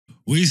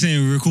What are you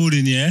saying? We're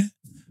recording, yeah?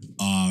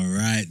 All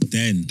right,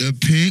 then. The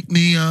pick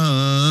me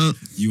up.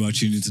 You are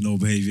tuned into No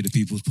Behavior, the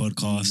People's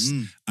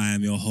Podcast. I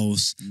am your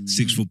host,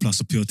 6 foot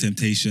plus of pure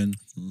temptation,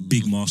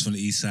 big Mars from the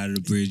east side of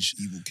the bridge.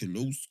 Evil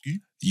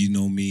Kilowski. You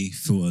know me,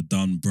 Filter,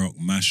 Dun, Brock,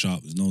 mash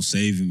up. There's no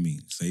saving me.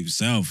 Save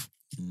yourself.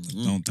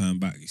 Don't turn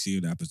back. You see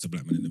what happens to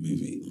black men in the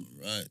movie.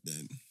 All right,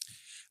 then.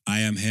 I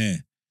am here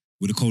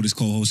with the coldest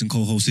co-host in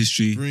co-host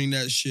history, Bring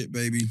that shit,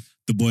 baby.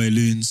 the boy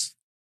Loons,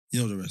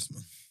 You know the rest,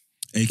 man.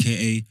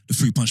 a.k.a. the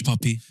Fruit Punch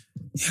Puppy,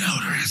 You know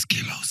the rest,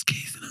 Kilowski.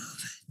 You know what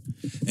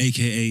I'm saying?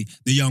 a.k.a.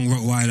 the Young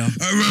Rottweiler.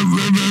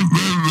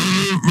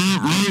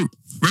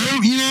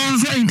 You know what I'm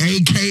saying?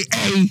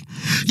 AKA.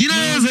 You know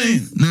what I'm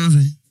saying? You know what I'm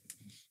saying?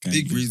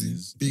 Big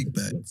reasons. Big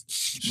bags.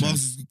 Margs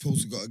is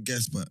supposed to got a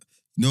guest, but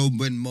no,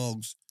 when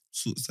Margs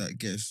sorts that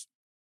guest,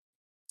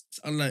 it's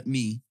unlike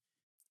me.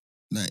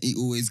 Like, he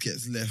always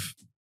gets left.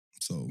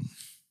 So,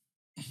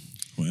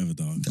 Whatever,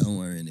 dog. don't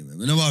worry anyway.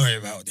 We're not worried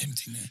about them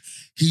thing there.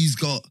 He's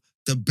got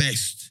the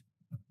best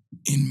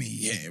in me,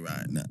 yeah,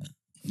 right now.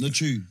 Not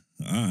true.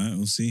 All right,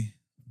 we'll see.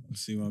 We'll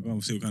see what I got.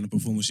 We'll see what kind of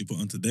performance you put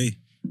on today.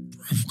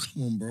 Bruv,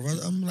 come on, bro.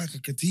 I'm like a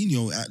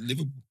Coutinho at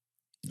Liverpool.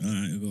 All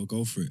right, we'll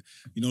go for it.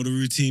 You know the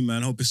routine,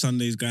 man. Hope your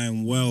Sunday's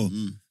going well.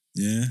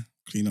 Yeah?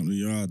 Clean up the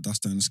yard,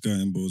 dust down the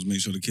skirting boards,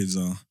 make sure the kids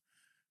are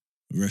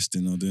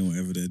resting or doing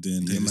whatever they're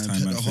doing. Yeah, Take this man,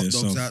 time cut out the for hot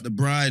yourself. dogs out the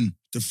brine,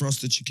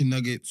 defrost the chicken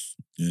nuggets.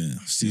 Yeah,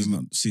 season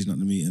up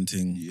the meat and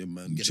thing. Yeah,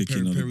 man. Get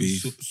Chicken the or the peri-peri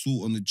beef.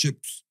 salt on the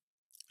chips.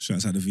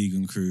 Shouts out the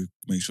vegan crew.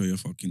 Make sure your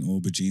fucking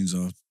aubergines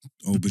are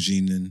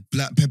aubergining.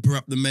 Black pepper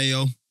up the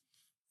mayo.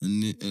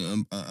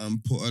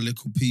 And put a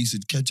little piece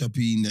of ketchup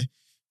in there.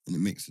 And it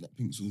makes it that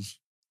pink sauce.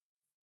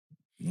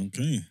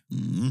 Okay.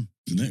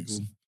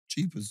 Next.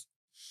 Cheapers.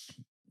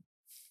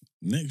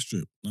 Next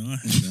trip. No, I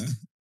heard that.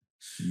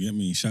 You get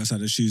me? Shouts out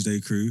the Tuesday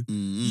crew.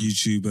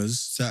 YouTubers.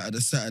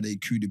 Saturday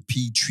crew, the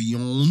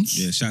Patreons.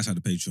 Yeah, shouts out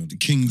the Patreon. The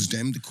Kings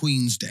them, the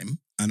Queens them.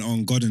 And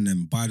on God and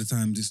them, by the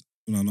time this...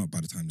 No, not by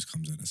the time this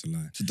comes out. That's a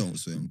lie. So don't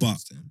swear on But-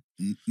 Queens them.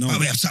 No. But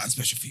we have something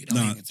special for you. Don't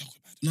Nah. even talk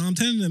about it. No, I'm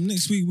telling them,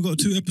 next week we got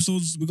 2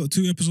 episodes. We got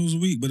 2 episodes a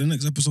week, but the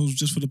next episode's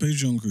just for the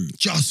Patreon crew.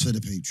 Just for the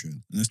Patreon.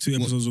 And there's 2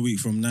 episodes a week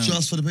from now.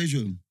 Just for the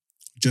Patreon.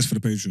 Just for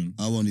the Patreon.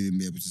 I won't even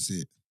be able to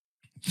see it.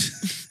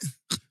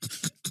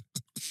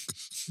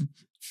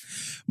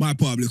 Might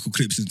put up little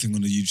clips and thing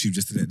on the YouTube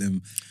just to let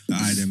them,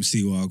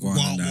 see what I go on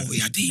and that. What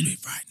we are dealing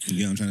with right now. You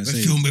get what I'm trying to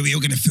say? We're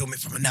going to film it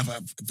from another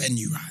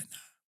venue right now.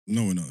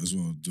 No, we're not as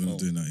well. We're not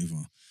doing that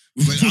either.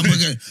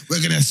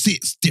 We're gonna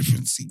sit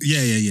different seats.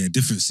 Yeah.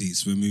 Different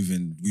seats. We're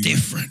moving.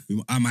 Different.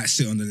 I might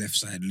sit on the left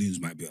side. Loons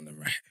might be on the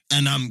right.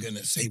 And I'm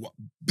gonna say what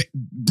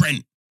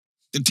Brent,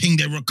 the thing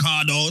that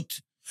Ricardo,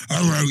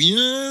 you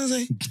know what I'm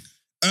saying?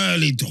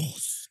 Early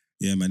doors.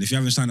 Yeah, man. If you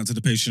haven't signed up to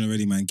the Patreon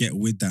already, man, get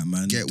with that,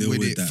 man. Get Deal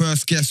with it. that.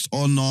 First guest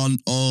on No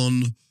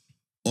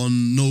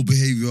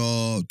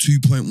Behavior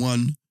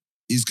 2.1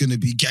 is gonna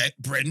be Get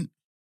Brent.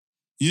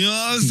 You know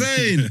what I'm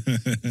saying?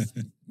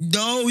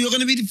 No, you're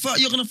gonna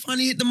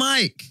finally hit the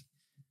mic.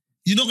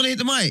 You're not gonna hit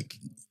the mic.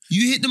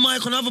 You hit the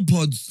mic on other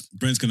pods.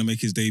 Brent's gonna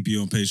make his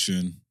debut on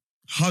Patreon.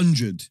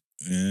 100.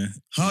 Yeah.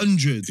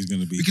 100. He's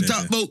gonna be. We can there.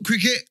 talk about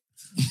cricket.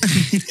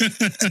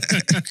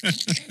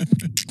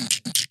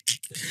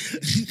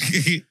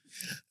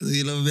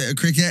 You love a bit of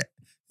cricket?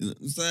 You know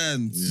what I'm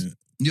saying? Yeah.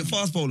 You're a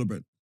fast bowler,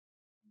 Brent.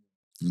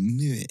 I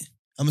knew it.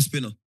 I'm a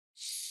spinner.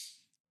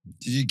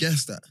 Did you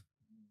guess that?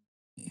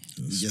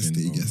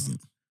 You guessed it.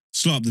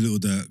 Slap up the little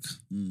Dirk.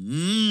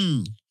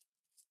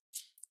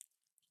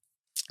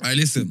 All right,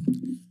 listen.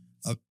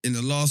 In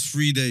the last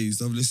 3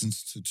 days, I've listened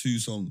to 2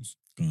 songs.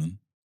 Go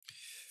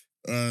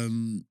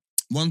on.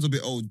 One's a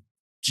bit old.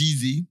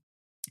 Jeezy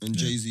and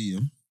Yeah. Jay-Z, yeah?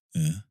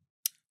 Yeah.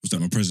 Was that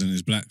My President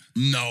Is Black?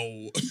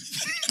 No.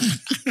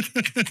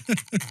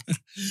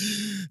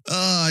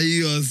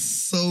 You are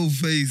so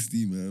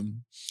feisty,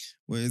 man.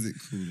 What is it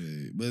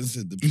called? Man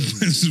said the president.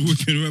 This is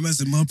whipping around. I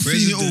said, My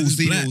President Is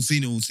Black.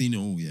 Seen it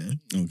all, yeah.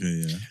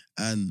 Okay, yeah.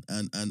 And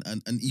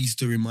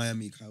Easter in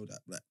Miami, how that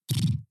black.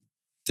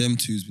 Them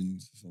two's been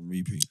some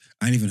repeat.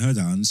 I ain't even heard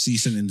that. And see,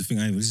 sent in the thing.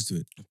 I ain't even listened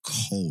to it.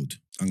 Cold.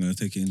 I'm gonna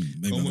take it in.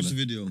 Maybe Go I'm and watch gonna,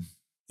 the video.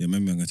 yeah,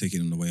 maybe I'm gonna take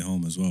it on the way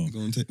home as well. Go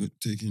and take in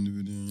the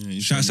video. Yeah,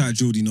 Shouts out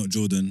Geordie, not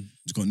Jordan.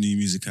 He's got new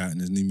music out and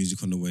there's new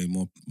music on the way.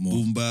 More.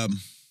 Boom bam.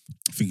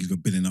 I think he's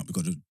got bidding up. We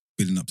got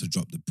bidding up to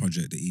drop the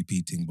project, the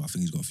EP thing. But I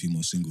think he's got a few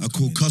more singles. I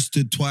called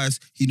Custard twice.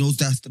 He knows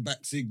that's the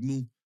back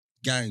signal.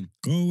 Gang.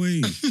 Go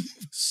away,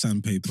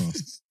 sandpaper.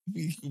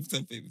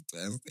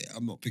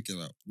 I'm not picking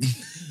up.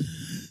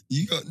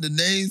 You got the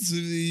names,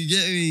 you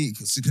get me?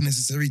 Super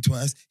necessary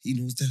twice. He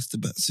knows that's the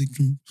back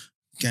signal.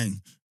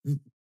 Gang.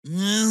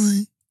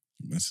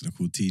 That's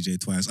called TJ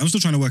twice. I'm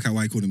still trying to work out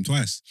why I called him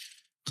twice.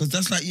 Because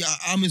that's like, yeah,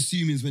 I'm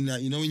assuming it's when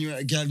that, you know, when you're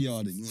at a gal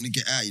yard and you want to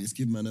get out, you just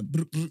give man a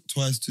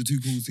twice to 2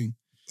 calls thing.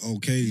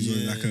 Okay, so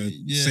like a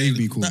save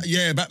me call.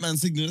 Batman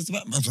signal. That's the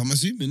Batman. I'm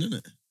assuming, isn't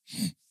it?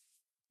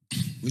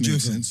 What do you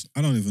Makes think? sense.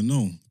 I don't even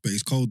know, but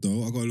it's cold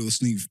though. I got a little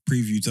sneak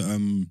preview to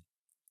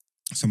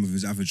some of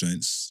his other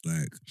joints,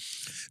 like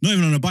not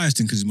even on a bias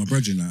thing because he's my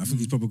brethren. Like, I think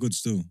he's proper good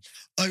still.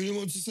 I really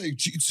want to say,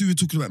 we were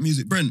talking about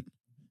music. Brent,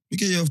 let me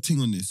get your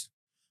thing on this.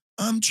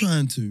 I'm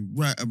trying to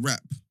write a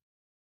rap.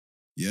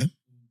 Yeah?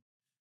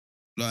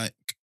 Like,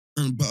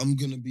 but I'm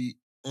going to be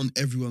on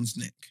everyone's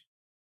neck.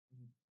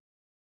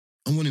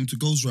 I want him to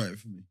ghostwrite it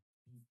for me.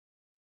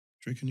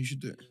 Do you reckon you should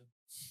do it?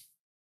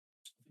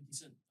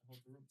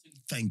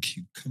 Thank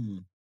you. Come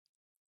on.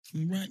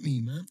 Come and write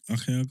me, man.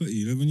 Okay, I got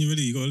you. When you're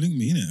ready, you got to link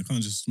me, innit?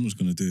 I'm just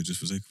going to do it just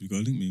for the sake of you got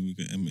to link me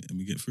and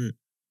we get through it.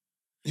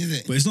 Is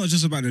it? But it's not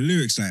just about the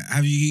lyrics. Like,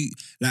 have you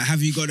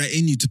got that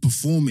in you to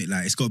perform it?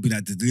 Like, it's got to be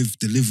like the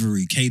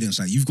delivery, cadence.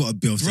 Like, you've got to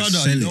be able to sell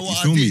it. You know what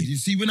you feel I did? me? You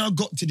see, when I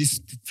got to this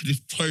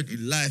point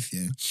in life,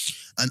 yeah,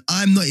 and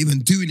I'm not even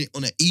doing it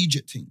on an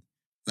Egypt thing.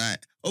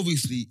 Like,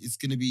 obviously, it's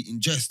gonna be in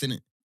jest,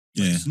 innit?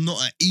 Yeah. It's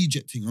not an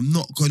Egypt thing. I'm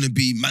not gonna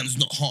be man's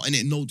not hot in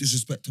it. No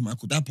disrespect to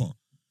Michael Dapper,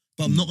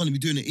 but I'm not gonna be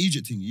doing an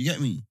Egypt thing. You get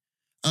me?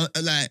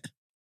 Like.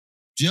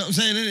 Do you know what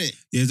I'm saying, innit?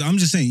 Yeah, I'm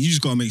just saying, you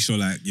just gotta make sure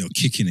like you're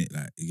kicking it,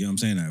 like you get what I'm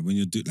saying, like when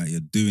you're you're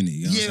doing it.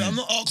 You know what I'm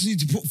not asking you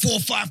to put 4 or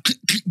 5 click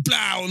click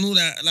blow and all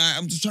that. Like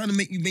I'm just trying to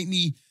make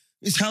me.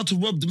 It's how to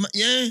rub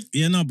the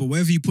Yeah, no, but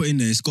whatever you put in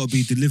there, it's got to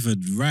be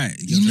delivered right.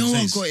 You know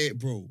I got it,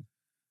 bro.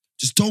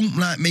 Just don't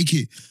like make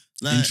it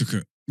like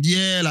intricate.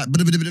 Yeah, like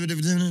you know what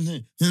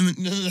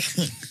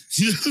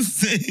I'm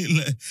saying?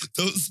 Like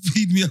don't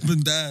speed me up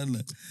and down.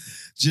 Like,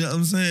 do you know what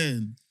I'm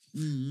saying?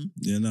 Mm-hmm.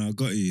 Yeah, no, I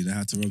got you. The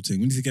how to rub thing.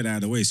 We need to get that out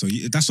of the way. So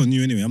that's on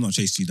you anyway. I'm not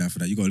chasing you down for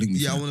that. You got to link me.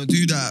 Yeah, I want to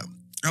do that.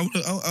 I'm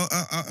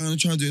gonna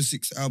try and do a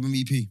 6-album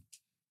EP.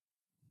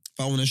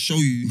 But I want to show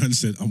you. Man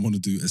said, I want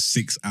to do a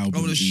 6-album EP. I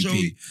want to show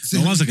you.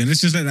 No, 1 second. Let's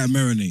just let that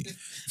marinate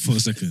for a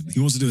second. He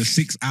wants to do a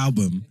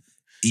 6-album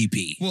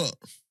EP. What?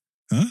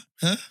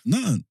 Huh?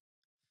 None.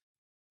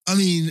 I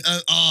mean,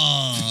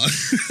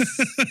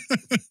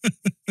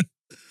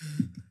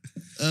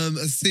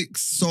 a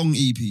 6-song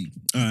EP.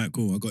 All right,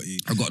 cool. I got you.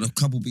 I got a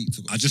couple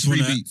beats. I just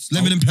want 3 beats.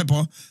 Lemon and pepper.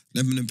 I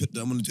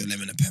want to do a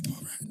lemon and pepper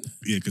right now.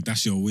 Yeah, because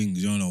that's your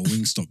wings. You're on a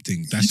Wingstop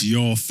thing. That's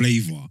your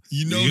flavour.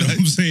 You know what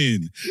I'm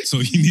saying? So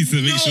you need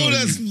to make sure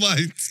that's my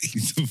you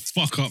need to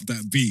fuck up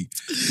that beat.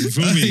 You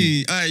feel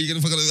me? Hey, you're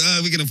gonna fuck up.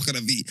 We're gonna fuck up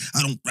that beat.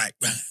 I don't write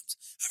rhymes.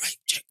 I write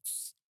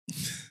checks.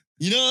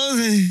 You know what I'm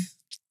saying?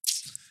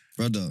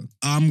 Brother.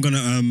 I'm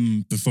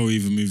gonna before we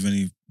even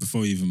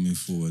move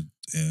forward,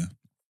 yeah.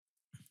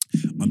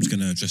 I'm just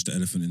gonna address the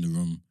elephant in the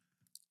room.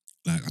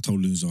 Like I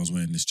told Loons I was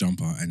wearing this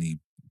jumper and he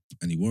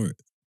wore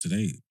it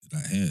today,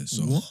 like here.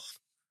 So what?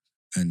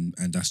 And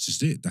that's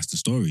just it. That's the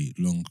story.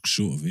 Long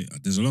short of it.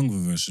 There's a longer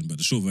version, but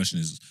the short version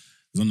is I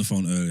was on the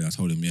phone earlier. I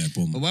told him, yeah,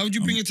 boom. But why would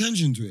you bring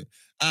attention to it?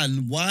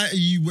 And why are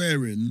you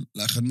wearing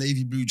like a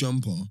navy blue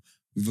jumper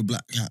with a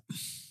black hat?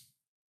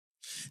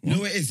 You know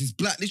what it is? It's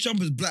black. This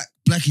jumper's black,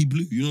 blacky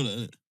blue. You know that,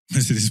 innit? I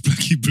said it's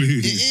blacky blue.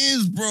 It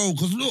is, bro.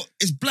 Because look,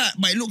 it's black,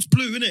 but it looks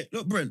blue, innit?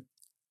 Look, Brent.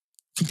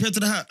 Compared to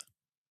the hat.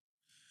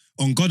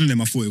 On God and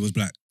them, I thought it was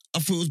black. I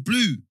thought it was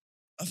blue.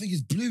 I think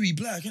it's bluey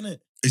black, innit?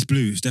 It's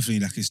blue. It's definitely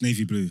like it's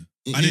navy blue.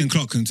 I didn't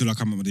clock until I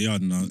come up with the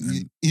yard and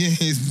yeah,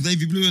 it's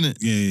navy blue, innit?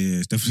 Yeah.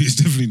 It's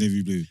definitely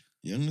navy blue.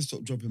 Yeah, I'm gonna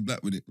stop dropping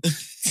black with it.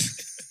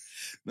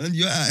 Man,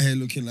 you're out here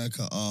looking like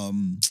a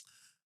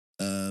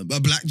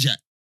blackjack.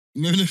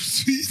 Remember them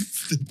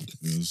tweets?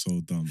 It was so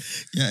dumb.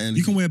 Yeah,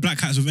 you can wear black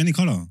hats with any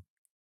colour.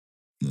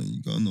 No,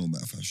 you gotta know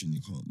about fashion.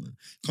 You can't, man.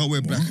 Can't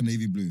wear black and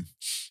navy blue.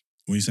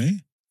 What you say?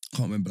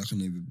 Can't wear black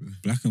and navy blue.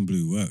 Black and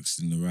blue works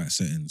in the right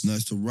settings. No,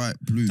 it's the right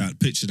blue. That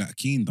picture that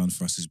Keen done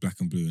for us is black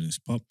and blue and it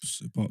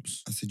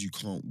pops. I said you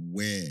can't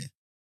wear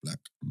black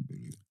and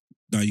blue.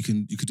 No, you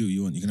could do what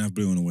you want. You can have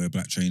blue on and wear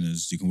black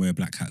trainers. You can wear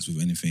black hats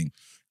with anything.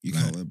 You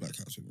can't wear black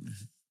hats with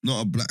anything.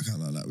 Not a black hat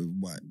like that with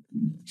white.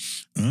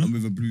 And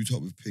with a blue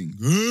top with pink.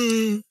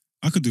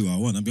 I could do what I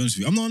want, I'll be honest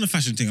with you. I'm not on the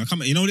fashion thing. I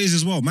come, you know what it is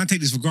as well? Man,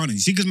 take this for granted. You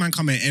see, because man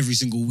come here every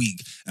single week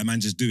and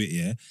man just do it,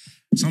 yeah?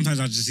 Sometimes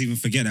I just even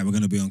forget that we're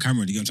going to be on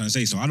camera. You get what I'm trying to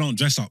say? So I don't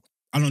dress up.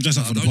 For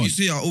the pod. You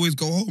see, I always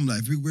go home.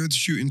 Like, if we're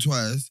shooting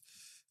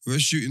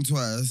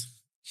twice,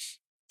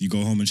 you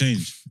go home and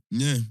change.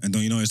 Yeah. And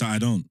don't you notice that I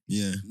don't?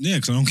 Yeah. Yeah,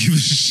 because I don't give a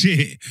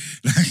shit.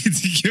 Like, do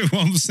you get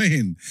what I'm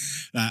saying?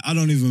 Like, I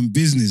don't even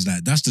business.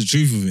 Like, that's the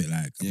truth of it.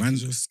 Like, yeah, man,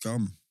 just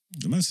scum.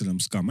 The man said I'm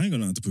scum. I ain't got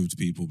nothing to prove to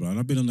people, blood.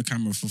 I've been on the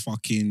camera for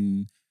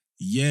fucking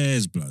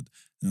years, blood.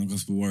 And I'm going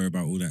to worry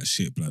about all that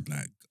shit, blood.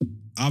 Like,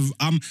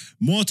 I'm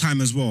more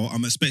time as well.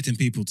 I'm expecting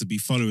people to be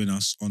following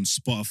us on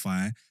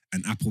Spotify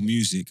and Apple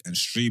Music and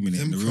streaming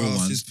it in the real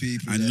ones.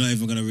 People, and you're not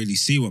even going to really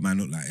see what man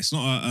look like. It's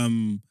not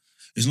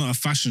a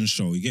fashion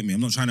show, you get me?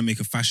 I'm not trying to make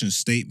a fashion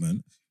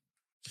statement.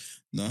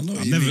 No, I'm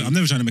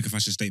never trying to make a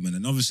fashion statement.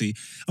 And obviously,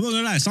 I'm not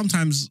gonna lie,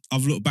 sometimes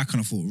I've looked back and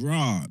I thought,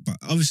 rah, but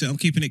obviously I'm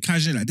keeping it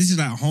casual. Like, this is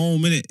like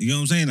home, innit? You know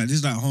what I'm saying? Like, this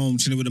is like home,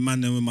 chilling with the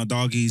man and with my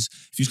doggies.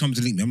 If you're coming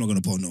to link me, I'm not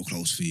gonna put on no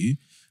clothes for you.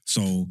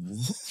 So,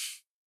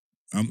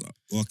 I'm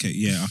okay.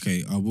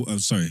 I'm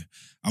sorry.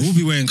 I will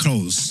be wearing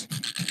clothes.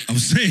 I'm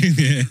saying,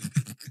 yeah.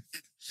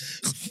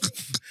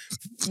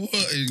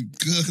 What in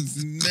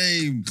God's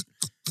name?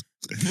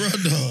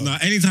 Brother. No,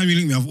 anytime you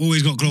link me, I've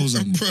always got clothes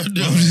on. Brother.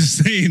 I'm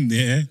just saying,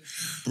 yeah.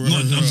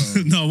 Brother.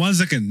 No, 1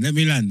 second. Let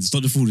me land.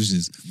 Stop the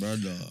foolishness.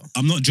 Brother.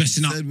 I'm not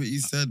dressing up. You said what you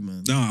said,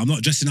 man. No, I'm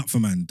not dressing up for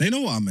man. They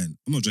know what I meant.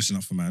 I'm not dressing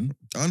up for man.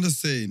 I'm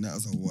just saying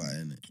that's a why,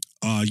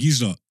 innit?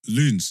 You lot,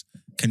 loons,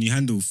 can you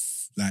handle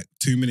like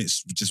 2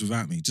 minutes just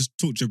without me? Just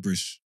talk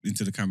gibberish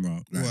into the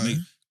camera. Why?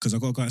 Because I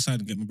got to go outside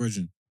and get my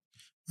brethren.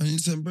 I need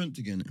to send Brent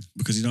again.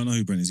 Because you don't know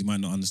who Brent is. He might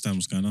not understand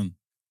what's going on.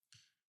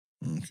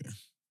 Okay.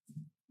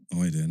 Oh,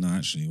 wait there. No,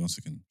 actually, 1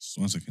 second. Just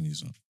 1 second, you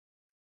lot.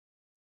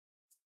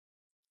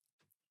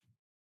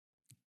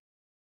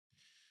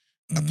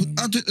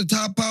 I took the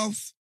top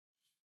off.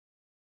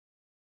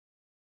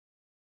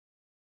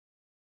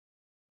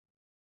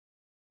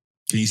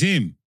 Can you see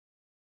him?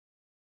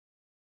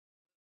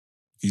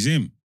 Can you see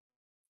him?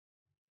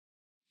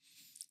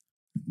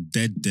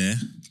 Dead there.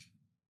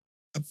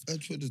 I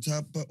took the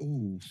top off.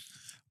 Ooh.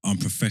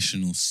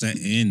 Unprofessional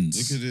settings.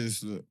 Look at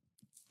this. Look.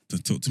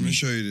 Don't talk to Let me. me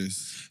show you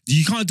this.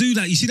 You can't do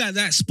that. You see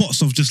that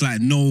spots of just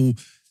like no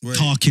Wait.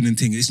 talking and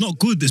thing. It's not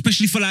good,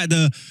 especially for like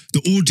the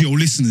audio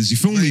listeners. You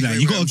feel me? Wait, Like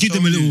wait, you wait, gotta I'm give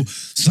them a showing little you.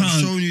 something.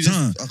 I'm showing you this.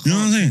 something. I You know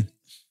what I'm can't.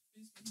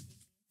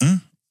 saying? Huh?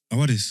 Oh,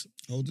 what is?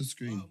 Hold the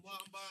screen.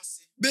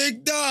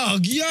 Big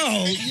dog,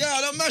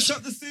 don't mash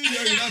up the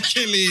studio, you know,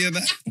 killing you,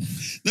 man.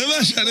 Don't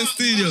mash up the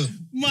studio.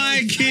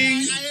 My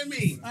king. I hear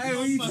me.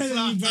 What you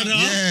telling me, brother?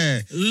 Yeah.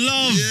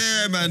 Love.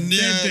 Yeah, man.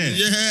 Yeah. Dead there.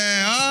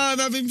 Yeah.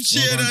 I've been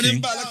cheering Well at done, him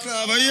King.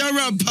 balaclava. You're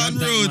around Pan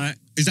That Road. mic.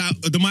 Is that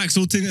the mic's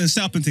all thing and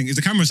set up and thing? Is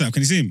the camera set up?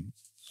 Can you see him?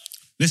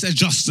 Let's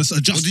adjust Oh,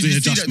 the did you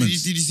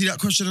adjustments. see that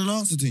question and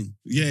answer thing?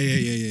 Yeah.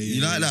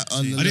 You like that?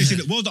 I didn't see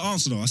what was the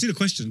answer though. I see the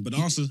question, but the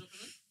answer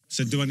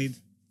said, "Do I need?"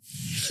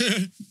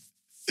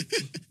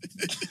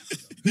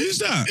 Who's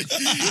that?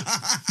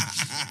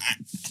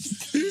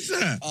 Who's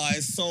that?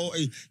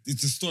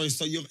 It's a story.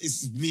 So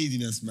it's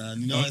meatiness,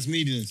 man. You know, it's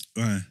meatiness.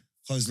 Right.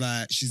 Because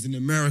like she's in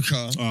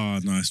America Oh,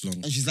 nice long.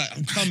 and she's like,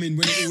 I'm coming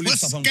when it all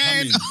lifts up. I'm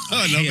going coming. on?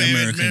 Oh, no, hate man,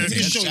 American American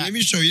thing. Let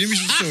me show you. Let me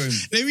just show him.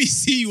 Let me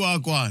see you,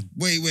 Agwan.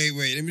 Wait.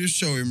 Let me just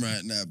show him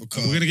right now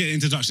because We're gonna get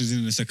introductions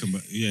in a second,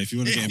 but yeah, if you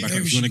want to get him back up,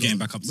 Where if is you want to she get him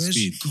gone? back up to Where's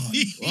speed.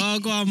 she gone? Oh,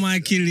 go on, my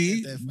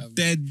killie.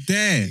 Dead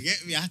there. You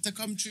get me? I had to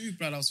come true,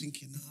 blood. I was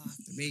thinking, nah, I have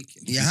to make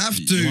it. You have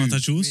to. You want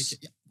touch Make yours? it.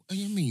 Yeah. What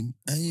do you mean?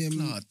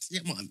 Blood.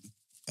 Yeah, man.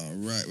 All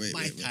right, wait.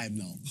 My time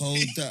now. Hold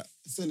that.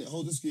 Send it.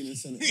 Hold the screen and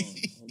send it on.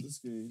 Hold the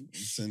screen and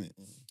send it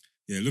on.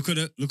 Yeah, look at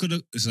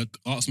the. It's like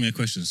ask me a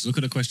question. So look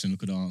at the question.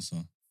 Look at the answer.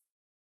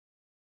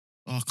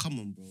 Oh, come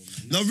on, bro. Man.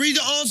 Now read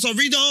the answer.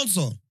 Read the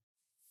answer.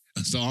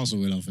 That's the answer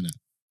we're laughing at.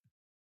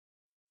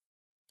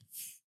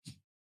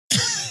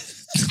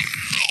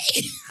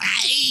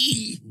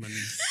 Man,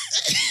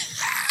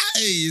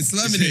 Hey, you're You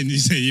slamming it.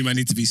 saying you might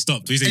need to be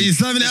stopped. You Hey, saying you're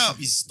slamming it up.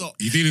 be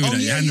stopped. you're dealing with Oh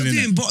that. yeah, You're you're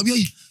handling doing.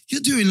 that.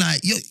 You're doing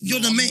like you're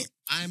No, the main.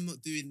 I'm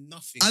not doing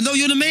nothing. I know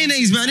you're the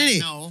mayonnaise man, innit?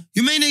 Now,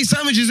 You're mayonnaise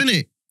sandwiches,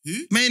 innit?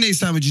 who? Mayonnaise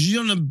sandwiches.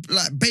 You're on the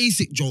like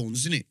basic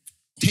Jones, innit?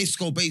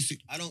 Tesco basic.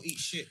 I don't eat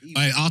shit either.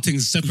 Alright, our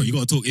thing's separate. You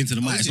got to talk into the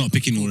mic. It's not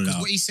picking all of that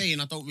up. What he's saying,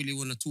 I don't really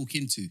want to talk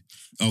into.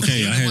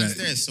 Okay, I hear One's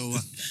that. there, so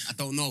I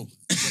don't know.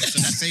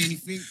 Should I say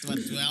anything?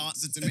 Do I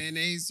answer to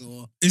mayonnaise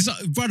or? It's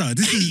not, brother.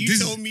 This is You this,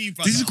 tell me,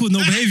 brother. this is called no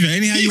behavior.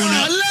 Anyhow you I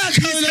want like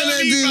how tell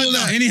they me, do all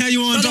brother. that. anyhow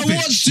you want to But drop I it.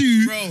 watched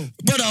you, Bro.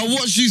 but I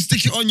watched you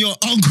stick it on your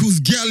uncle's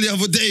gal the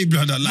other day,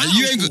 brother. Like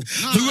you ain't good.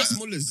 Nah, that's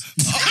Muller's.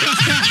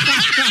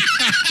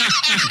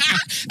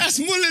 That's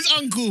Muller's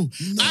uncle.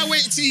 I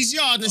went to his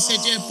yard and said,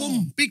 yeah,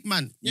 boom, big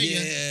man.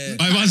 Yeah.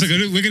 Alright, 1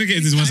 second. We're gonna get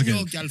into this 1 I'm your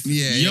second.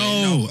 girlfriend.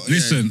 Yo,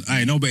 listen,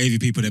 I no behavior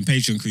people, then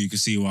Patreon crew, you can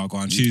see where I go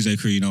on. Tuesday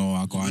crew, you know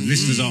where I go on.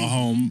 Listeners at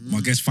home,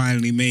 my guest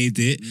finally made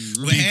it.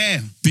 We're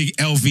here. Big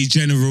LV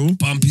General.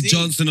 Bumpy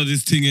Johnson of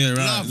this thing here,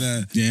 right Love.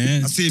 there.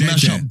 Yeah. I see him dead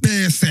mash there. up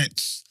bare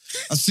sets.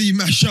 I see him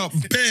mash up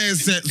bare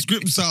sets,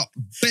 grips up,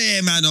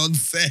 bare man on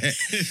set.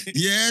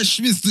 Yeah,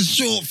 Mr.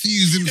 Short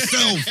Fuse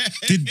himself.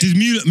 Did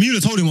Mueller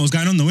told him what was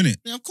going on though, innit?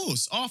 Yeah, of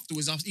course.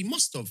 Afterwards, he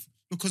must have.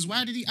 Because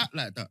why did he act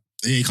like that?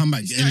 Yeah, he come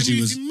back. This The guy energy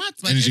moved was him mad,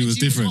 man. energy was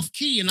different. off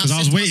key, and because I said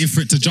was to waiting for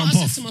it to myself- jump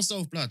I off. said to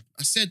myself, blood,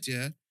 I said,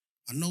 yeah,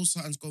 I know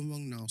something's gone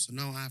wrong now, so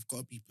now I've got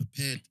to be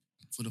prepared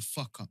for the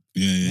fuck up.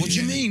 Yeah. What do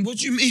you mean? What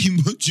do you mean?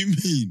 What do you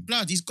mean?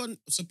 Blood, he's gone.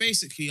 So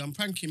basically, I'm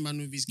pranking man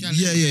with his gal.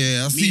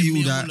 Yeah. I see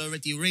all that. Me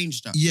already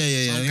arranged that.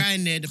 Yeah. So I'm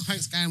going there, the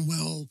prank's going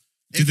well.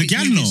 Did the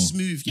gal everything's know?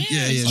 moving Smooth.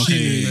 Yeah, it's she fine,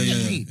 knew, you yeah.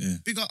 get me? Yeah.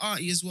 Big up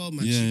Artie as well,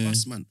 man. Yeah, She yeah.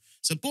 bust, man.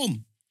 So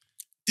boom,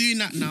 doing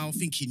that now,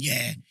 thinking,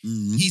 yeah,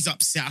 Mhm. he's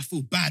upset. I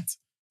feel bad.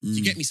 Mm.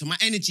 You get me? So my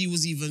energy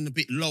was even a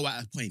bit low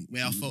at a point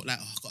where I felt like,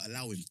 oh, I got to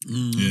allow him.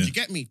 Mm. Yeah. You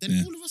get me? Then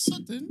Yeah. all of a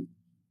sudden,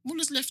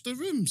 Muller's left the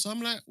room. So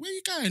I'm like, where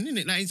you going,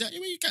 innit? Like, he's like,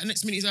 where you going?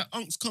 Next minute, he's like,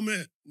 Unc's come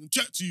here,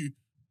 chat to you.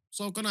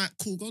 So I'm gonna like,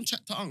 cool, go and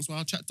chat to Uncs. Well,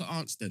 I'll chat to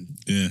Aunts then.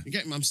 Yeah. You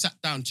get me? I'm sat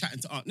down chatting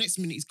to Aunt. Next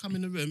minute, he's come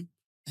in the room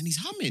and he's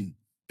humming.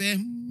 Bare,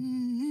 what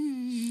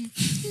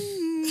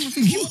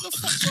the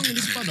fuck's wrong with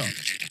this brother?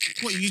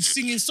 What, you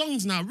singing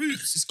songs now?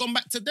 Roots. It's gone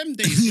back to them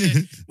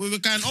days where we were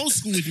going old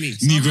school with me.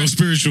 So I'm Negro like,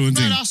 spiritual and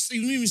bro, thing. that's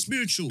even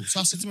spiritual. So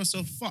I said to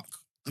myself, fuck,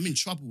 I'm in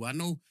trouble. I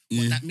know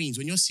what that means.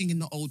 When you're singing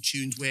the old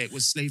tunes where it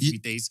was slavery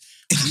days,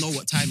 I know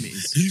what time it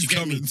is. He's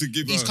coming to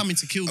give He's coming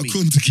to kill me.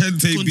 Kunta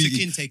Kinte Kunta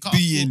beating. Kinte, cut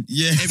beating, off,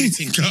 yeah.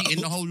 everything, Cut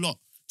beating the off. whole lot.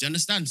 Do you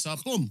understand? So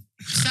boom,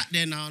 sat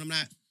there now and I'm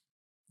like,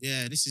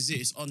 yeah, this is it.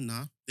 It's on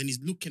now. Then he's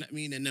looking at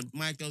me and then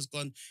my girl's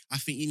gone, I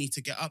think you need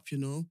to get up, you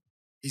know.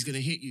 He's going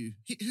to hit you.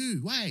 Hit who?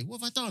 Why?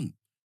 What have I done?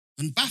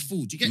 And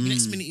baffled. You get me?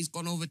 Next minute he's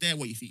gone over there.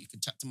 What, you think you can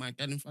chat to my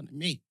girl in front of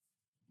me?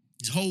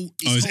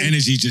 His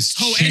energy just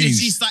whole changed.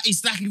 energy he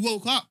slightly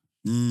woke up.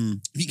 Mm.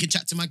 He can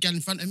chat to my girl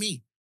in front of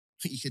me.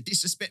 He could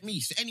disrespect me.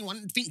 So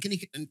anyone thinking he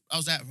could, and I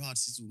was like, right,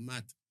 this is all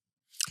mad.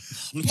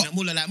 I'm looking at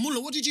Mullah like,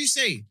 Mullah, what did you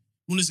say?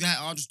 Mullah's like,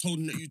 I just told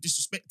him that you're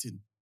disrespecting.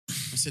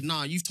 I said,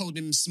 nah, you've told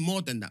him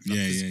more than that.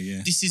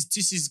 Yeah. This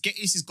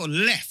has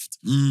gone left.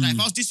 Mm. Like if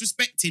I was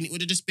disrespecting, it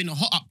would have just been a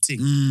hot up thing.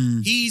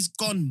 Mm. He's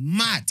gone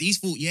mad. He's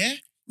thought, yeah,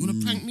 you want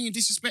to prank me and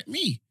disrespect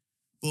me?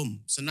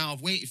 Boom. So now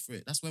I've waited for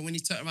it. That's when he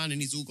turned around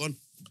and he's all gone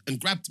and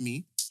grabbed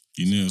me.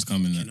 You knew it was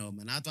coming. You know,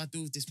 man, how do I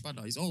do with this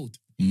brother? He's old.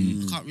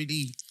 Mm. I can't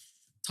really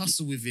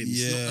tussle with him.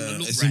 Yeah, it's not gonna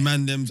look it's right. a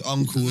man them's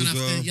uncle as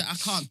well. I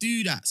can't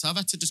do that. So I've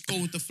had to just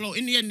go with the flow.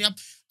 In the end,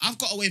 I've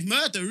got away with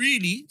murder,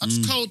 really. I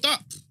just curled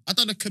up. I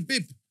done a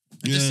kebab.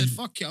 I just said,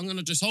 fuck it, I'm going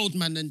to just hold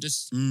man and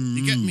just,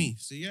 you get me?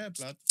 So yeah,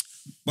 blood.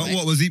 But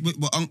what was he?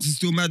 What Unks is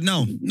still mad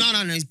now? No,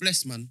 he's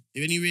blessed, man.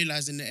 When he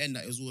realised in the end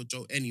that it was all a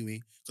joke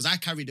anyway, because I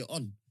carried it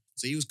on.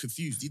 So he was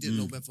confused. He didn't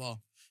know whether,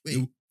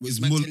 wait,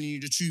 was man telling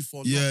you the truth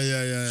or not? Yeah.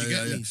 Do you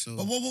get me? So,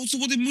 But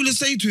what did Mullah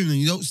say to him then?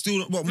 You don't still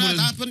what blood,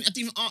 Mullah? I didn't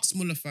even ask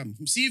Mullah, fam.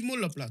 See with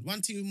Mullah, blood.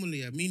 One thing with Mullah,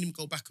 yeah, me and him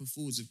go back and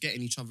forwards of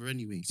getting each other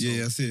anyway. So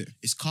Yeah, that's it.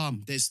 it's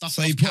calm. There's stuff.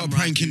 So he put a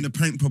prank in the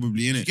prank,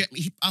 probably, innit? Get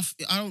me? I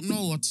don't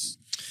know what's.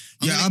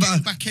 Yeah, I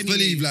but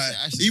believe like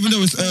even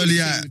though it's early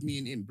out, with me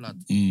and him, blood.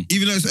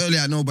 even though it's early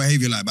out, no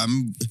behaviour like,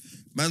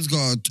 man's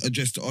got to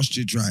address the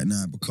ostrich right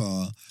now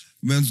because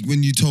man's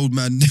when you told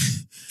man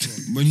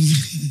when you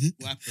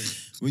What happened?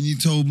 when you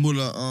told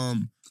Mullah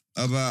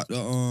about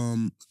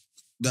the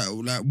that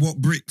like what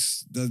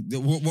bricks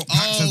what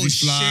packs does he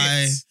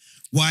fly? Shit.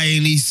 Why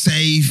ain't he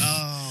safe?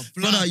 Oh,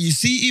 blood. Brother, you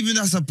see, even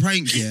that's a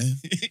prank, yeah.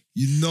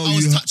 You know I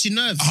was you touching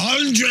nerves.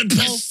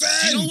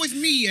 100%. You know, with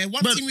me, yeah,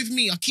 one But- thing with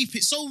me, I keep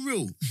it so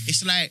real.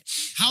 It's like,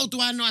 how do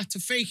I know how to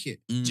fake it?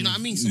 Do you know what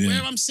I mean? So Yeah.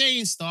 where I'm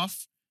saying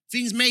stuff,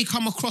 things may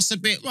come across a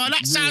bit, well,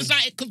 that sounds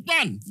like it could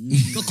run.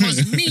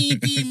 Because me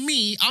being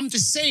me, I'm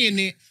just saying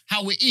it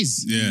how it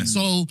is. Yeah.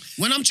 So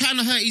when I'm trying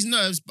to hurt his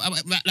nerves,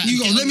 like, You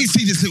go, let me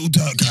see this little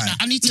dirt guy.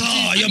 I need to.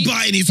 You're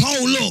biting his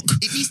whole look.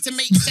 It needs to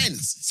make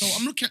sense. So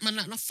I'm looking at man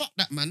like, no, fuck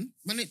that, man.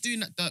 Man ain't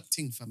doing that dirt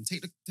thing, fam.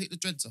 Take the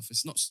dreads off.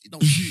 It's not. It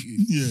don't suit you.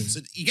 Yeah. So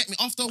you get me.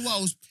 After a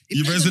while, it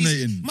You're played on his-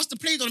 resonating. must have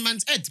played on a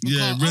man's head.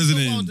 Yeah, because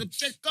after a while, resonating. the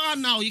dread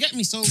gone now. You get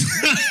me. So you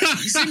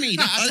see me.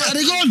 Like, Are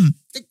they gone?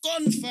 They're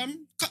gone,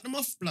 fam. Cut them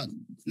off, blood.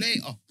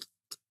 Later.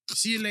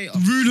 See you later.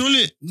 Rude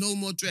Hullet. No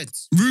more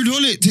dreads. Rude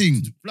Hullet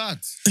thing. Blood.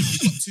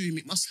 Got to him.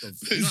 It must have.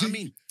 You know what I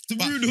mean? The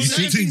But rude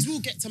certain Hullet things thing.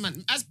 will get to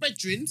man. As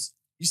brethrens,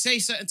 you say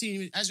certain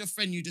things as your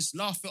friend. You just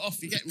laugh it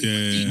off. You get me? Yeah, But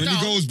yeah, deep yeah. When he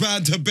down, goes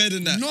bad to bed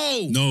and that.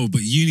 no.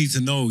 but you need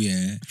to know,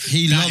 yeah.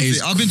 He That loves is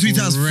it. I've been to his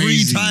house 3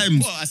 crazy.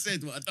 times. What I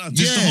said, what I done.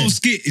 Just the Yeah. whole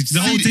skit. It's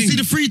the whole thing. See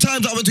the 3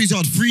 times I went to his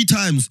house, 3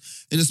 times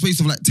in the space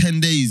of like 10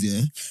 days,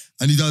 yeah?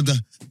 And he done that.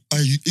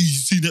 You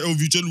seen that LV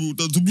General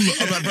done to Mullah?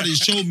 I'm like, brother,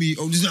 show me.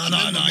 Oh, this, no,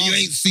 you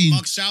ain't seen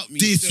Mark shout me.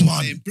 this still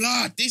one. saying,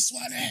 blood, this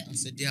one. I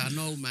said, yeah, I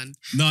know, man.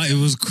 No, it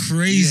was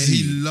crazy.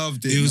 Yeah, he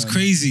loved it. It was man.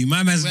 crazy.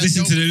 My man's Where's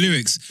listening to your- the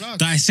lyrics, Blood.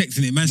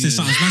 dissecting it. Man said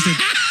something. Man said,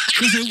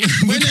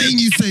 When ain't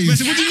you safe? Man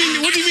said, what do you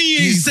mean? What do you mean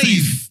you ain't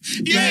safe?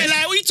 Yeah,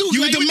 like, what you talking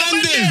You about?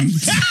 with the man them.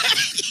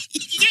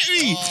 You get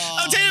me?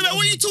 I'm telling you, man,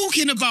 what are you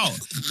talking about?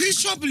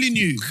 Who's troubling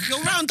you?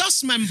 You're around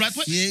us, man, blood.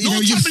 What- Yeah, you no know,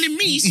 one's you- troubling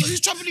me, so who's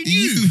troubling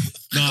you?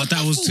 No,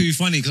 that was too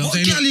funny because I'm What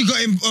saying, gal he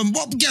got in?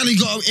 What gal he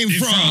got in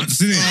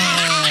France? innit?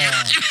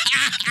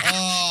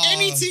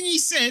 Anything he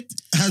said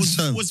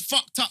Handsome. was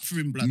fucked up for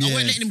him, blood. I Yeah.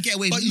 wasn't letting him get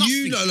away But with nothing.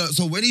 you know, look,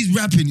 so when he's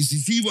rapping, you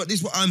see what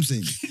I'm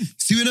saying.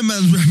 See when a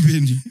man's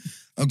rapping,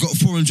 I got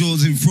foreign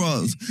jaws in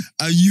France,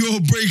 and you're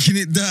breaking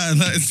it down,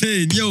 like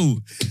saying, yo,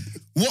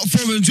 what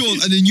foreign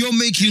jaws? And then you're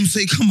making him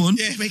say, come on.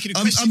 Yeah, making a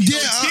I'm question.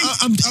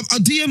 I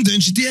DM'd her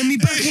and she DM'd me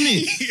back,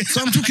 innit?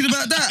 So I'm talking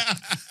about that.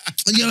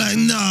 And you're like,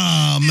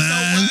 nah, Don't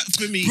man. work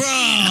for me.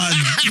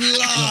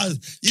 Blood.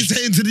 You're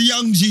saying to the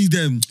young G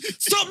them,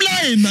 stop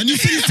lying, man. You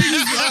see this thing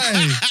is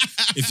lying.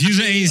 If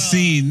you ain't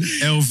seen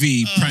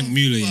LV prank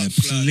Mueller, yeah,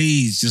 fuck, blood.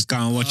 please just go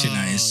and watch it.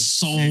 Like, it's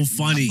so I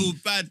funny. feel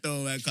bad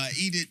though, man. 'Cause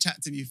he didn't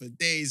chat to me for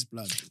days,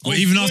 blood. But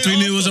even after he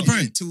knew it was a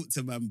prank. Talk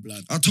to man,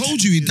 blood. I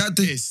told you that.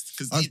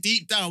 Because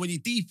deep down, when you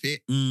deep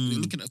it, Mm.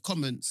 you're looking at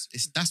comments.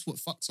 That's what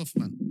fucks off,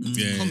 man.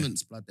 Yeah,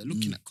 Comments, blood. They're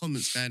looking at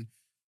comments, going,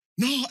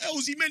 "No,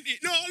 Elsie meant it.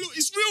 No, look,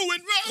 it's real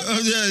and right."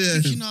 Oh, yeah.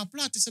 Thinking, "Nah,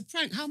 blood, it's a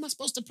prank. How am I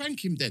supposed to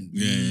prank him then?"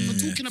 Yeah. For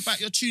talking about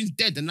your tune's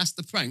dead and that's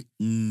the prank.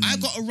 Mm. I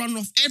got to run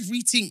off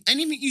everything.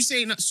 Anything you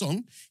say in that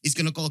song is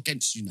gonna go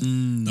against you now.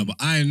 Mm. No, but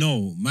I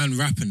know, man,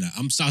 rapping that.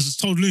 I just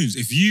told Loons,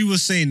 if you were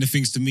saying the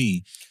things to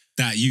me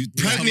that you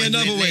Prank me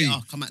another way.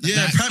 Come at Yeah,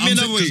 that. prank me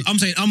another way. I'm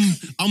saying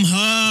I'm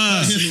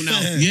hurt. Personal now.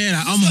 Yeah,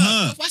 like, I'm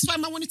hurt. That's why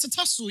man wanted to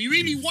tussle. He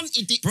really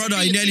wanted it. Brother,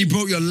 to be he a nearly thing.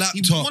 broke your He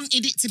laptop.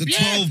 wanted it to The be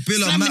 12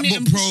 bill of slamming it MacBook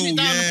and pushing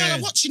Pro, it down. yeah.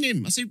 I'm watching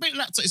him. I said, break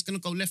laptop, it's gonna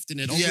go left in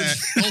it. Yeah.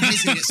 Don't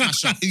basically get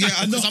smashed up. Yeah,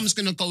 I know. Because I'm just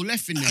gonna go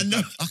left in there. I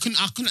know. I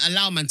couldn't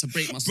allow man to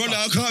break my stuff.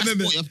 Brother, I can't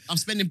remember. I'm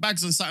spending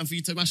bags on something for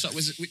you to mash up,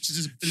 which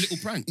is a little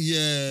prank.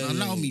 Yeah.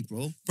 Now, allow me,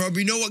 bro. Bro, but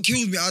you know what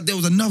kills me? There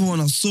was another one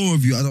I saw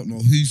of you. I don't know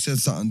who said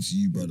something to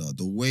you, brother.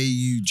 The way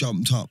you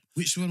jumped up.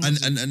 Which one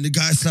was And it? the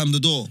guy slammed the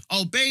door.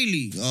 Oh,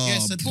 Bailey. Oh, Yeah,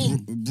 so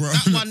boom. bro.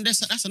 That one,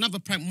 that's another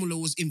prank Muller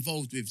was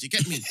involved with. Do you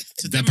get me?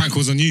 So That prank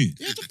was on you.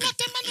 Yeah, the blood,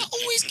 them man are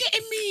always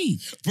getting me.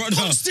 Brother,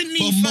 Constantly,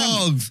 but fam.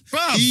 Margs,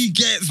 Bruv, he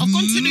gets I've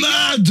gone to the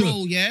mad. yard,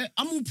 bro, yeah?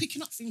 I'm all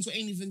picking up things that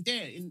ain't even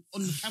there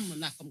on the camera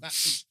like I'm back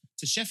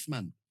to chef,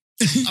 man.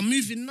 I'm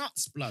moving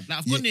nuts, blood. Like,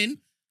 I've gone in,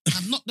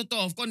 I've knocked the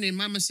door, I've gone in,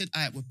 mama said,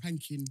 all right, we're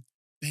pranking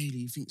Bailey,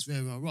 he thinks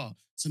rah.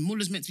 So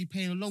Muller's meant to be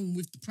playing along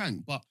with the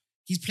prank, but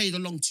he's played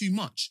along too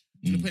much.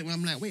 To the point where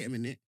I'm like, wait a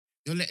minute,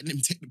 you're letting him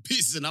take the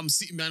piss and I'm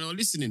sitting down and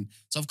listening.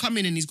 So I've come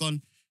in and he's gone,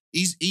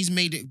 he's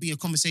made it be a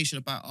conversation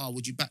about,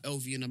 would you back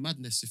LV in a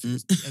madness if it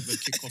was to ever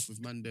kick off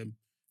with man them?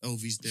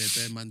 LV's there,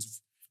 bare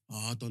man's,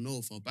 I don't know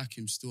if I'll back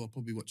him still, I'll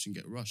probably watch him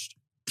get rushed.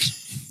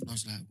 I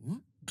was like, what?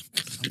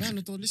 I'm behind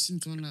the door listening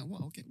to him like,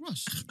 what? I'll get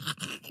rushed.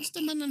 What's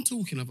the man I'm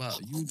talking about?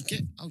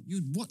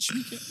 You'd watch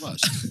me get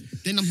rushed.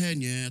 Then I'm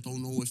hearing, I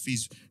don't know if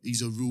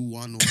he's a real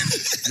one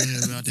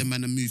or them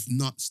man move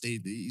nuts.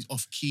 He's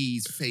off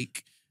keys,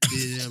 fake.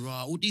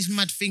 All these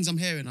mad things I'm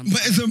hearing.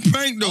 But it's a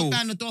prank though. I'm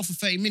behind the door for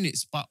 30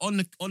 minutes, but on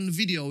the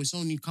video, it's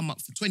only come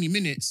up for 20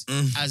 minutes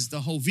as the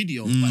whole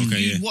video. But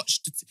if you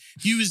watched,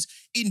 you was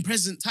in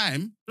present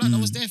time, like I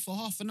was there for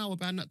half an hour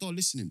behind that door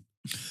listening.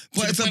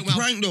 But it's a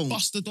prank though.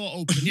 Bust the door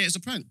open. Yeah, it's a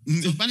prank.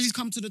 So man, he's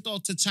come to the door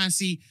to try and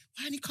see,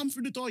 why hasn't he come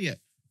through the door yet?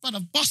 But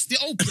I've bust it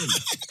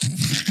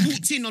open.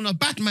 Walked in on a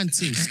bad man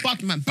thing.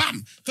 Spud man,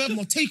 bam.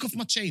 Furthermore, take off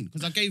my chain.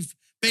 Because I gave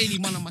Bailey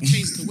one of my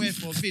chains to wear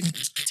for a vid.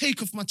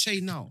 Take off my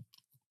chain now.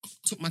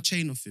 Took my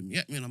chain off him.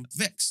 Yeah, man, I'm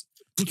vexed.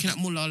 Looking at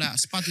Mullah like a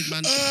spudded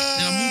man. Then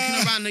I'm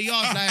walking around the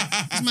yard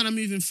like, this man are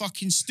moving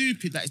fucking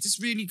stupid. Like, is this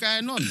really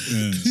going on?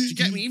 Yeah. Do you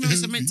get me? Even though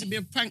it's meant to be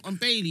a prank on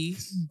Bailey,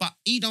 but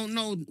he don't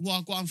know what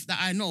I got on that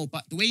I know.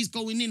 But the way he's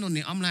going in on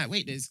it, I'm like,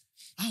 wait,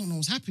 I don't know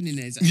what's happening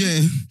there.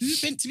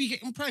 Who's meant to be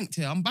getting pranked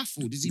here? I'm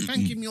baffled. Is he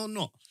pranking me or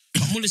not?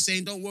 But Mullah's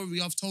saying, don't worry,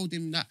 I've told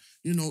him that,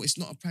 it's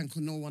not a prank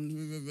on no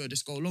one.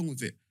 Just go along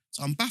with it.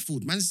 So I'm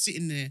baffled. Man's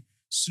sitting there,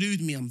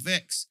 slewed me, I'm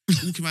vexed,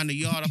 walking around the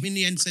yard. I've in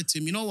the end said to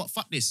him, you know what,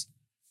 fuck this.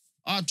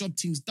 Our job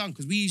thing's done,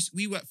 because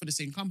we work for the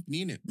same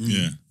company, innit?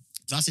 Yeah.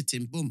 So I said to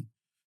him, boom.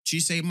 She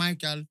say, my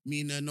gal,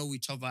 me and her know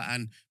each other,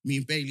 and me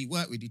and Bailey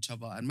work with each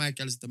other, and my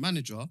gal is the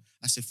manager.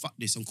 I said, fuck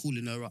this, I'm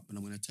calling her up, and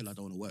I'm going to tell her I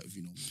don't want to work with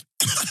you no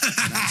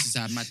more. Like, this is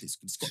how mad this,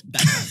 it's got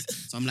that bad.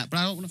 So I'm like,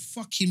 blood, I don't want to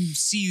fucking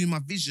see you in my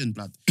vision,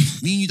 blood.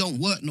 Me and you don't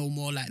work no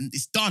more, like,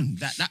 it's done.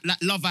 That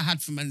love I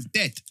had for man's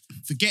dead.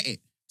 Forget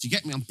it. Do you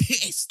get me? I'm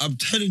pissed. I'm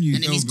telling you.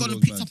 And then he's gone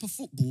and picked up a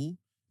football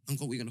and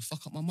go, we're going to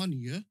fuck up my money,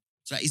 yeah?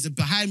 So like, he's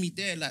behind me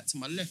there, like, to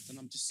my left, and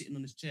I'm just sitting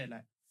on this chair,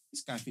 like,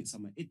 this guy thinks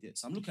I'm an idiot.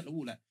 So I'm looking at the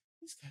wall, like,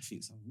 this guy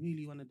thinks I'm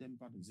really one of them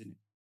brothers, innit?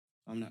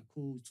 I'm like,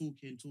 cool,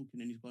 talking,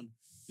 and he's gone,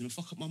 you know,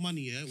 fuck up my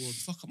money, yeah? Well,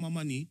 fuck up my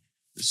money,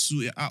 let's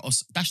sort it out, or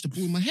dash the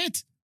ball in my head.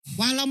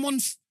 While I'm on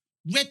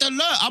red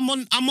alert, I'm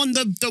on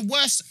the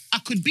worst I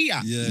could be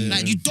at. Yeah.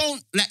 You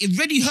don't, like, it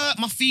really hurt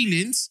my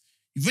feelings.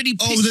 You really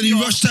pissed then he me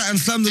off. rushed out and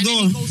slammed the And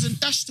door. then he goes and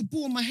dashed the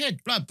ball in my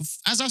head, blood.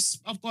 As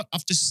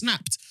I've just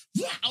snapped.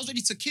 I was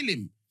ready to kill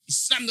him. He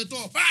slammed the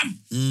door, bam!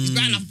 He's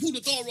behind, I pulled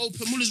the door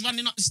open, Muller's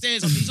running up the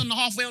stairs. He's on the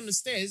halfway on the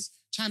stairs,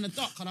 trying to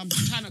duck, and I'm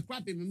trying to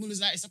grab him, and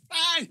Muller's like, it's a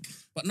prank!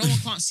 But no one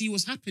can't see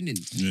what's happening.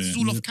 Yeah. It's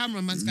all off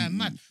camera, man's going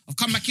mad. I've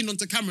come back in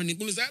onto camera, and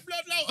Muller's like, blah,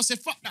 blah. I said,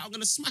 fuck that, I'm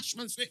going to smash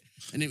man's fit.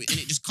 And it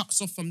just cuts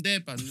off from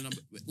there, but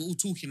we're all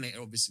talking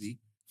later, obviously.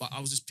 But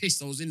I was just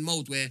pissed. I was in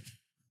mode where,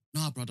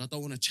 nah, brother, I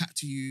don't want to chat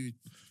to you.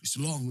 It's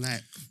long,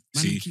 like.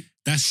 Man, See,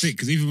 that's sick,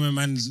 because even when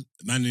man's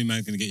going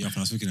to get you up, and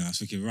I was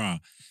thinking, rah,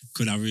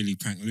 could I really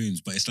prank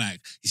loons? But it's like,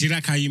 you see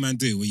like how you man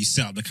do it, where you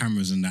set up the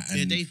cameras and that. And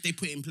yeah, they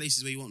put it in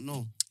places where you won't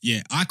know.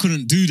 yeah, I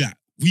couldn't do that.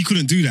 We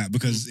couldn't do that,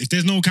 because if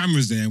there's no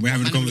cameras there and we're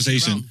having a Man,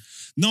 conversation,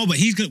 no, but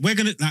we're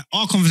gonna, like,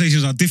 our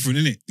conversations are different,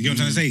 innit? You know what I'm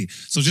trying to say?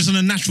 So just on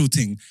a natural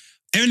thing,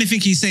 anything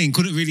he's saying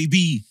couldn't really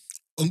be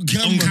on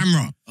on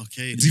camera.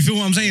 Okay. Do you feel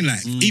what I'm saying?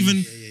 Like,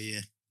 even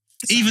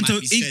Something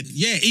might be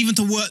said. even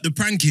to work the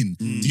pranking.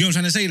 Do you know what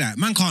I'm trying to say? Like,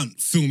 man can't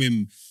film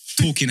him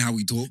talking how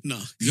we talk. No.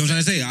 You know what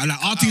I'm trying to say?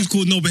 Like, our thing's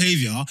called no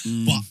behavior,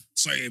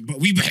 but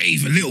we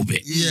behave a little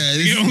bit. Yeah,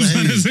 You know what I'm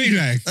trying to say?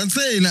 Like, I'm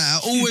saying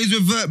that, I always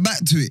revert back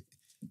to it.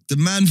 The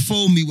man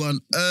phoned me one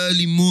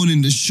early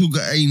morning, the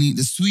sugar ain't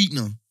the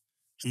sweetener.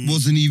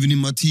 Wasn't even in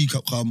my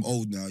teacup, 'cause I'm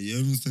old now, you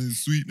know what I'm saying?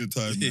 Sweetener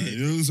time, man, you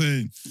know what I'm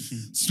saying?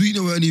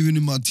 Sweetener weren't even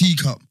in my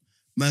teacup.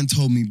 Man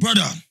told me,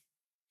 brother,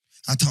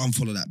 I can't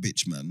follow that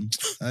bitch, man.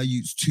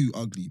 You's too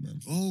ugly, man.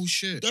 Oh,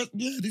 shit.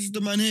 Yeah, this is the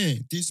man here.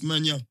 This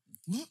man, yeah.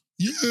 What?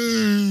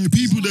 Yeah,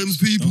 people them's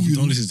people.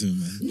 Don't listen to him,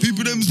 man.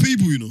 People them's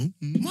people, you know.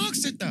 Mark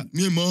said that.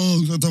 Yeah,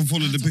 Mark, I don't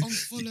follow I the had to pic.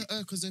 unfollow her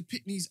because her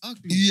pitney's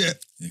ugly. Yeah,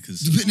 Yeah,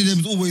 because the pitney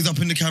them's always up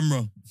in the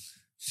camera.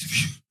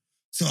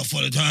 So I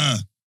followed her.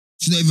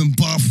 She's not even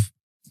buff.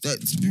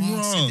 That's Mark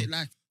wrong. said it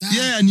like that.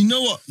 Yeah, and you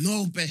know what?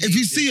 No behavior. If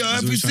you see her,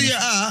 if you see her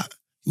out,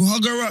 you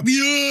hug her up. Yeah,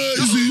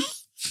 you see?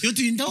 You're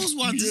doing those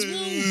ones as well.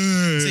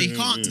 Yeah. So you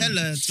can't tell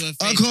her to her face.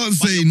 I can't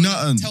but say you're gonna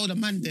nothing. Tell the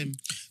man them.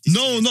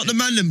 No, not the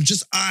man them.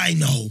 Just I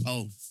know.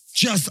 Oh,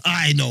 Just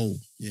I know.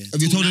 yeah.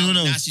 Have you told now,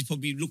 anyone Now else? she's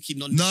probably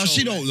looking on the Nah, show,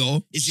 she don't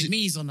know. Is it me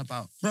he's on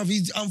about? Bruv,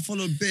 he's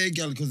unfollowed bare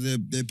girl because they're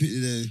pity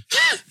there.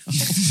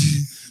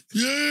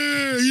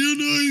 Yeah, you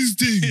know his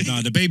thing.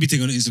 nah, the baby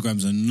thing on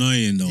Instagram's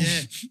annoying though.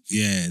 Yeah.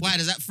 Yeah. Why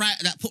does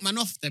that put man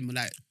off them?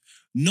 Like,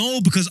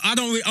 No, because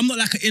I'm not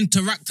like an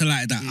interactor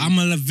like that. I'm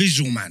a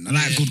visual man. I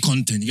like Yeah. good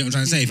content. You get what I'm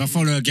trying to say? If I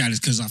follow a gal,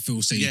 it's because I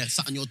feel safe. yeah,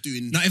 something you're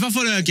doing. Now, if I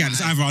follow a gal,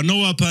 it's either I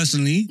know her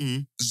personally,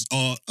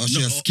 or she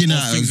has skin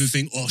out things of- we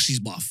think, or she's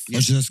buff. Or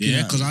she has skin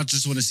Yeah, out because of- I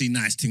just want to see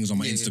nice things on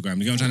my Yeah, yeah. Instagram.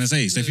 You get what I'm trying to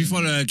say? So if you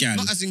follow a gal,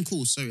 Not as in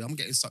cool, sorry, I'm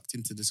getting sucked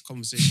into this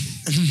conversation.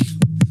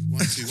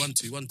 1 2 1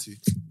 2 1 2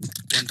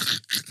 1 2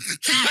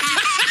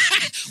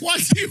 1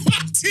 2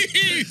 1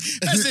 2.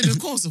 That's it, of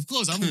course,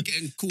 I'm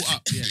getting caught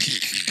up. Yeah.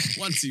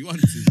 1 2 1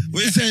 2.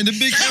 What you saying? The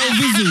big L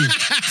Vizzle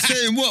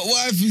saying what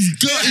wifey's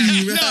got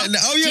you right now.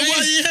 Oh yeah, why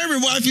are you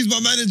hearing? Wifey's my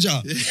manager.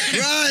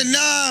 Right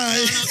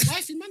now.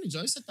 Wifey manager,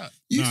 who said that?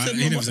 You nah, said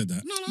he my never said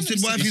that. No, You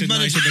said never wifey's He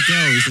manager. said the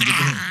girl. He said the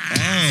girl.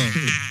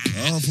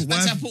 Oh, for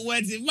That's how I wife. put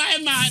words in my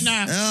mouth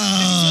now.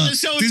 Ah.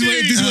 This is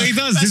what he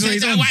does. This is what he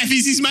does. Wife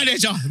is his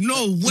manager.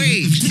 No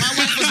way. My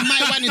wife was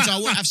my manager. I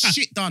wouldn't have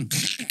shit done.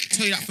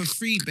 Tell you that for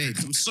free, babe.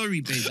 I'm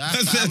sorry, babe. I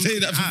say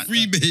that for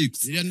free,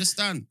 babes. You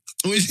understand?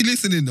 Oh, is she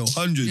listening though? Yeah,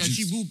 Hundreds.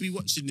 she will be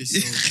watching this.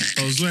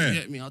 So I you swear.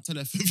 get me? I'll tell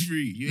her for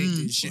free. You ain't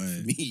doing shit boy.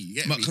 for me. You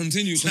get But me?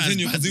 continue, Sounds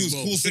because bad he as was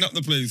well. coursing up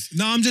the place.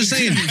 No, I'm just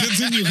saying.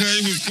 Continue, because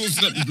he was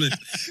coursing up the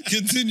place.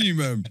 Continue,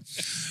 man.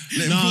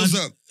 Let him No, course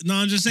up. no,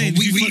 I'm just saying.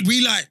 We, if you we, fo-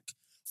 we like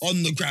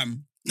on the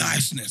gram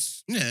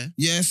niceness. Yeah.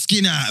 Yeah,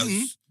 skin out.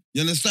 Mhm.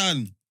 You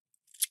understand?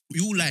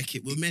 We all like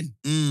it. We're men.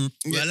 Mm.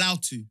 We're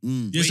allowed to.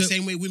 Mm. Yeah, But so- the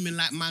same way women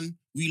like man,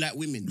 we like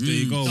women. There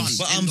you go. Done.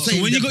 But End I'm of. saying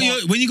So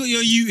when you got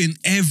your you in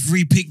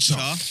every picture,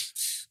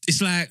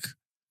 it's like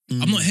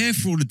I'm not here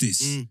for all of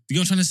this. Mm. You know what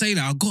I'm trying to say?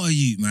 Like I got a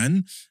you,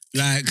 man.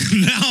 Like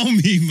allow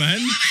me, man.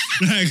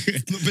 Like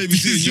Not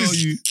babysitting your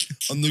you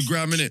on the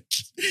gram, innit?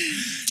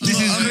 This is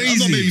I'm not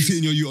crazy.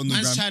 babysitting your you on the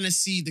Man's gram. trying to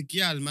see the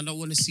girl. Man, don't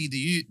want to see the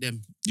youth.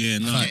 Them. Yeah,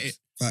 no. I get it.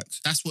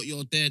 Facts. That's what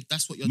you're there.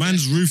 That's what you're.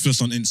 Man's there for.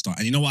 ruthless on Insta.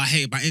 And you know what I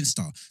hate about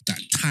Insta? That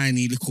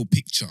tiny little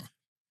picture.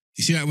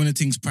 You see that when the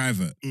thing's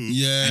private?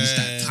 Yeah. And it's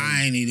that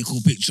tiny little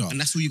picture. And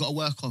that's what you got to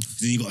work off.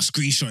 Then you got to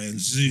screenshot it and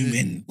zoom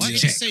in. Why to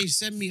did you check. say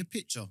send me a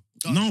picture?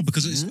 Done. No,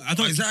 because it's I Oh,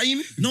 don't is that how you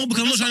mean? No,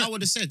 because I'm not That's what trying I to,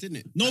 would have said, didn't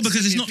it? No, Like,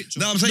 because send it's me a not picture.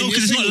 No, I'm saying no,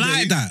 because it's not single like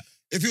days. that.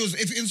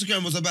 If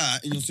Instagram was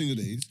about in your single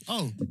days,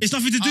 Oh, It's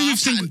nothing to do with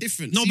single.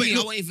 different. No, See but me,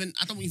 look-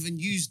 I don't even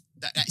use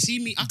that. Like, see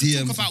me, I can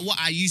DMs. talk about what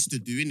I used to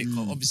do, innit?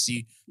 'Cause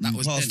obviously, that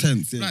was past then.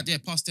 tense, yeah. Like, yeah,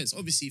 past tense.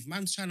 Obviously, if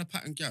man's trying to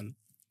pattern gal,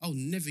 I'll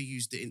never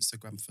use the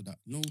Instagram for that.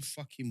 No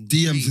fucking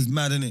DMs way. is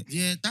mad, innit?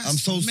 Yeah, that's I'm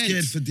so immense.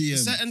 scared for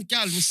DMs. Certain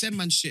gal will send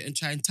man shit and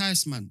try and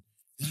entice man.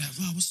 They're like,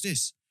 wow, what's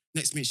this?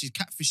 Next minute, she's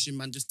catfishing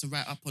man just to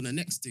write up on the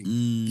next thing.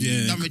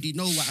 Yeah. You don't really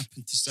know what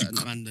happened to certain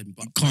man then,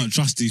 but Can't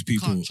trust these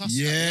people. can't trust that,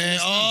 you Yeah.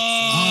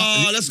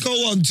 understand? Oh, let's go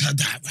on to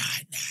that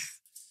right now.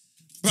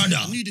 I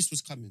Brother, knew this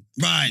was coming.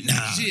 right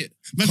now. See it?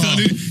 Man said, I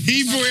knew,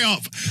 he brought it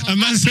up. And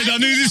man said, I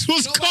knew this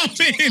was No, but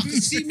coming.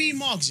 you see me,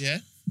 Margs, yeah?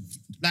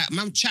 Like,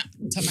 man chat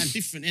to man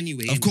different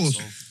anyway. Of innit? course.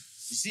 So,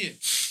 you see it?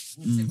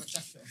 I'm gonna take my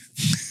jacket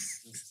off.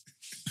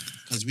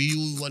 Because we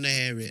all want to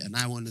hear it, and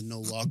I want to know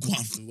what I go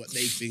on for, what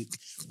they think.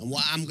 And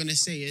what I'm going to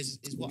say is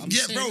what I'm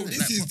Yeah, saying. bro, innit? this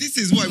Like, is what- this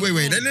is wait.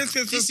 Let's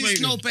This wait.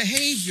 is no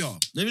behaviour.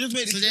 Let me just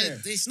make So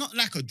this clear. it's not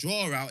like a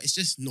draw out, it's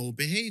just no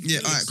behaviour. Yeah,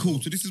 innit? all right,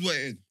 cool. So this is what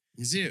it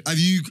is. Is it? Have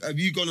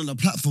you gone on a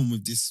platform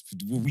with this?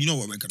 Well, you know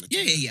what we're gonna do.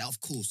 Yeah, of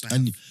course. Like,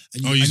 And you,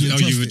 Oh, and you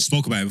trust you it.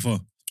 spoke about it before.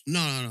 no.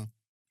 I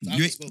You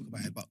haven't ain't- spoke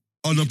about it, but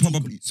Oh no,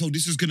 probably. So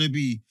this is gonna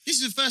be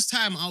this is the first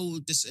time I will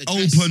just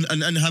address open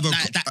and have a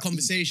like that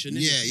conversation.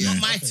 innit? Yeah, yeah.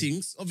 Not my Okay.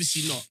 things,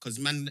 obviously not, because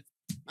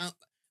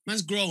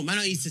man's grown. Man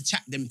don't need to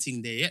chat them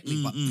thing there, yet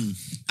me. But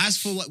as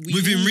for what we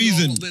Within all know,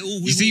 reason. what we're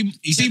all, You see, my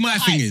the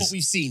thing hype, is, what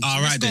we've seen. all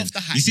So let's right go then. off the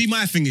hype. You see,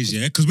 my thing is,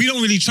 yeah, because we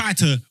don't really try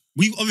to.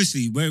 We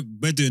obviously we're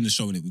doing the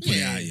show and we put it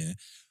Yeah. out, yeah.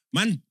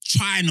 Man,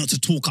 try not to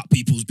talk up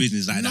people's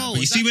business like that. No,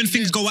 But you see, when exactly,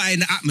 things yeah. go out in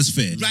the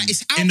atmosphere, Like,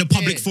 it's out in the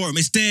public there. forum,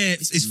 it's there.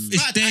 It's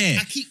Blood, there.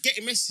 I keep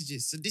getting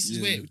messages, so this is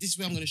Yeah.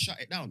 where I'm gonna shut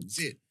it down. Is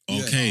it?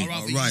 Okay. I'd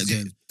rather Alright use it.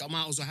 then. I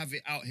might as well have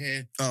it out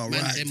here. Oh,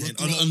 Man, right. them then. are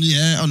grown.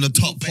 On the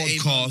top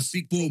behaviour, on the podcast.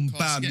 big Boom, podcast,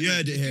 bam. get You me.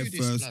 heard it We here do this,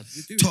 first. blood.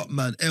 We do Top it.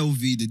 man,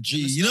 LV, the G.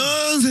 You You know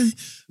what I'm saying?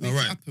 Make All it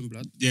right. happen,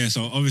 blood. Yeah,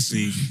 so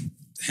obviously,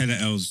 hella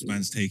L's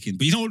man's taking.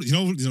 But you know,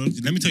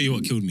 let me tell you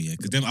what killed me, yeah?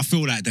 Because I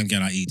feel like them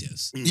get like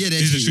idiots. Yeah, they're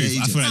This is the key, truth.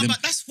 yeah, I feel like No, them.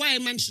 but that's why a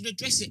man should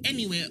address it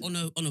anyway on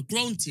a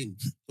grown thing.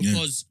 Yeah.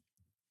 Because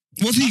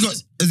What's he got?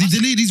 Has he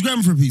deleted his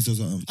gram for a piece or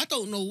something? I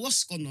don't know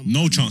what's gone on.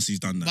 No chance he's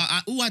done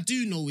that. But all I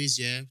do know is,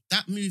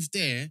 that move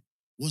there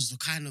was the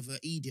kind of an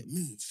idiot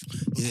move.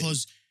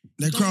 Because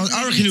I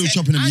reckon he was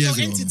chopping them years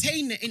ago. I don't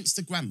entertain the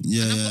Instagram.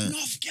 Yeah, and I've got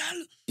enough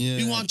gal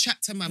who want to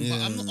chat to man,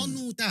 but I'm not on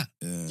all that.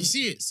 Yeah. You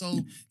see it?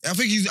 So I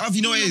think you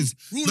know what it is.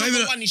 Rule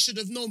number one, he should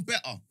have known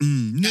better. But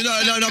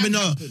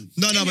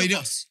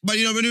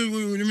you know,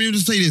 when you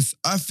just say this,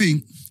 I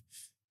think,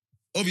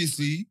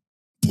 obviously,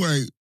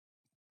 boy,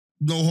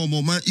 no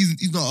homo, man,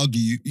 he's not ugly.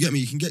 You get me?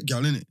 You can get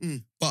gal,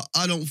 innit? But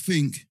I don't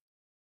think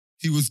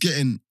he was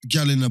getting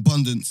gal in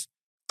abundance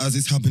as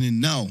it's happening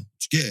now. Do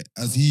you get it?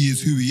 As he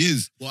is who he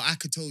is. Well, I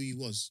could tell you he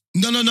was.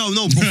 No. All right,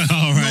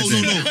 no.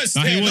 no,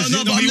 he was.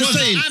 No, but I'm just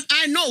saying.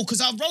 I know,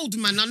 because I've rolled,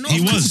 man. I know.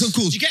 He was. Of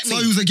course. You get me?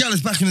 So he was a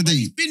gallus back in the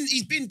day.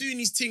 He's been doing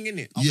his thing,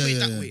 innit? I'll put it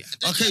that way.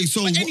 Okay,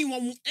 so but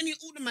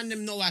all the man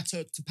them know how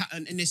to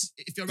pattern in this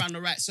if you're around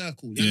the right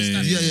circle. You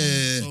understand?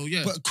 Yeah. So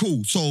yeah. But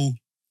cool. So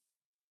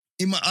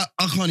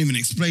I can't even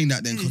explain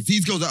that then, because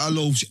these girls that are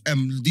low,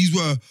 these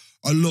were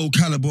a low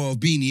caliber of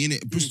beanie,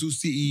 innit? Bristol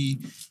City,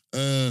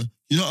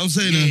 you know what I'm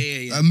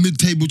saying? Yeah. A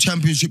mid-table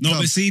championship club.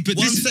 But see, but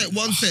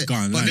one set. Go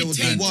on, but like, there was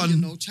the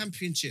one.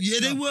 Championship.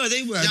 Yeah, they were.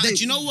 Yeah, do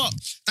you know what?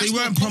 That's they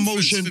weren't not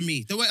conference promotion for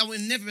me. I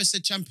would never have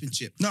said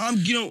championship. No,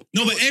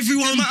 but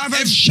everyone might have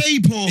had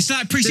shape or. It's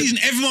like pre-season.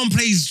 Everyone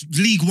plays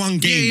League One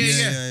games.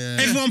 Yeah.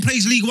 Everyone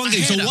plays League One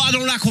games. So what I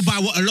don't like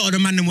about what a lot of the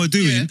man them were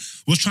doing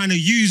was trying to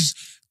use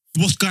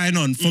what's going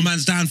on for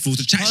man's downfall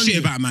to chat shit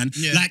about man.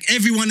 Yeah. Like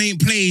everyone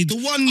ain't played the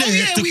one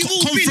there. We've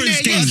all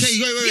conference been there. games. Okay,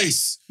 wait.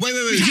 Yes. Wait.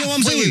 You know what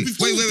I'm saying?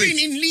 We've all been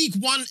in League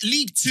One,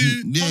 League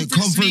Two,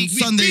 Conference League.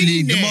 Sunday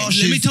League, the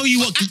Marshes. Let me tell you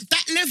what. At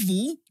that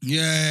level,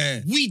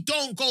 we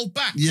don't go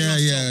back. Yeah.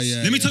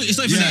 Let me tell you, it's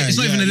not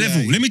even a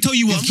level. Let me tell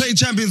you what. He's played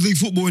Champions League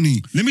football, and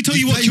let me tell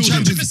you what killed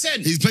him.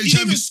 100%. He's played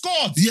Champions. Even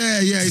scored.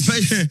 Yeah. He's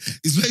played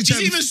He's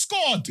even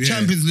scored.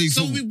 Champions League.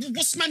 So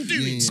what's man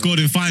doing? Scored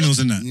in finals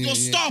and that. You're a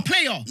star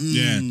player.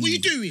 Yeah. What are you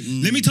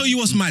doing? Let me tell you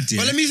what's mad.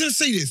 Yeah. But let me just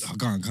say this.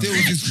 Go on.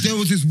 There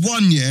was this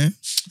one,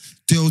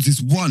 There was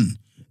this one,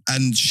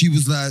 and she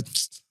was like,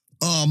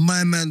 "Oh,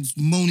 my man's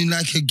moaning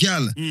like a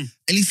gal," and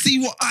you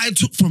see what I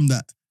took from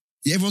that.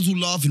 Yeah, everyone's all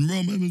laughing.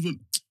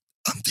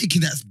 I'm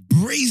taking that as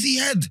brazy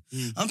head.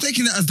 I'm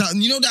taking that as that,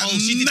 you know, that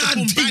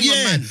mad thing,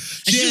 man. And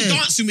she was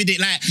dancing with it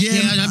like,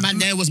 that man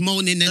there was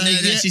moaning and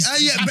she's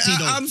happy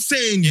though. I'm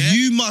saying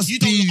you must you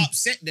be... You don't look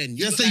upset then.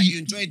 You look like you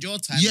enjoyed your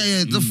time.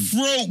 Yeah, the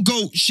throat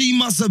goat, she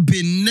must have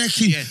been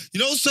necking. Yeah. You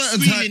know, certain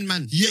times...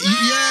 man. You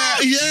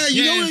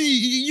know,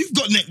 you've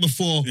got neck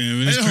before.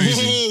 Yeah, it's crazy.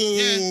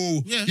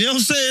 Yeah. You know what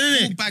I'm saying,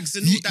 innit? All bags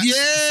and all that.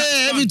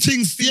 Yeah,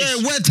 everything's,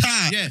 wet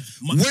out. Yeah.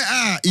 Wet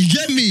out, you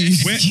get me?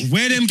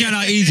 Where them get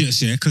our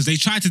idiots, because they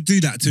tried to do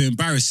that to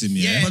embarrass him,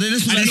 But then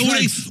all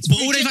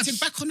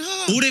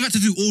they've had to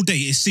do all day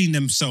is seen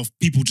themselves,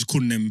 people just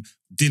calling them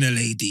dinner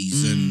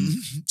ladies and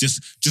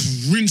just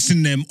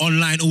rinsing them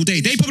online all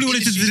day. They probably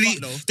wanted to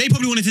delete. They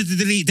probably wanted to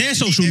delete their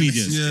social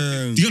medias.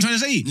 Yeah. Do you know what I'm trying to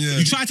say? Yeah.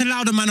 You try to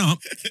loud a man up,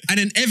 and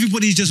then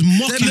everybody's just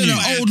mocking you.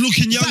 Old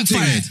looking young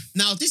thing.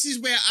 Now this is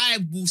where I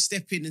will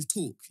step in and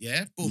talk.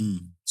 Yeah,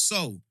 boom.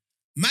 So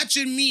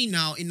imagine me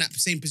now in that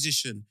same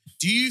position.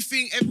 Do you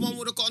think everyone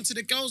would have gotten to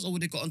the girls, or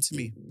would they got onto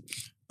me?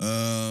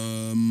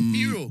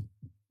 Be real.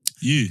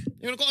 You.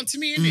 They would have gotten to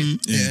me, innit?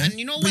 Yeah. And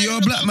you know but why you're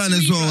a black man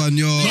as well, and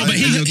you're... No, but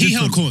he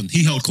held corn.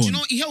 He held corn. You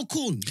know, he held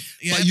corn.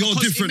 Yeah, but you're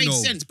different, it makes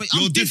though. sense. But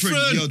you're I'm different.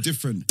 You're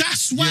different.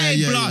 That's why,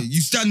 blood.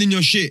 You stand in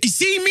your shit. You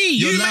see me?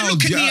 You're you loud,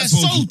 look at me as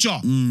soldier.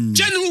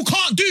 General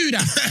can't do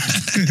that.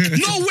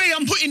 No way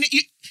I'm putting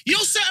it... You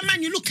know, certain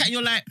man you look at and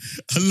you're like,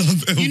 I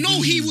love it. You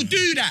know he would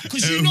do that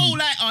because you know,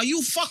 like,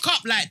 you fuck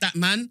up like that,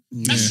 man.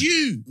 That's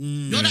you.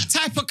 You're that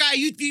type of guy.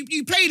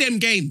 You play them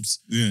games.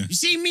 Yeah. You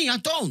see me? I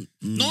don't.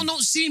 No one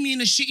don't see me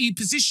in a shitty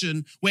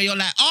position where you're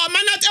like, oh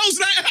man, that else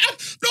like,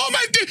 no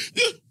man,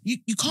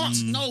 you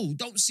can't. No,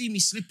 don't see me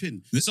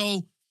slipping.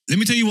 So let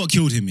me tell you what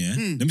killed him. Yeah.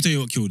 Let me tell you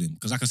what killed him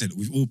because, like I said,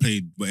 we've all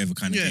played whatever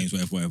kind of games,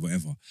 whatever.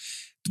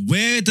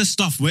 Where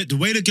the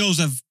way the girls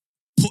have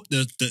put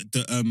the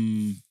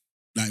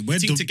like where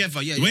team together,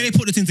 the way they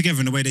put the thing together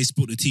and the way they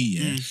split the tea,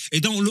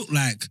 it don't look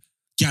like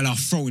gal are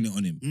throwing it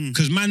on him.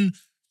 Because man,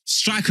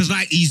 strikers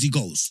like easy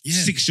goals.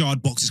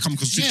 6-yard boxes, come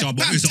across 6-yard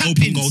box, it's an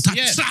open goal,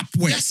 slap,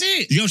 wet. That's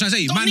it. You know what I'm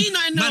trying to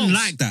say? Man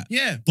like that.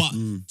 Yeah. But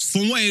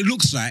from what it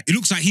looks like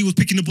he was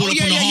picking the ball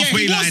up on the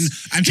halfway line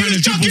and trying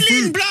to dribble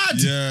through. Blood.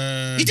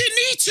 Yeah. He didn't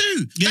need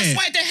to. That's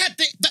why they had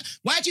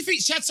why do you think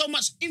she had so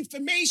much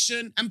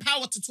information and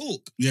power to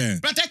talk? Yeah.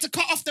 But they had to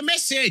cut off the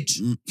message.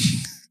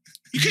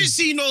 You couldn't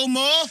see no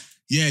more.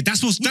 Yeah,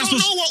 that's what's know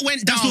what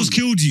went down. That's what's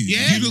killed you.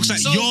 Yeah, he looks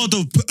like you're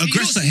the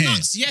aggressor here.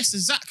 Nuts. Yes,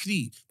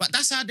 exactly. But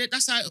that's how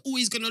it's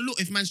always gonna look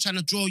if man's trying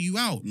to draw you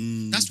out.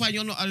 That's why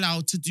you're not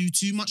allowed to do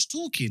too much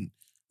talking.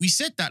 We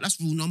said that.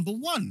 That's rule number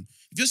 1.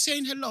 If you're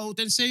saying hello,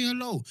 then say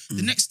hello.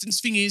 The next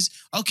thing is,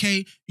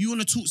 okay, you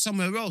want to talk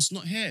somewhere else,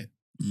 not here.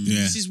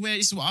 Yeah. This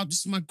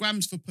is my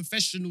grams for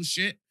professional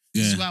shit.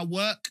 This is where I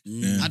work.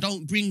 I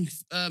don't bring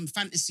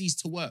fantasies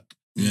to work.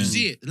 Yeah.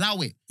 See it, allow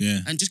it, Yeah.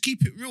 and just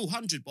keep it real,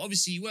 100. But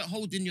obviously, you weren't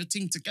holding your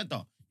thing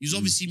together. You was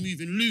obviously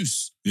moving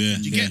loose. Yeah.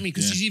 Do you get me?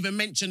 Because yeah. she's even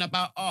mentioned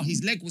about,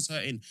 his leg was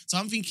hurting. So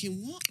I'm thinking,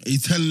 what?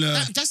 He's telling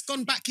her, That's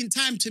gone back in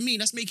time to me.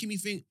 That's making me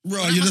think,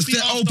 bro, that you're must just be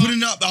there after-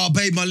 opening up. Oh,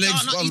 babe, my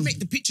legs. No,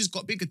 the pictures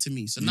got bigger to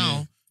me. So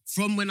now,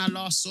 from when I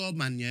last saw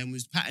man, and we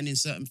was patterning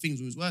certain things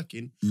when we was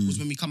working, was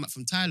when we come back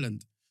from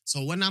Thailand.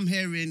 So when I'm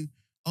hearing,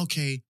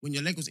 okay, when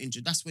your leg was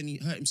injured, that's when he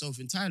hurt himself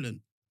in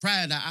Thailand.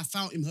 Prior to that, I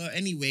found him hurt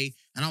anyway,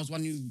 and I was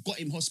one who got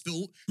him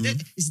hospital.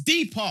 It's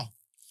deeper.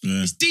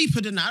 Yeah. It's deeper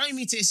than that. I don't even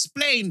need to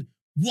explain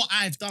what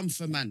I've done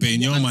for man. But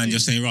in what your I've mind, been- you're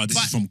saying, right, this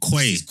But is from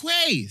Quay. This is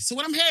Quay. So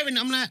when I'm hearing it,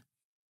 I'm like,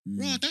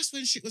 bro, that's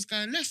when shit was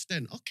going left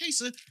then. Okay,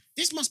 so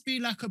this must be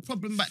like a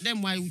problem back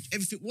then why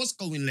everything was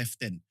going left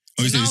then.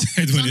 Oh, So so his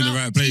head went in the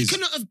right It place.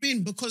 couldn't have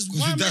been because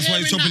that's why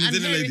he's shopping the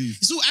dinner hearing, ladies.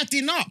 it's all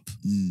adding up.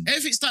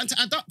 Everything's starting to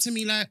add up to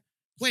me like,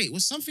 wait,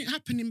 was something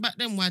happening back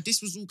then why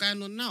this was all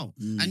going on now?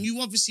 And you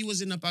obviously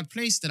was in a bad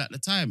place still at the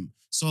time.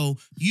 So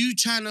you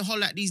trying to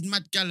holler at these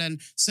mad gal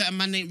and certain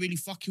man ain't really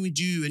fucking with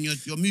you and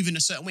you're moving a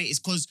certain way. It's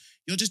because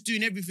you're just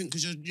doing everything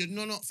because you're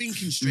not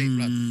thinking straight,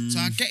 blood. So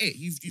I get it.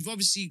 You've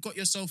obviously got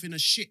yourself in a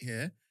shit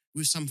here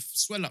with some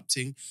swell up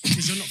thing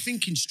because you're not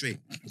thinking straight.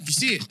 You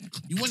see it?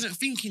 You wasn't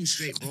thinking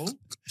straight, bro. Do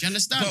you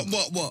understand?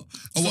 What?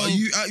 So- Are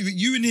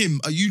you and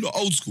him, are you lot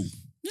old school?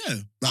 Yeah.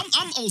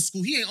 I'm old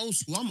school. He ain't old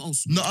school. I'm old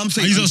school. No, I'm Are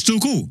saying. you lot still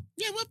cool?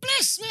 Yeah, we're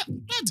blessed.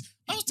 Blood.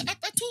 I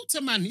talk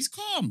to man. He's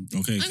calm.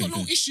 Okay, I ain't okay, got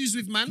no okay. issues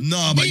with man. No,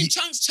 Me but and you-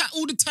 Chunks chat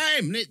all the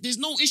time. There's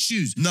no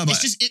issues. No, but-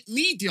 it's just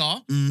media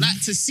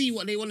like to see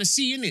what they want to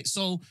see in it.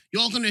 So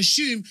you're gonna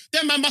assume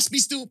them man must be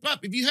still blood.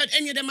 Have you heard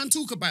any of them man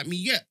talk about me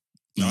yet?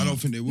 No, I don't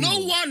think they will. No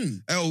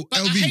one. But LB,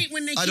 I hate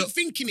when they I keep don't-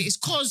 thinking it. It's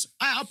cause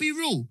I'll be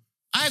real.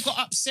 I got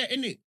upset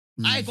in it.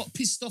 I got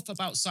pissed off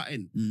about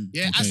something.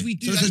 Yeah, Okay. as we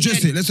do. So let's as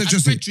address men, it. Let's as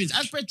address it. brethrens,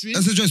 As brethren,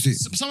 Let's address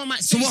it. someone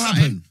might So say what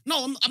something. happened?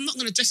 No, I'm not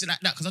going to address it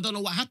like that because I don't know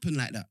what happened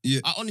like that.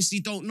 Yeah. I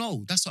honestly don't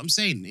know. That's what I'm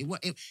saying. It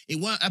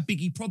weren't a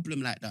biggie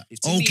problem like that.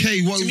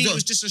 Okay, what to was me that? it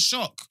was just a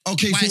shock.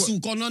 Okay, why so it's all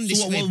gone on So this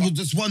what, way. what, but-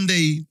 just one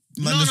day,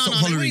 man, no, just no, stop no. It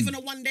hollering. wasn't even a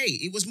one day.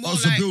 It was more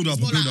it's a like build-up,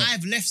 it's more a build-up. like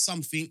I've left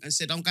something and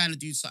said I'm going to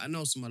do something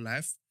else in my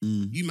life.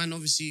 You man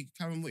obviously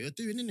carry on what you're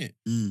doing,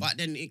 innit? But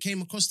then it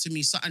came across to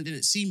me something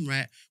didn't seem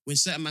right when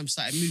certain man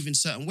started moving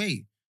certain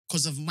way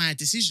because of my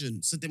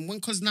decision. So then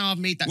because now I've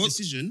made that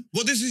decision,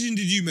 What decision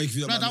did you make? If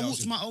you don't blood, mind I me walked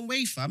asking? my own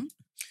way, fam.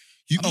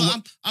 You-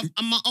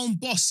 I'm my own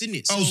boss,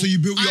 innit? So you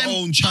built your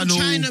own channel.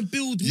 I'm trying to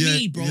build Yeah,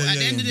 me, bro. yeah, At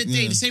the yeah, end of the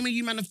day, yeah. the same way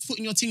you man are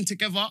putting your thing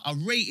together, I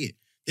rate it.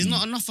 There's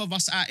not enough of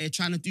us out here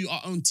trying to do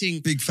our own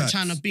thing. Big and facts.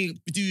 Trying to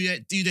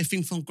do their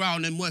thing from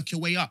ground and work your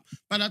way up.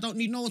 But I don't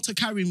need no one to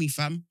carry me,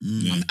 fam.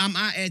 I'm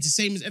out here the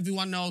same as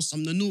everyone else.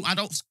 I'm the new. I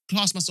don't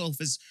class myself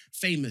as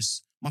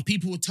famous. My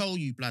people will tell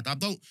you, blood. I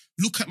don't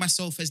look at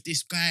myself as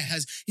this guy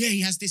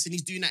he has this and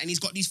he's doing that and he's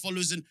got these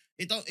followers and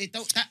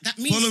that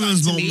means Followers something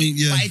to don't me, mean-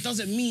 yeah. but it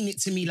doesn't mean it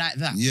to me like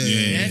that. Yeah,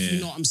 If you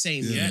know what I'm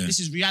saying, Yeah. This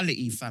is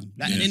reality, fam.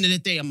 Like at the end of the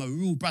day, I'm a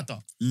real brother.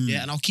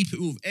 Yeah, and I'll keep it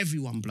real with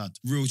everyone, blood.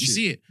 Real You shit.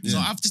 see it? So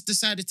Yeah. I've just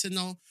decided to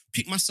now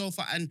pick myself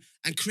up and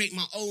create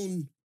my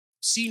own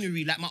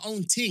scenery, like my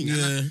own thing.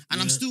 And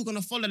I'm still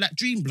gonna follow that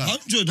dream, blood.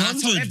 100, And I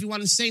tell 100.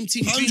 everyone the same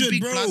thing. 100, dream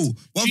big, bro. blood.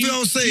 One Dream- thing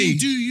I'll say. dream,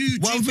 do you?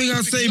 One dream thing big,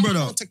 I'll because say, you don't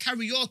brother. know to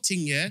carry your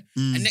thing,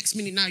 and next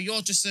minute now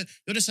you're just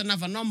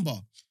another number.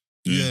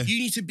 Yeah. You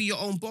need to be your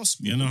own boss,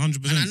 bro. Yeah, no,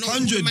 100%. And I know all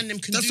the 100. man them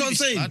can That's do what I'm this,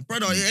 saying, blood.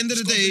 brother. At the end of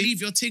the Just gotta day,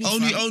 believe your thing,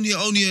 only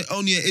fam.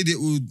 an idiot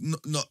will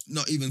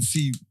not even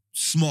see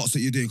smarts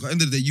that you're doing. 'Cause at the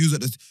end of the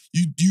day,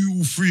 you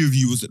all three of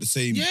you was at the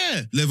same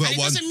Yeah. level And at it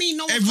one. doesn't mean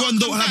no one Everyone can't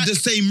don't come have back. the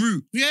same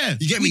route. Yeah.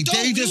 You get We me? don't.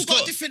 They We all just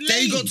got different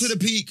they got lanes. to the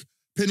peak,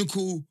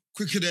 pinnacle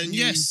quicker than you.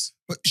 Yes.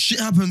 But shit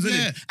happens, innit?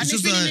 Yeah, It's and they've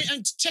just been like, in it,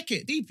 and check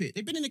it, deep it.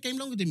 They've been in the game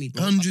longer than me,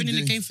 bro. 100 I've been in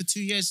the days. game for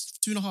 2 years,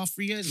 2.5,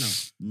 3 years now.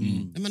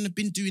 Them man have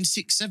been doing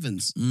 6,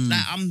 7s. Mm.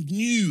 Like I'm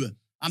new.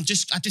 I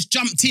just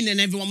jumped in and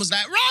everyone was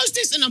like, "Rose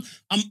this," and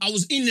I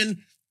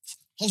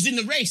was in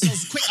the race. I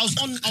was quick. I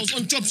was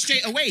on job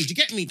straight away. Do you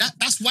get me?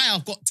 That's why I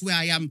got to where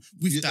I am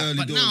with Yeah, that. early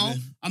But doors, now yeah.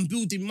 I'm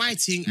building my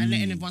thing and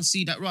letting everyone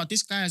see that, right,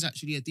 this guy is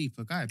actually a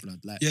deeper guy, blood.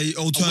 Like yeah, away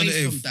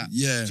alternative. from that.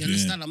 Yeah. Do you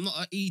understand? I'm not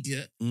an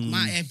idiot. I'm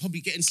out here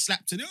probably getting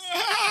slapped and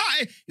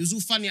it was all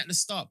funny at the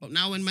start, but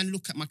now when man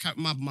look at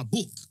my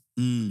book,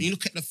 and you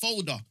look at the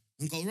folder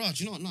and go, Raj,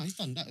 you know what? No, he's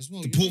done that as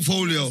well. The You know, he's done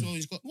portfolio. that as well.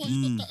 He's got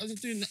that. He's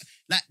doing that.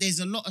 Like, there's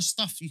a lot of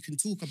stuff you can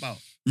talk about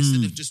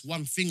instead of just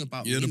one thing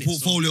about Yeah, me, the innit? So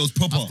portfolio's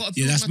proper. I've got to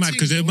Yeah, build that's my mad thing,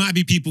 because there bro. might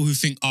be people who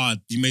think,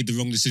 you made the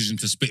wrong decision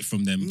to split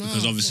from them No,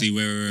 because obviously no.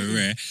 we're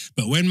rare.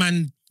 But when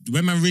man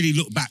really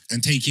look back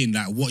and take in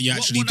like what you're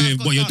actually what doing, I've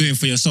got what you're done. doing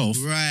for yourself,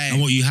 Right. and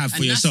what you have for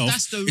And yourself,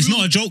 that's the it's real-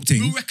 not a joke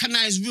thing. Real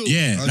recognize real.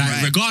 Yeah, like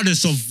Right.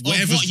 regardless of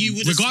whatever, what you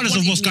would've regardless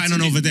of what's wanted going me on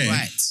to over do. there,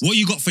 Right. what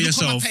you got for Look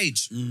on my yourself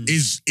page.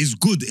 is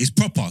good, is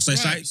proper. So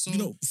it's Right, like so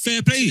fair It's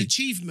an play.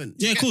 achievement.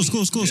 Yeah, You of get course, me?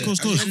 course. And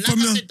From like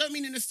I your- said, don't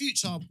mean in the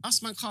future,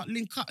 us man can't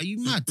link up. Are you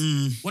mad?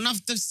 When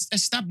I've just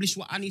established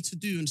what I need to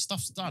do and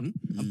stuff's done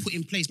and put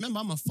in place.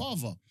 Remember, I'm a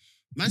father.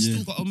 man's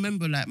still got to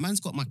remember, like, man's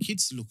got my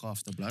kids to look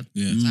after, blood.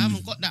 Yeah. So I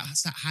haven't got that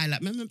highlight.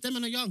 Remember, them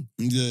men are young.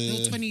 Yeah,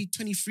 They're 20,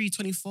 23,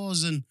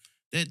 24s, and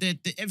they're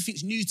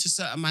everything's new to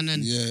certain man,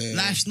 and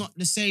life's not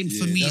the same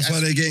for me. That's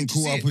why they're getting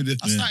caught up with it.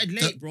 I started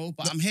late, bro,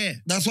 but I'm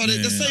here. That's why they're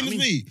the same as I mean-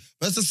 me.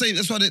 That's the same.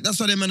 That's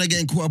why they men are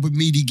getting caught up with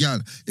meaty gal.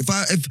 If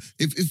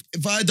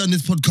I had done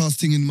this podcast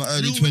thing in my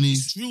early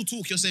 20s, Real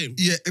talk, you're saying.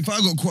 yeah, if I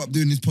got caught up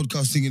doing this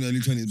podcast thing in early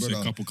 20s, So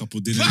brother, couple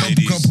dinner couple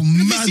ladies. couple Let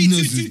me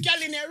madness. see two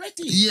gal in there already.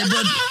 Yeah,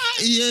 but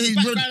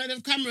yeah, bro, Background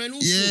of the camera and all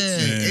yeah,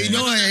 sorts. you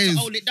know how it To is,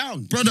 hold it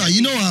down. brother.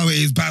 You know how it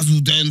is.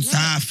 Basildon,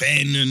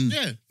 Southend, and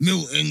Yeah.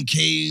 Milton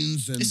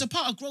Keynes, and It's a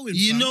part of growing.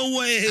 you fam. know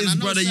what it And I is,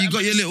 know brother. You certain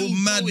got your men little still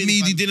mad, growing,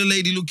 meaty fam. dinner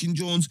lady looking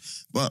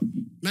Jones, but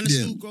Man are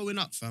yeah. still growing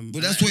up, fam.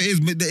 but that's what it is.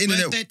 The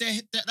internet.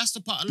 That's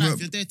the part of life. Bro.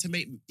 You're there to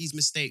make these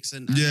mistakes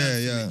and Yeah, learn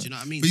from yeah. it, do you know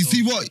what I mean? But you So-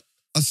 see what?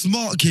 A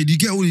smart kid, you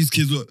get all these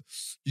kids, look,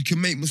 you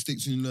can make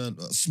mistakes when you learn.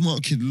 A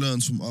smart kid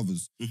learns from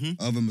others. Mhm.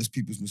 Other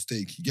people's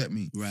mistake. You get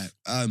me? Right.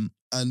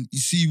 And you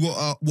see what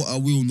I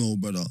will know,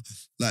 brother.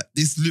 Like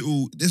this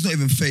little, there's not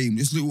even fame,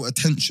 this little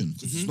attention.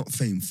 'Cause it's Mhm. not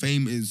fame.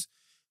 Fame is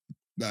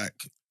like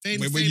Fame,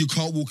 when fame- you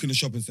can't walk in a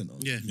shopping centre.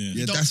 Yeah. Yeah.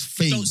 Yeah, Don't- that's You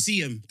fame. don't see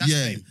him. That's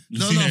Yeah. fame.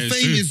 No, Yeah, no. it's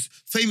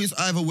Fame true. is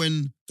either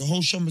when the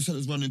whole shopping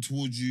centre's running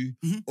towards you,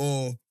 Mhm.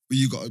 or when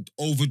you got to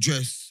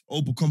overdress,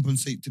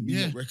 overcompensate to be Yeah.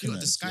 not You got to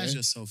recognised. disguise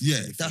yourself.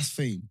 Yeah, that's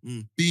fame.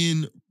 Mm.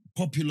 Being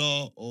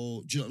popular,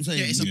 or do you know what I'm saying?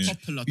 Yeah, it's a Yeah.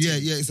 popular Yeah,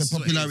 thing. yeah, it's a That's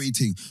what it popularity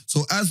thing.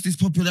 So as this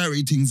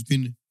popularity thing's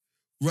been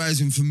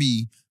rising for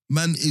me,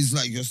 man, is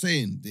like you're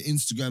saying, the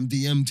Instagram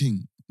DM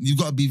thing. You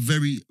got to be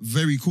very,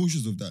 very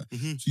cautious of that.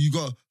 Mhm. So you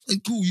got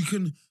like, cool.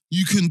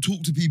 You can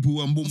talk to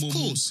people and boom, Of boom,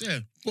 boom. course, yeah.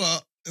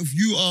 But if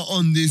you are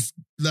on this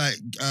like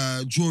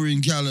drawing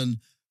gal and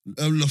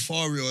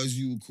Lafario, as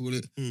you would call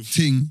it,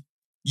 thing,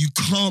 you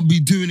can't be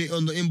doing it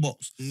on the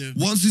inbox. Yeah.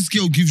 Once this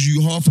girl gives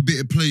you half a bit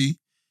of play,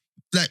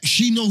 like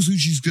she knows who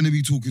she's gonna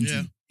be talking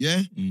Yeah. to.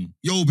 Yeah? Mm.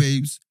 Yo,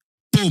 babes,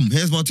 boom,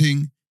 here's my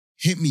thing.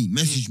 Hit me,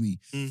 message me.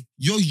 Mm.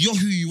 You're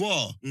who you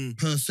are, Mm.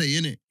 per se,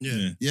 innit?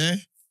 Yeah. Yeah?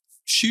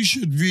 She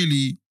should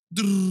really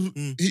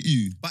hit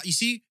you. But you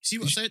see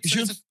what You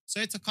should-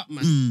 sorry to cut,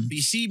 man. Mm. But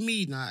you see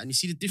me now, and you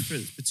see the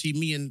difference between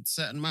me and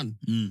certain man.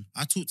 Mm.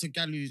 I talk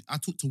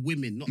to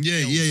women, not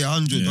Yeah, girls. yeah,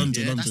 100, Yeah.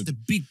 100, Yeah, that's 100. the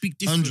big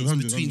difference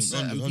 100, between 100,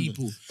 certain 100.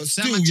 people. But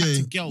Certain still, man yeah.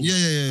 chat to girls.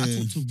 Yeah. I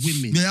talk to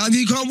women. Yeah, I mean,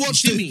 you can't You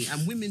watch see the... me,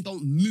 and women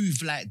don't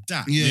move like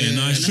that. Yeah, Yeah,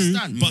 no, You it's true.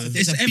 understand? But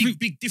There's it's a every.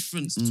 big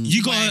difference.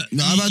 You gotta.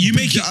 No, I've had you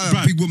make big- it, I had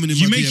bruh, big women in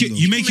you my make DM it. though.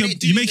 You make your. Women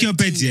ain't You make doing your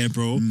their beds, thing. yeah,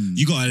 bro. Mm.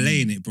 You gotta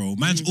lay in it, bro.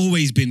 Man's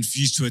always been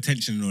used to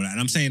attention and all that. And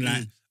I'm saying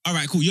like, all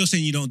right, cool. You're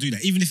saying you don't do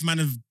that. Even if man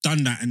have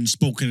done that and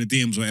spoken in the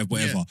DMs,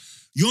 whatever.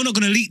 You're not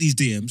gonna leak these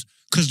DMs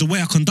because the way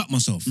I conduct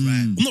myself. Right.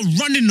 I'm not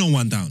running no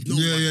one down. Yeah.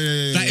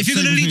 Like if you're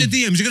Same gonna leak with the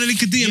me. DMs, you're gonna leak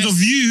the DMs Yes.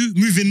 of you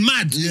moving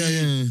mad,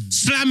 Yeah.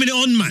 slamming it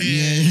on, man.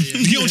 Yeah.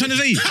 You get what I'm trying to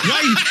say?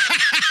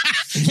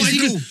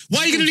 Why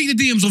are you gonna leak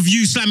the DMs of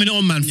you slamming it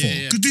on, man? For?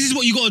 Yeah. Because this is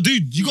what you gotta do.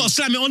 You gotta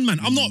slam it on, man.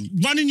 I'm not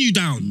running you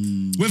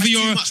down. Whether That's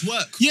you're too much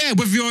work.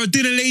 whether you're a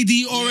dinner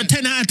lady or a Yeah.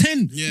 10 out of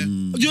 10. Yeah.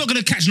 You're not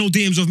gonna catch no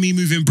DMs of me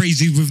moving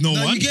brazy with no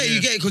No, one. you get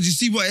it, because you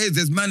see what it is.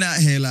 There's man out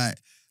here like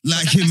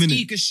That's him, innit?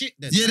 eager shit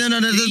then. Yeah, no,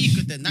 That's there's-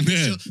 eager then. That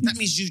means, Yeah. that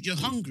means you're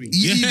hungry.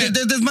 Yeah.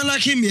 There's man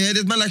like him, yeah.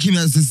 There's man like him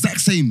that's the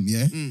exact same,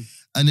 yeah. Mm.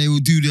 And they will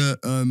do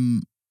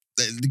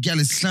the gal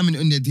is slamming it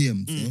on their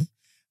DMs, yeah.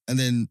 And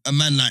then a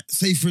man like,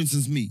 say for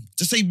instance me,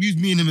 just say use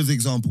me and him as an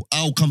example.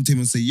 I'll come to him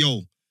and say,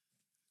 yo,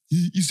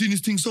 you seen this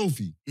thing,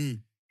 Sophie? Mm.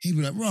 He'll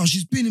be like, rah,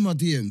 she's been in my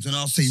DMs. And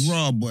I'll say,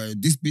 rah, boy,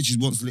 this bitch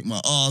wants to lick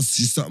my ass.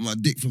 She's sucking my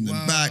dick from the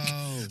back.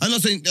 I'm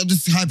not saying, I'm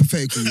just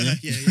hypothetical, yeah?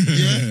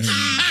 yeah.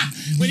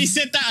 When he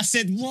said that, I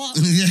said, what?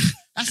 Yeah.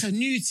 That's a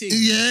new thing.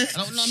 Yeah.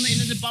 I don't know, I'm not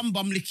into the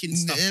bum licking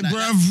stuff. Yeah, like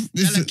bruv. that.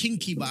 This They're is-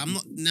 kinky, but I'm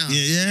not, nah.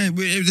 Yeah.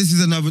 This is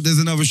there's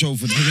another show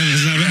for that.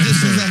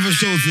 This is another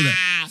show for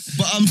that.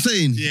 But I'm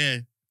saying, Yeah.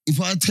 if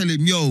I tell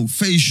him, yo,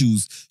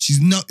 facials, she's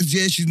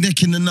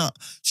necking the nut,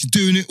 she's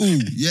doing it all,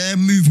 yeah,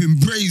 moving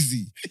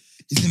brazy.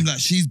 He's gonna be like,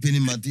 she's been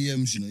in my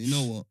DMs, you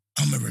know what?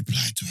 I'm gonna reply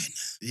to her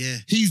now. Yeah.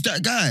 He's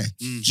that guy.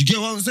 Do you get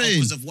what I'm saying?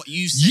 Because of what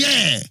you said.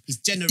 Yeah. He's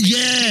generating.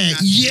 Yeah.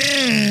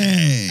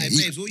 Hey,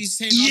 babes, what you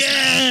saying? last night?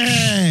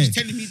 Yeah. He's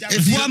telling me that. If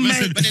was one your-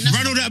 man- but then that's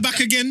Run all that back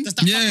again. Does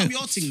that Yeah. fuck up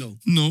your thing though?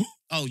 No.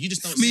 Oh, you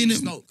just don't I mean, see the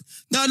smoke.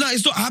 No,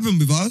 it's not happened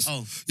with us.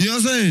 Oh, You know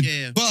what I'm saying?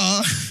 Yeah.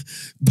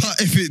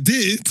 But if it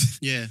did,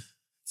 yeah.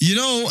 you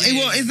know,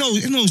 Yeah.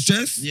 it's no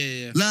stress.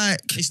 Yeah.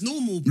 Like, It's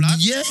normal, blood.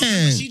 yeah.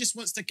 But she just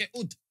wants to get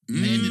ud. At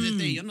the end of the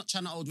day, you're not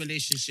trying to hold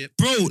relationship.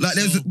 Bro, like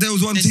So, there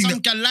was one There's thing some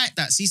that, girl like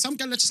that. See, some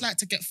girl just like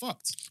to get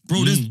fucked.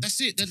 bro, That's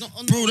it. They're not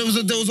on. Bro, there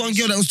was one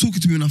girl that was talking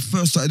to me when I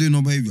first started doing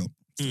no behavior.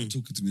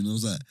 Talking to me, and I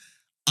was like,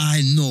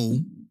 I know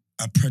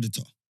a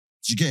predator.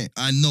 Do you get it?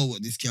 I know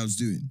what this girl's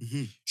doing.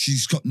 Mhm.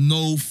 She's got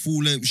no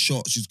full length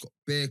shots. She's got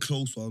bare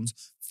close ones.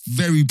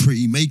 Very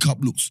pretty. Makeup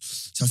looks.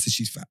 So I said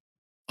she's fat.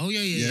 Oh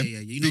yeah.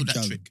 You know Big that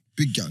gal. trick.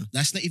 Big gal.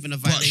 That's not even a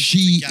But violation.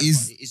 she to gal,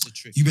 is- but it is a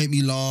trick. You make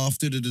me laugh.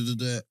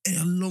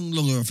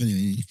 Long off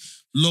anyway.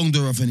 Long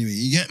off anyway.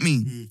 You get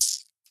me? Mm.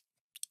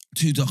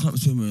 Dude, I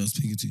can't remember who I was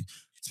speaking to.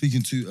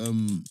 speaking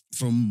to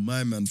from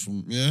my man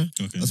from Okay.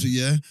 that's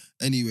what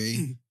anyway,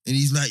 and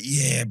he's like,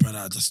 yeah, brother,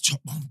 I just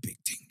chopped one big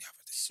thing the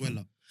other day. Swell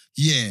up.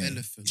 Yeah,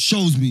 Elephant.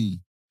 shows me,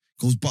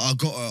 goes, but I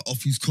got her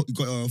off his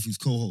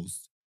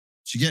co-host.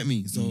 She get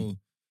me, so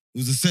it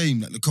was the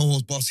same. Like the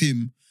co-host boss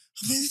him.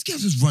 I mean, this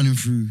girl's just running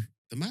through.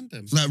 The man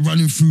them. Like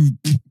running through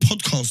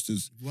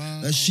podcasters.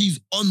 Wow. Like she's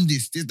on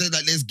this.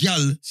 There's gal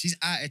She's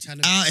out here trying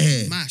to out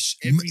here. mash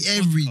every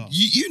podcast.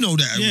 You know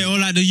that. Yeah, or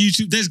like the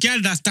YouTube. There's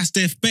gal that's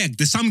their spec.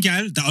 There's some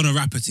gal that on a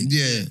rapper thing.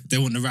 Yeah. They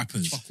want the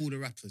rappers. Fuck all the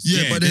rappers.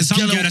 Yeah, but there's some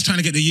gal gal that's trying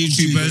to get the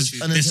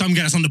YouTubers. And There's some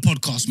gal that's on the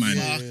podcast, man.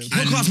 Yeah. And-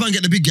 Podcast man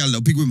get the big gal though,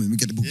 big women. We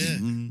get the big Yeah.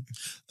 women.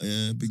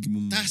 Yeah, big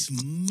women. That's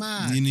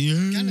mad.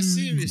 Yeah. Kind of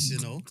serious, you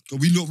know.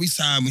 We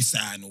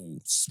sign all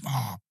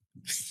smart.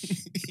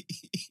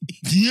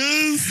 You know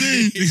what I'm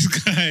saying? This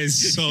guy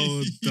is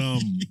so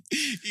dumb.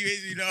 He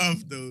makes me laugh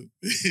though.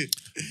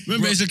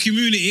 Remember, it's a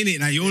community, innit?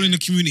 Like, you're all in the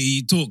community,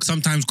 you talk,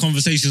 sometimes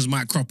conversations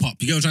might crop up.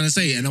 You get what I'm trying to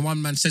say? And then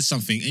one man says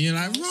something, and you're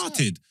like,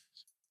 rotted.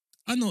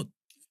 I know.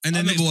 And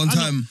I then remember one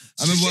time.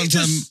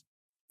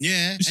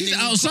 Yeah. She's and then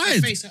you outside. cut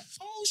her face, like,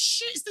 oh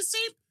shit, it's the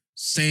same.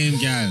 Same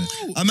gal.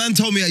 Whoa. A man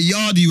told me a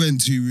yard he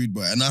went to, rude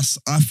boy, and I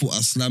thought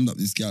I slammed up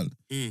this gal.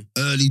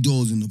 Early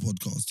doors in the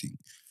podcasting.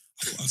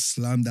 I thought I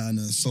slammed down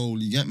her soul,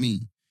 you get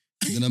me?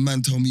 And then a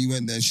man told me he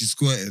went there and she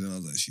squirted, and I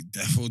was like, she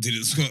definitely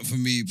didn't squirt for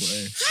me,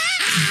 boy.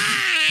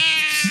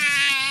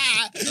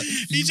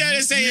 You trying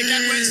to say your gal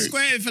went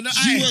squirting for the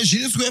eye? She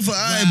didn't squirt for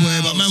eye,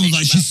 boy, but man was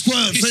like, she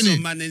squirts, piss on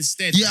innit? man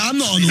instead. Yeah, I'm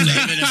not on all Not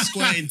that. even a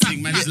squirting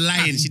thing, man. It's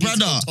lying. She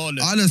Brother, needs to go to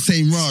the toilet. I the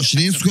same rush. She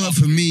didn't squirt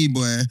for me,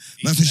 boy.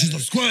 Man said she's a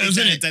squirter, He's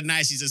isn't it?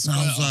 deny she's a And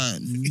I was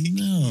squirter. like,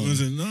 I no. was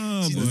like, no,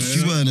 boy. She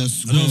weren't a I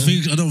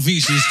squirter. don't think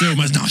she's still,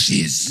 man. No,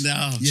 she is.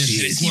 No. Yeah,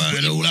 she is.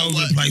 squirted all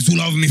over the place, all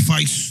over my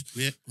face.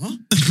 Yeah. Huh?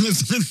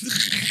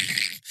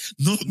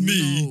 Not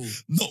me.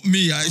 No. Not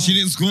me. She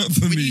didn't squirt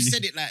for When me. you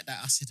said it like that,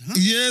 I said, huh?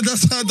 Yeah,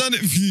 that's how I done it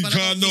for you. But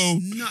I know.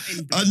 it's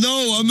nothing, bro. I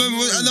know. I remember.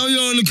 I know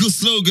you're on a little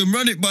slogan.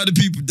 Run it by the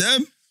people.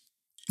 Them.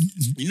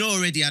 You know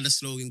already how the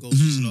slogan goes.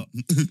 Slot.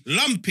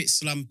 Lump it,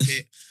 slump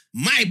it.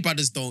 My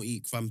brothers don't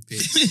eat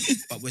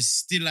crumpets, but we're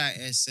still out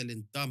here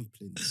selling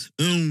dumplings.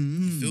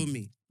 Feel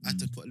me? I had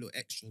to put a little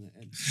extra on the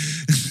end.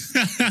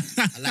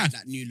 I like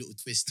that new little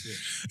twist to it.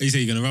 You say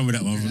you're gonna run with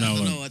that one from now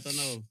on. I don't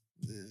know.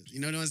 You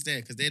know no one's there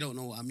because they don't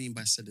know what I mean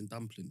by selling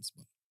dumplings.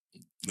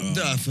 But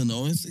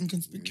Definitely. It's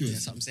inconspicuous.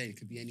 that's what I'm saying. It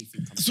could be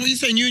anything. So you're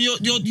saying you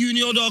and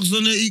your dogs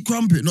don't eat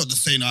crumpet? Not the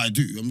saying I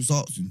do. I'm just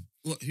asking.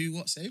 What? Who?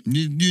 What? Say?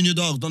 You and your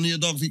dogs, don't your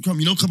dogs eat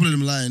crumpet? You know a couple of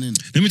them lying in.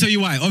 Let me tell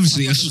you why. My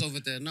Obviously, brother's over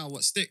there now.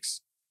 What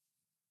sticks?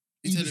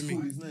 You telling me?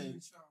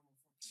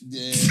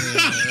 Yeah.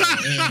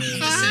 I'm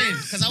just saying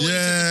because I wanted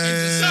to defend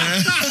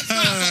yourself. I've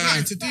got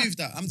nothing to do with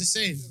that. I'm just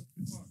saying.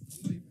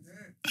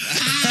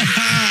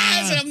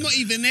 I said I'm not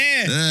even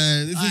there.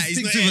 This Alright, is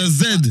he's six not with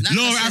a here. Z. Like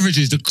law I of said,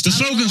 averages. The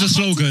slogan's a I can't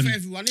talk slogan. for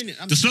everyone,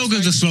 innit? I'm The just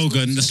slogan's a like,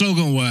 slogan. The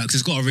slogan works.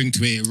 It's got a ring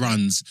to it. It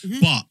runs.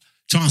 But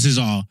chances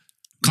are,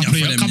 couple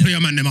of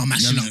your man them are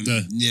mashing up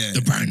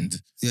the brand.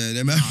 Yeah,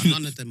 them. Nah,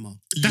 none of them are.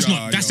 That's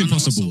not. That's None of our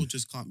impossible.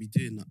 soldiers can't be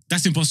doing that.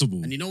 That's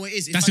impossible. And you know what it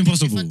is? That's If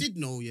impossible. I did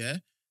know, yeah,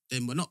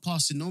 then we're not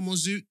passing no more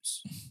zoots.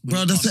 We're Bro,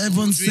 not that's what passing no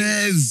everyone more drinks.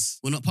 says.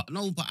 We're not.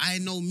 No, but I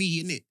know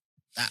me, innit?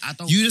 That I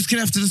don't. You just gonna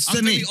have to I'm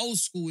send very it. old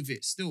school with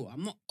it. Still,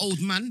 I'm not old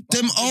man. but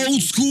Them I'm very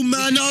old school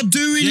man are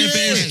doing Yeah, but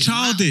it. it's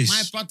childish.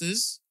 My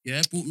brothers,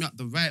 yeah, brought me up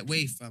the right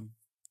way, fam.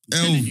 I'm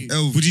telling you.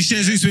 Elf. Would you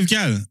share Zeus with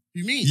gal?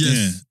 You mean?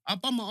 Yes. I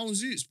buy my own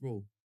zoots,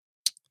 bro.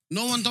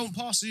 No one don't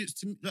pass zoots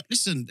to me. Like,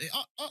 listen,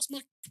 ask my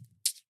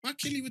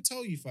killie would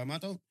tell you, fam. I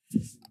don't.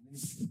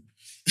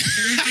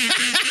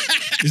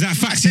 Is that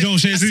facts? You don't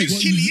share I said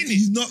Zeus? killie, innit?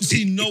 You've not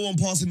seen no one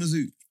pass him a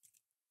zoot.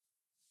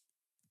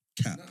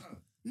 Cat.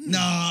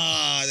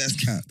 Nah,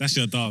 that's cat. That's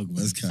your dog, man.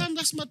 That's cat. Fam,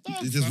 that's my dog.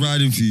 He's just fam.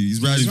 riding for you.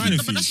 He's riding for riding you.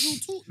 No, but that's real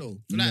talk though.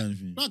 He's Like, riding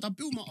for you. blood, I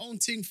built my own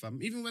thing, fam.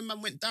 Even when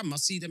man went damn, I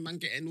see them man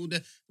getting all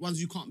the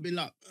ones you can't build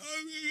up.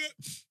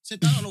 Said,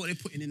 I don't know what they're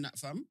putting in that,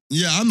 fam.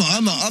 Yeah, I'm not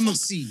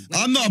Fussy when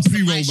I'm it not a comes to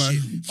pre-roll, my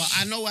man. shit. But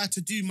I know how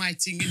to do my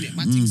thing in it.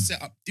 My thing's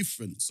set up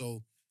different,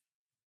 so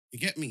you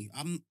get me.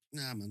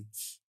 Nah, man.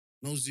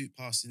 No zoot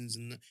passings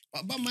and that.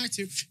 But my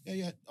team,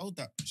 yeah, hold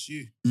that. It's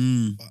you.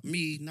 But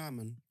me, nah,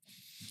 man.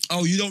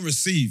 Oh, you don't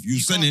receive. You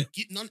send can't it.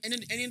 get none,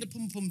 any of the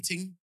pum pum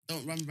thing.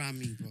 Don't run around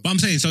me, bro. But I'm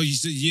saying, so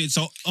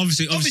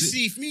obviously,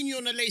 Obviously, if me and you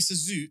on a lace a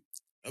zoot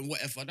and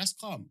whatever, that's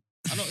calm.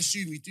 I don't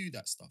assume you do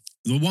that stuff.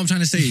 what I'm trying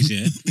to say is,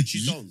 yeah, Which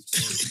you don't.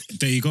 So.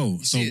 there you go.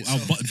 So see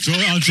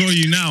it, I'll draw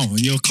you now, and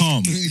you're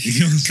calm. You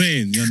know what I'm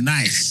saying? You're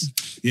nice.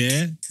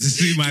 Yeah, the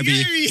suit might be.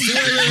 Wait.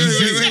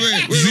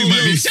 The suit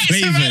might be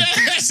flavored.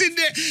 That's in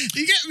there.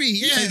 You get me?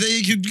 Yeah. Then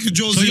you could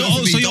draw So zoot you're off of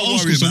old, me. so you're Don't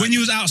old worry school. So about when it. you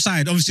was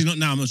outside, obviously not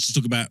now. I'm not just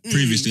talking about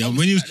previously.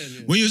 When you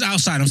obviously, was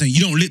outside, I'm saying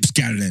you don't lips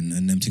gallon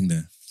and them thing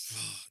there.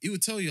 He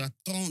would tell you I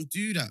don't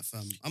do that,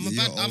 fam. I'm a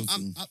Yeah, bad. you're old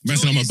school. Man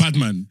said I'm a bad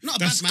man. Not a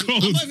That's bad man.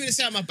 cold. I'm not even gonna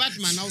say I'm a bad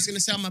man. I was gonna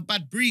say I'm a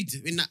bad breed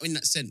in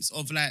that sense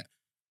of like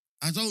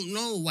I don't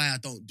know why I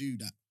don't do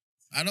that.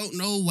 I don't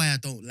know why I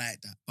don't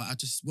like that, but I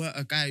just weren't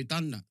a guy who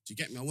done that. Do you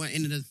get me? I weren't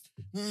into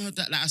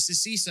that. Like I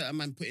see certain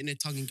man putting their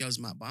tongue in girls'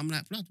 mouth, but I'm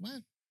like, blood, why?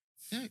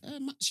 Yeah,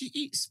 she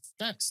eats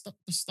that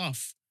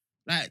stuff.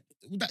 Like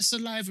that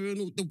saliva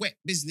and all the wet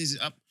business.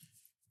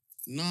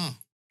 Nah.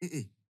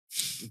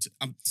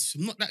 I'm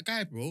not that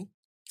guy, bro.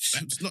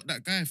 I'm just not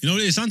that guy. You know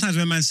what it is? Sometimes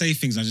when man say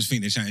things, I just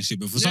think they're chatting shit,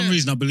 but for some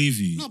reason I believe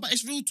you. No, but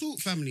it's real talk,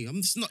 family.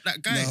 I'm just not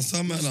that guy. Nah,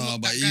 some men are,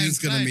 but you're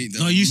just gonna meet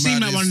them. No, you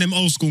seem like one of them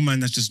old school man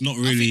that's just not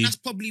really. I think that's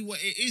probably what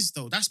it is,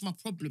 though. That's my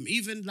problem.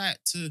 Even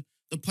like to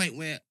the point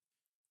where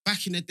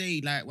back in the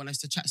day, like when I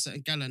used to chat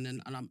certain gal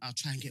and I'll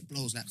try and get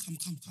blows, like, come,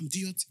 do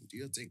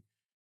your thing.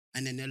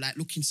 And then they're like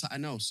looking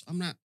something else. I'm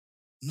like,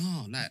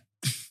 no, like,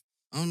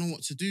 I don't know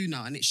what to do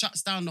now. And it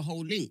shuts down the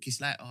whole link.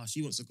 It's like, oh,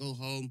 she wants to go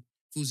home,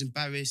 feels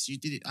embarrassed. You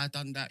did it, I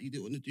done that. You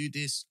didn't want to do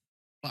this.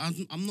 But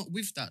I'm not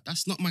with that.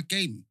 That's not my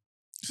game.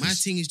 My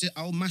thing is just,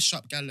 I'll mash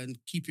up gal and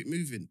keep it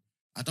moving.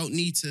 I don't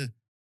need to,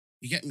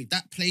 you get me?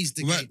 That plays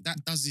the game.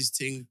 That does his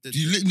thing. Do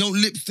you no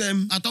lips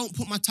them? I don't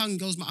put my tongue in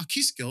girls' mouth. I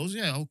kiss girls,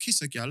 yeah. I'll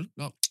kiss a gal.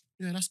 Like,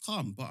 yeah, that's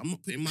calm. But I'm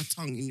not putting my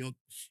tongue in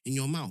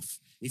your mouth.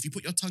 If you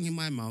put your tongue in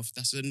my mouth,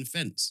 that's an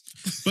offence.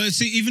 But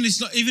see, even if it's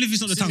not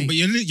the tongue, but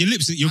your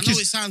lips, I know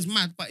it sounds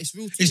mad, but it's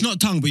real talk. It's not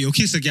tongue, but you'll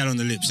kiss a gal on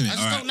the lips, innit? I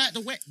just don't like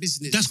the wet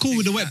business. That's cool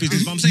with the wet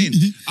business, but I'm saying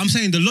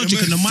the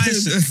logic and the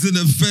mindset. That's an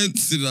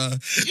offence, you know.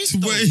 It is,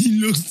 the way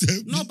he looks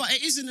at me. No, but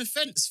it is an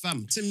offence,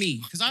 fam, to me.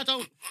 Because I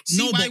don't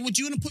see why would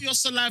you want to put your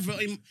saliva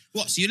in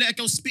what? So you let a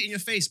girl spit in your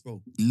face, bro?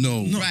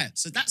 No. Right.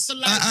 So that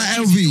saliva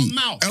LV, in your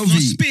mouth. LV,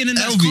 not spitting in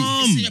that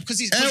calm.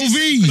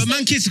 LV. But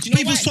man, kids,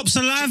 people swap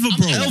saliva,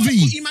 bro.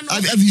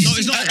 LV.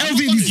 It's not LV.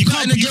 You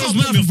can't put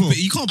me off.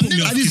 You can't put me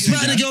off. Have you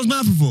spat in a girl's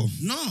mouth before?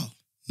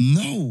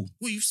 No.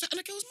 Well, you sat in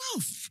a girl's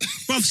mouth.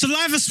 Bro,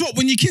 saliva swap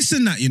when you're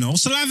kissing that, you know?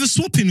 Saliva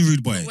swapping,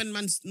 rude boy. When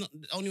man's not,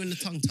 only when the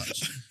tongue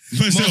touch.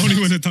 Only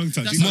when the tongue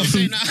touch. That's what I'm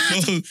saying.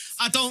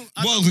 I don't.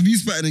 Well, have you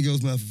spat in a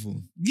girl's mouth before?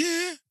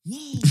 Yeah.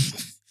 Whoa.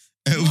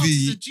 LV. Marks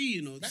is a G,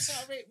 you know. That's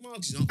how I rate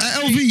Marks, you know.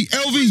 LV. I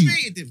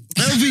rated him.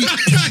 LV.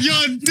 You're a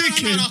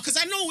dickhead. No, because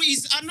I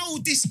know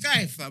this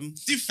guy, fam.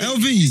 Different.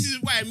 LV. This is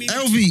why I mean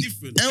LV.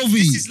 different. LV.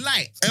 This is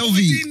light.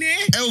 LV.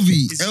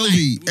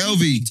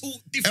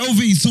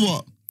 So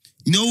what?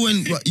 You know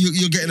when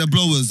you're getting the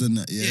blowers and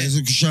that, yeah? It's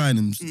like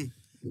shining.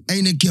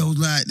 Ain't a girl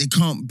like, they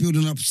can't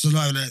building up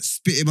saliva like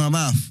spit in my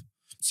mouth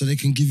so they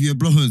can give you a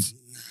blowers.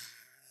 Nah,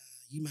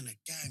 you man a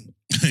gang.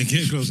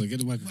 Get closer, get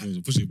the mic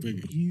closer, push it, bring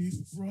it. You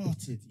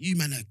rotted. You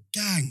man a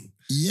gang.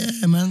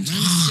 Yeah, man.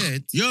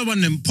 Said, You're one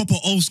of them proper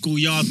old school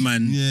yard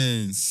man.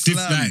 Yeah.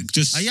 Like,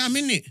 just... I am,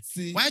 innit?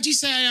 Why'd you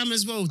say I am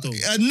as well, though?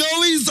 I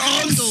know he's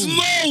on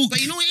smoke.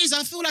 But you know what it is?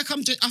 I feel like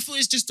I feel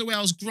it's just the way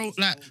I was grown.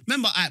 Like,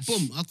 remember,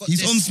 boom, I got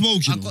He's on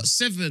smoke, you I know. got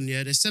 7,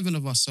 yeah. There's 7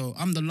 of us, so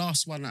I'm the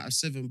last one out of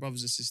 7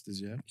 brothers and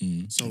sisters, yeah.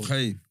 So,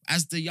 Okay.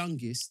 as the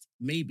youngest,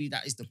 maybe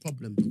that is the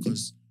problem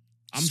because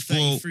I'm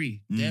Spoiled.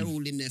 33. They're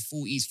all in their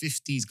 40s,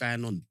 50s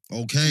going on.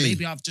 Okay.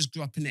 Maybe I've just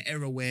grew up in an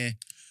era where...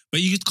 But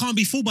you can't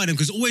be fooled by them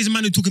because always a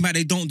man who talking about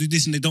they don't do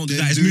this and they don't do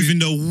They that is do. moving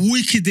the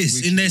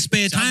wickedest in their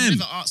spare So I've time.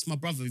 never asked my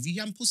brother, if you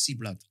yam pussy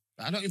blood?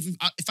 I don't even...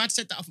 if I'd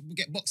said that, I would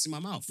get box in my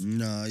mouth.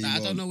 Nah, you I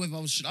won't. don't know whether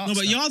I should ask No,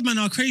 but that. yard man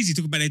are crazy.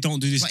 Talk about they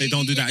don't do this, But they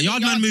don't do that.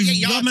 Yard man yard- move,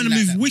 yeah, yard man yard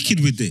move like that, wicked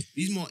but- with it.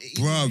 He's more...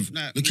 Bruv,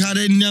 like, look how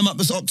they name up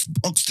this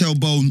oxtail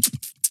bone.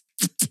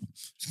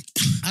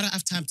 I don't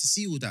have time to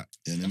see all that.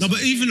 No,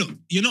 but even look,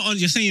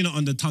 you're saying you're not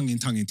on the tongue-in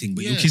thing,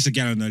 but you'll Yeah. kiss a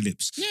gal on her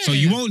lips. Yeah, so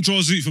you yeah. won't draw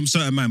zoot from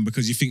certain man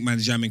because you think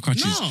man's jamming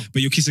crutches, No.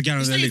 but you'll kiss a gal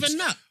on It's her not lips. even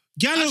that.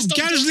 Gal's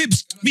don't-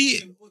 lips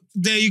be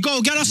there. You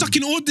go. Gal are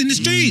sucking odd in the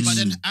streets. But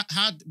then,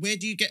 where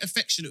do you get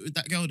affectionate with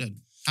that girl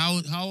then? How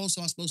else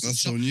am I supposed to That's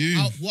show? on you.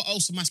 What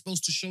else am I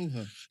supposed to show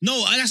her?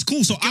 No, that's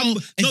cool. So Girl,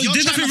 if no, you're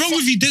there's trying nothing to wrong fuck-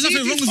 with you. There's See,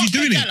 nothing if wrong with you fuck a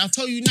doing gal, it. I'll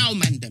tell you now,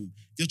 man. Them.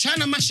 If you're trying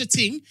to mash a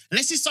thing,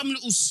 unless it's some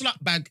little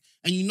slut bag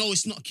and you know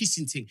it's not a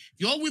kissing thing. If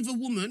you're with a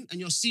woman and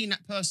you're seeing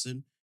that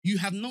person, you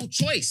have no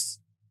choice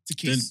to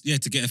Then, kiss. yeah,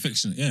 to get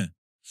affectionate, yeah.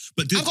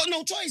 But I've got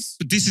no choice.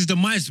 But this is the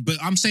mindset. But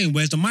I'm saying,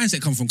 where's the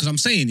mindset come from? Because I'm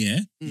saying,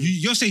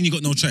 you're saying you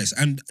got no choice,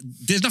 and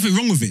there's nothing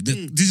wrong with it.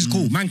 This is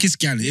cool. Man kiss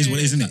gal, it is what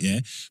it is, isn't it? Yeah.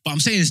 But I'm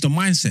saying it's the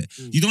mindset.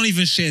 You don't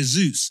even share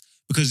zoots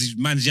because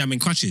man's jamming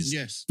crutches.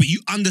 Yes. But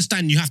you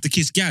understand you have to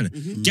kiss gal.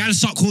 Gal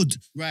suck hood.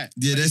 Right.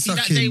 Yeah, But they're you see that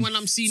sucking. day when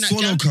I'm seeing that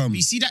Swallow gal, cum.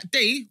 you see that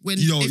day when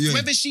Yeah.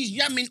 whether she's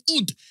yamming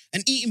oud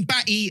and eating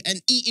batty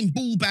and eating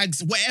ball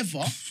bags,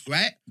 whatever,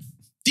 right?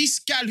 This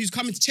gal who's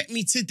coming to check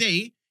me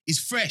today is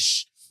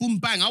fresh. Boom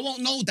bang. I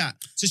won't know that.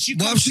 So she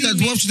What comes if see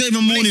me. she gave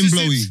a moaning places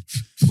blowy? it.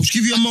 What if she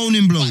give you a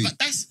moaning blowy?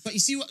 But you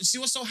see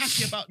what's so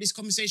happy about this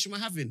conversation we're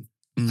having?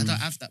 I don't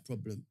have that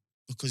problem.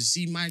 Because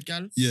you see my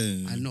gal,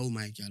 Yeah. I know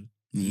my gal.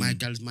 Yeah. My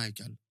gal's my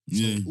gal. So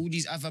Yeah. all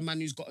these other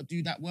man who's got to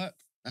do that work,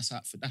 that's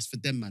for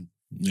them, man.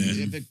 Yeah.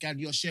 Whoever gal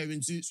you're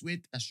sharing zoots with,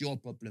 that's your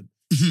problem.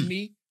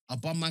 Me, I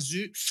bum my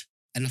zoot,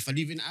 and if I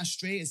leave it in the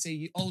ashtray and say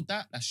you owe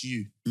that, that's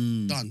you.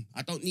 Done.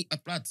 I don't need a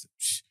blood.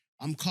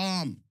 I'm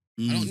calm.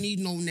 I don't need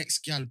no next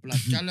gal blood.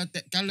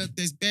 Gal,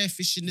 there's bare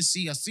fish in the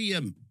sea. I see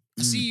them.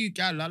 I see you,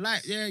 gal. I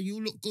like, yeah,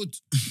 you look good.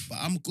 But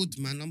I'm good,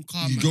 man. I'm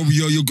calm, man.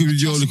 You're good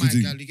with your Trust looking my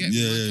thing. gal, you get me?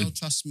 Yeah, My yeah. girl,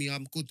 trust me,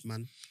 I'm good,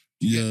 man.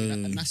 You get me? Yeah.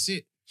 And that's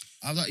it.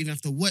 I don't even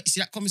have to work. See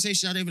that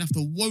conversation, I don't even have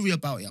to worry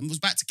about it. I was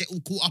about to get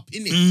all caught up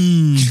in it.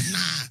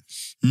 Nah.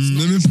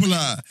 Let me pull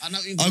out. I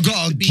got a gal. I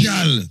got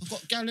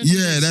a gal.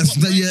 Yeah, that's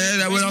that. Yeah,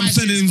 that when I'm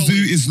selling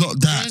zoo, it's not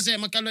that.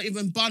 My gal don't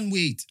even bun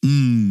weed.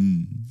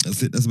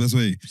 That's it. That's the best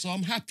way. So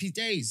I'm happy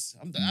days.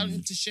 I don't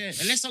need to share.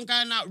 Unless I'm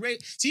going out,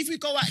 see if we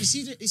go out and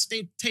see that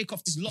they take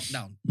off this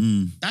lockdown.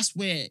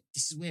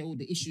 This is where all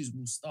the issues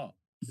will start.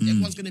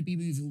 Everyone's going to be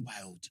moving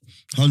wild.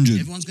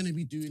 100. Everyone's going to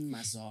be doing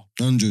mazza.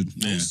 100.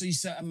 Yeah. Also,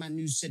 certain man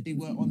who said they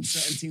were on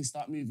certain things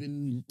start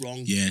moving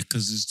wrong. Yeah,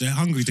 because they're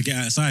hungry to get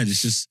outside.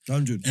 It's just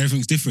 100.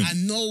 everything's different. I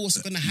know what's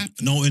going to happen.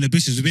 No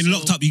inhibitions. We've been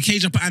locked up. You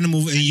cage up an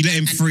animal and you let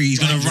him free. He's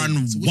going to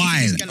run So what do you think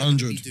wild. this gal are gonna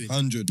be 100. doing?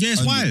 100. Yeah,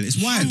 it's wild.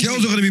 It's wild. Girls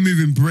are going to be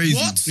moving brazen.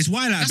 What? It's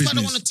wild out of That's why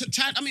I don't business. want to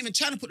try. I'm even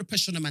trying to put the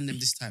pressure on the man them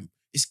this time.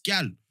 It's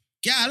gal.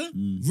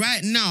 Right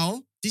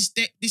now, this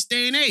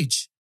day and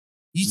age.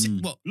 You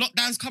see, what?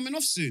 Lockdown's coming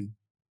off soon.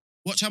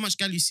 Watch how much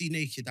gal you see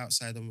naked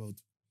outside on road.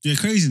 Yeah,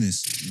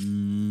 craziness.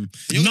 And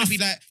you're gonna be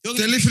like,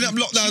 They're lifting up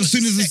lockdown as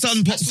soon as the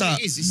sun pops That's what out.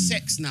 it is. It's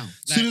sex now.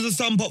 As soon as the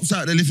sun pops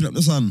out, they're lifting up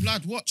the sun.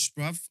 Blood, watch,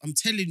 bruv. I'm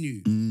telling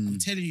you. I'm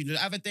telling you.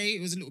 The other day,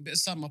 it was a little bit of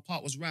sun. My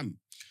part was ram.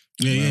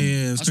 Yeah. I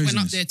It's just went up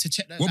craziness. there to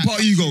check that. What that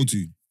part do you go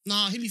country. to?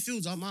 Nah, Hilly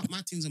Fields. My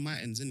things are my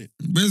ends, innit?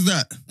 Where's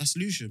that? That's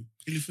Lewisham.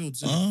 Hilly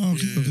Fields. innit? Oh,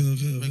 okay, Yeah,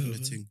 okay. regular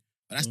thing.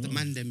 But that's the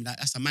man them.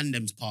 That's a man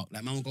them's park.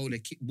 Like man will go there,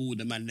 kick ball,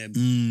 the man them,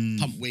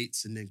 pump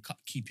weights, and then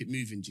keep it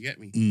moving. Do you get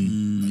me?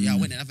 But yeah, I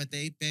went the other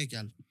day, bare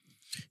gal.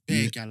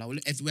 Bare gal.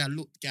 Everywhere I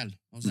looked, gal.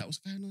 I was like, what's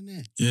going on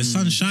there? Yeah,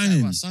 sun's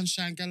shining. Like,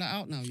 sunshine gal are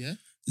out now, yeah?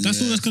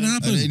 That's all that's going to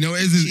happen. And you know,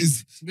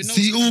 it's We know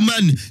see, what's all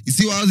gonna man, you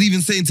see what I was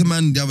even saying to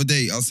man the other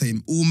day? I was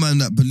saying, all man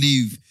that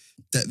believe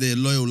that they're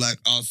loyal like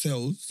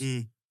ourselves,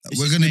 that It's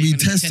we're just going to where be you're gonna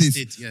be tested.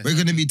 tested, yeah. We're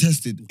going to be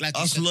tested. Glad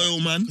you Us said loyal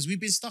that. man, Because we've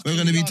been stuck. we're in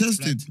going to the be yard,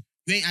 tested. blood.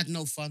 We ain't had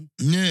no fun.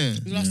 Yeah.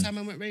 The last time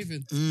I went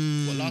raving?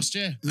 What, last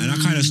year? And I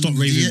kind of stopped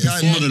raving Yeah,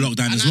 before the yeah.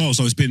 lockdown as And I- well,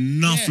 so it's been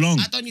enough long.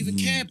 I don't even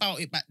care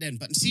about it back then.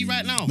 But see,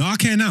 right now, No, I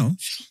care now.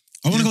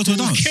 I want to go to a I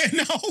dance. care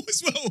now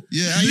as well.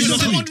 Yeah, and You you know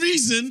know For what? one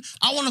reason,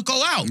 I want to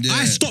go out. Yeah.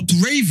 I stopped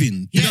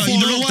raving Yeah, before you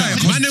know why? lockdown.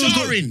 Because Man, was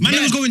jarring.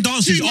 man, was going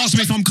dances, Too much, asked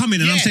me if I'm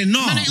coming, and I'm Yeah. saying,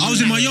 nah, Man, ain't I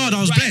was in my yard, I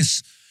was right.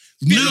 blessed.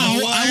 Now, know I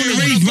why? want to I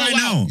rave wanna right go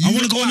now. out. I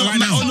want to go out right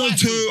now. not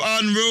too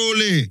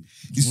unruly.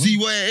 You see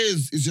what it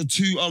is you're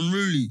too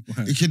unruly.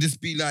 What? It could just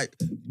be like,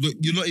 look,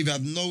 you not even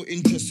have no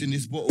interest in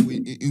this bottle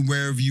in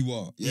wherever you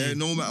are. Yeah,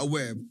 no matter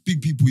where.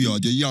 Big people you are,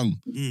 you're young.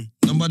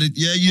 Nobody,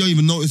 you don't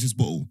even notice this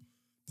bottle.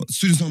 But as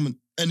soon as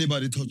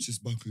anybody touch this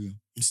bottle, yeah,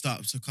 And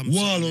start to come.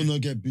 while or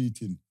not get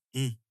beaten,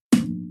 Mm.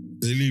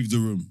 they leave the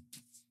room.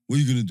 What are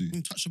you gonna do?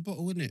 Touch a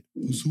bottle, innit?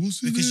 So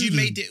what's in Because there you then?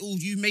 made it all.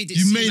 You made it.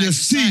 You seem made like a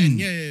exciting. scene.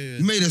 Yeah.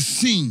 You made a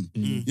scene.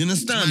 You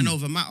understand? Man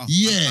over matter.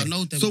 Yeah. I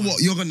know them. So man.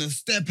 what? You're gonna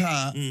step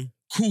out. Mm.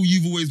 Cool.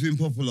 You've always been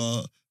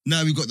popular.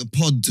 Now we've got the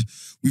pod.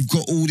 We've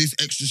got all this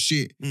extra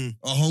shit. Mm.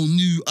 A whole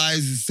new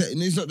eyes is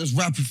setting. It's not just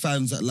rapper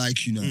fans that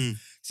like you now. Mm.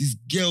 It's these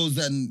girls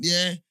and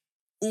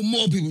or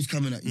more people's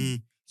coming at you.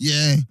 Mm.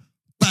 Yeah,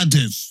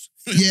 badders.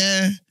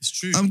 Yeah, It's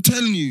true. I'm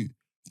telling you,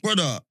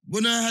 brother.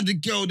 When I had the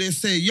girl, they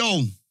say, "Yo, all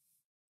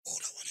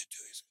I want to do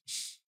is,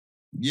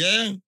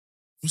 yeah."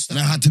 What's that?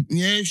 And I had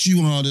to, she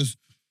wanted this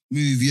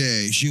move.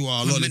 Yeah, she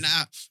wanted a lot of,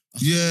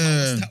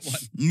 yeah. What's that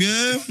one?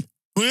 yeah.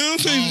 Well, I'm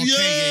saying, Oh,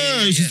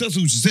 okay, yeah. That's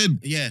what she said.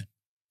 Yeah.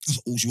 That's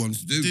all she wanted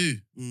to do. Do.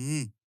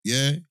 Mm-hmm.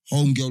 Yeah,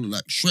 homegirl look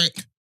like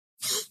Shrek.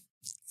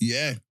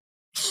 Yeah.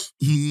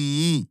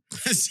 Mhm.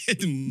 I said,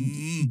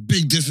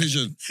 Big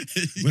decision.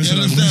 When should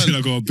understand?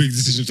 I got a big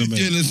decision to You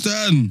make?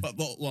 understand? But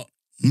what?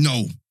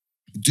 No,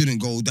 it didn't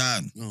go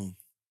down No.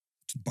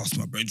 to bust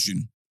my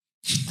bedroom.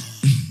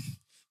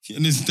 You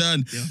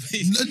understand? Yeah.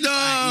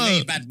 No. He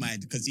made bad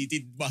mind because he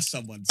did bust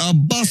someone. I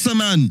bust a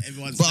man,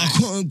 Everyone's but I nice.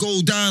 couldn't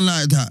go down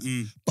like that.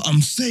 Mm. But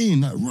I'm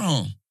saying that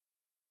wrong.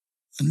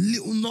 A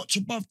little notch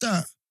above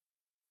that,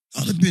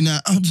 I'd have been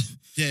out.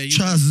 Yeah, you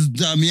Trousers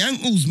down my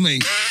ankles,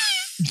 mate.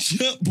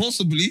 Yeah,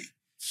 possibly.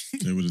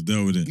 They would have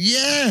dealt with it.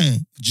 Yeah.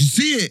 Do you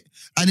see it?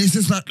 And it's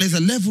just like there's a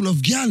level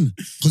of gal.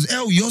 Because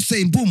you're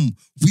saying, boom,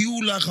 we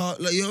all like our,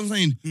 like, you know what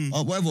I'm saying?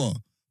 Whatever.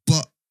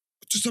 But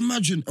just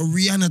imagine a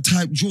Rihanna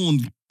type John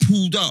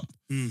pulled up.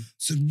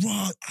 Said,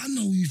 right, I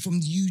know you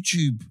from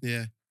YouTube.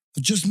 Yeah.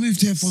 I just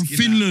moved here from Skin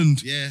Finland.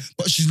 out. Yeah.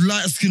 But she's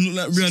light skinned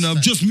like Rihanna. I've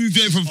like just moved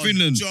here from On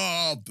Finland.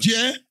 Job.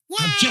 Yeah?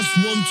 I just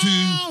want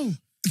to.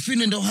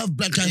 Finland don't have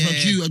black guys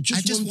like you. I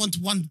just want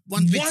one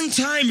one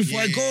time if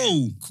I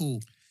go.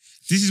 Cool.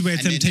 This is where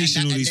And then-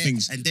 temptation, and all that- these and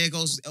things. there- And there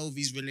goes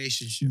LV's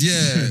relationship.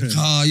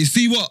 Yeah. You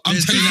see what? I'm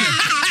telling you.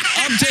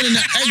 I'm telling you.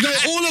 There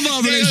goes all of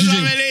our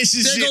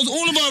relationships. There goes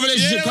all of our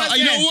relationships. Yeah,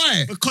 You know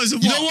why? Because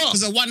of You what? know what?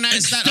 Because of one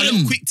night stand, a Extend.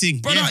 little quick thing.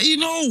 Brother, Yeah. you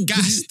know.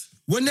 Gassed.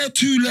 When they're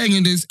too long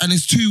and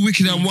it's too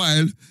wicked and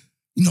wild,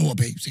 you know what,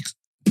 babes?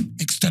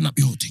 Extend up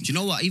your thing. Do you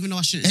know what? Even though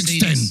I shouldn't say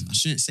Extend. this, I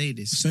shouldn't say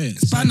this. Say it.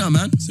 Spanner,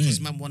 man. Say Because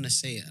it. man want to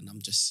say it, and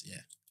I'm just,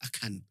 I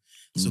can.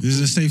 So This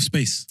is a safe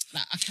space.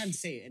 like, I can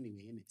say it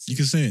anyway, innit? You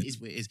can say it. It is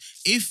what it is.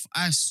 If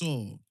I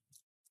saw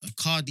a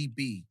Cardi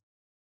B,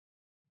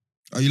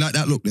 Oh, you like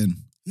that look then?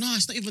 no,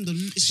 it's not even the.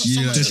 It's not Yeah.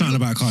 so much There's the something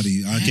look. about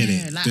Cardi. I get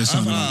Yeah, it. like, There's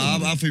something I-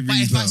 about I think But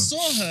Ree's if I better.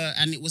 saw her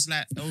and it was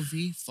like,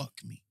 LV, fuck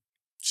me,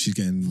 she's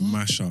getting What?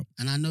 mashed up.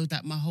 and I know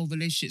that my whole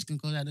relationship's gonna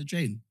go down the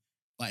drain,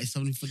 but it's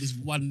only for this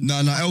one. No,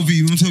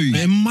 LV, let me tell you.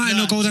 It might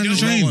not go do down you the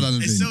know drain. It won't go down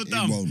the It's drain. so It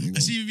dumb. won't, it I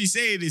won't. see you be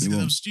saying this It because I'm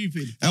won't.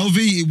 stupid. LV,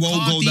 it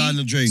won't go Cardi- down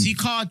the drain. See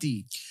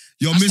Cardi.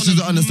 Your I just missus wanna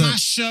don't understand.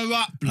 Mash her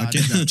up, blood.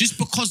 get that. Just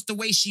because the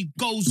way she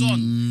goes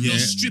on, Mm, your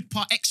yeah.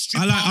 stripper,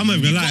 ex-stripper. I'm not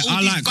even you gonna got lie, all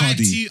I these like vibes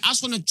Cardi. to you. I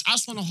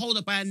just wanna hold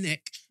her by her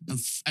neck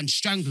and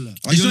strangle her.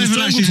 Are you on It's the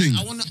not even strangle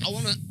like thing? I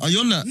wanna. Are you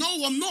on that?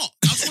 No, I'm not.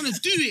 I just wanna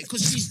do it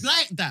because she's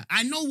like that.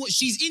 I know what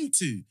she's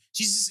into.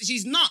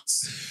 She's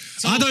nuts.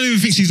 So I don't even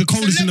think she's the it's a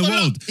coldest in the level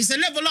world. up. It's a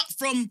level up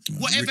from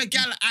whatever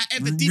gal I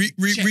ever did. check.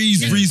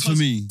 Ree's for because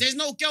me. There's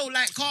no girl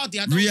like Cardi.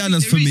 I don't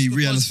Rihanna's think for there me, is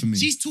because Rihanna's for me.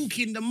 She's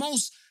talking the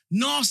most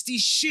nasty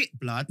shit,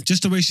 blood.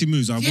 Just the way she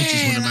moves, I would just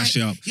want to like, mash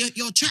it up.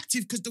 You're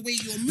attractive because the way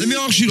you're moving. Let me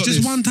ask you like Just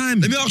this. one time.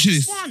 Let me ask you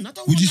this. Just one. I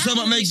don't Would you want sum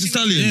that up Meg one. Thee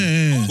Stallion?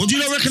 Yeah. What do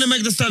you not reckon of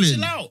Meg Thee Stallion?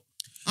 Chill out.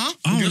 Huh?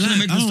 I You don't reckon like,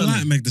 Meg I Thee don't Stallion?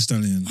 like Meg Thee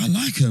Stallion. I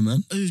like her,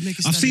 man. Who's Meg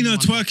Thee I've seen her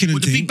Stallion twerking and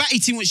With the thing. big batty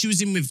thing, what she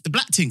was in with the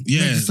black thing. Yeah,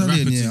 Meg Thee the Stallion,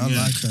 rapper yeah, thing, I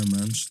yeah. like her,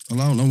 man. I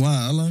don't know why.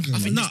 I like her. I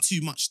man. think No. there's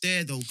too much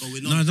there though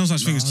going on. No, no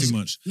such thing as Nah, too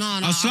much. No,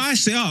 I'll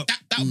slice it up.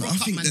 That No, rock I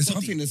up think man's there's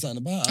body. something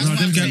about That's her. why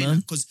them I'm gal- saying,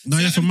 man. 'cause No,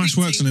 you have to certain mash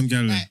big works on them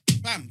gal. like,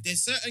 bam,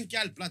 there's certain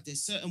gal blood,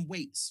 there's certain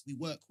weights we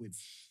work with.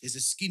 There's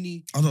a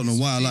skinny. I don't know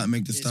why I there's like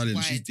Meg Thee there's Stallion.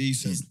 wide, She's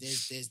decent.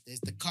 There's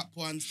the cup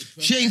ones.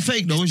 The She ain't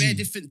fake though, there's is bare she?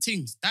 different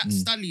things. That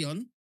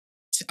stallion,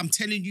 I'm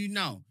telling you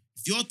now,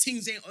 if your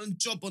things ain't on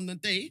job on the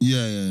day,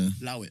 Yeah.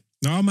 allow it.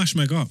 No, I'll mash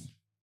Meg up.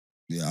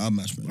 Yeah, I'll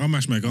match, man. I'll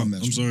mash Meg up. I'll mash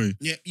I'm Meg. sorry.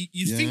 Yeah, you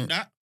Yeah. think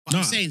that, but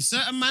I'm No. saying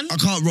certain man. I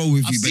can't roll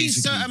with I've you, seen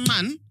basically. certain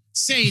man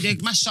say they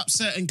mash up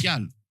certain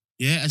gal.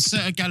 Yeah, and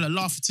certain gal are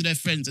laughing to their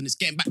friends and it's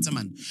getting back to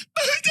man.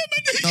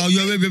 Oh,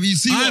 you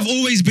see I've what?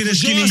 always been a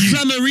skinny You're youth.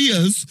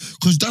 Slamerias,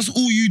 because that's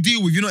all you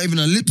deal with. You're not even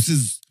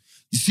ellipses.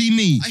 You see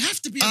me? I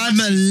have to be I'm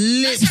a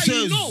That's how you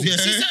ellipses. know. Yeah.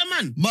 See certain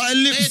man. My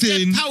Their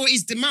ellipsing. power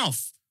is the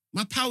mouth.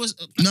 My power's.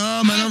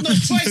 Nah, man, I have I'm- no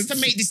choice to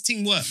make this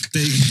thing work.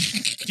 They-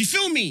 You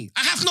feel me?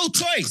 I have no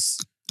choice.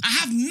 I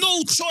have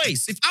no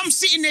choice. If I'm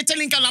sitting there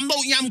telling gal I'm no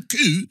yam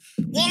coup,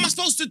 what am I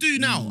supposed to do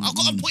now? I've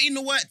got to put in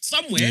the work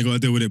somewhere. Yeah, you gotta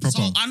deal with it proper.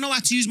 So I know how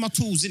to use my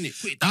tools, innit?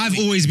 Put it that I've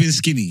way. always been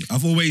skinny.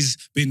 I've always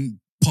been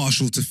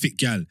partial to fit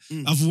gal.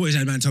 I've always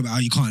had man tell me, "Oh,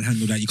 you can't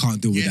handle that. You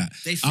can't deal with Yeah, that."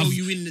 they throw I've-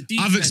 you in the deep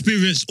I've end.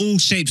 experienced all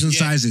shapes and Yeah.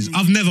 sizes.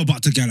 I've never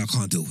bucked a gal I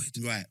can't deal with.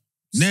 Right.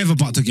 Never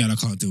bucked a gal I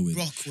can't deal with.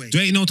 Rockway.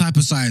 There ain't no type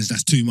of size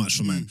that's too much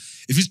for man.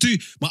 If it's too,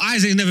 my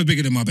eyes ain't never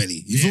bigger than my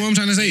belly. You feel what I'm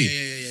trying to say?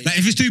 Yeah. Like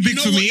if it's too big You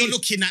know for what me, you're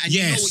looking at and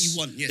you know what you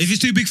want. Yes. If it's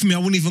too big for me, I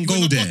wouldn't even go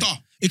wouldn't there. bother.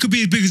 It could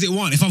be as big as it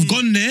want. If I've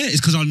gone there,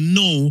 it's because I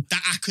know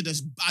that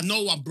I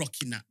know I'm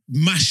blocking that.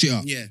 mash it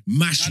up. Yeah.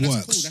 Mash Nah,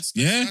 works. That's cool. That's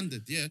yeah.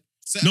 standard. Yeah.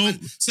 Certain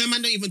No.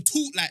 man don't even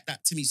talk like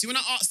that to me. See, when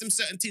I ask them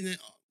certain things,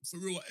 oh, for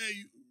real,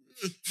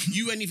 hey,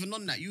 you ain't even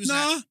on that. You was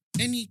Nah. like,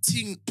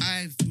 anything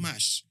I've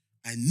mashed,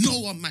 I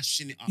know I'm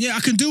mashing it up. Yeah, I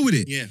can deal with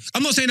it. Yeah.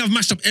 I'm not saying I've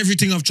mashed up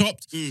everything I've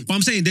chopped, but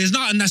I'm saying there's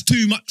nothing that's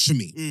too much for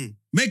me. Mm.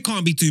 Meg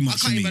can't be too much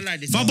for can't me. even lie,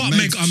 this If I is- butt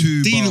Meg's Meg, I'm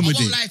too dealing buff. I with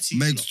won't it. lie to you.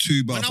 Meg's lot.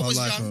 too buff. When I I was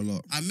like her a young,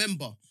 lot. I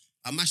remember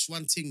I mashed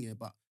one thing, yeah,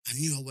 but I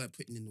knew I weren't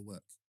putting in the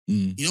work.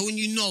 Mm. You know when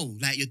you know,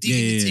 like you're digging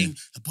Yeah, the yeah, thing,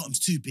 the bottom's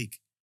too big.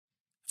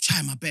 I'm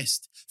trying my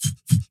best.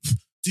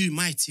 Do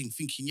my thing,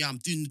 thinking, yeah, I'm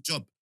doing the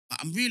job. But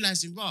I'm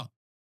realizing, raw,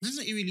 man's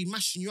not really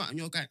mashing you out and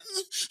you're going,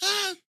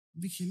 I'm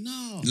thinking,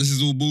 no, This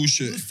is all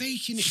bullshit. you're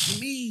faking it for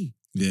me.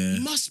 Yeah.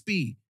 You must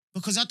be.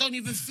 Because I don't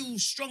even feel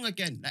strong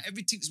again. Like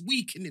everything's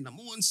weakening. I'm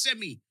all on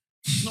semi.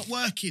 It's not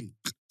working.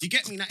 You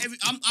get me? Like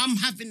I'm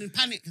having a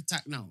panic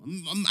attack now.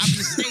 I'm having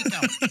a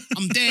stakeout.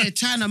 I'm there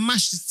trying to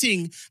mash this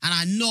thing and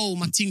I know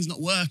my thing's not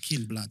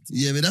working, blood.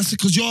 Yeah, but that's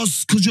because you're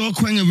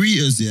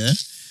Quangaritas, yeah?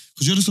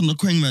 Because you're just on the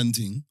Quang man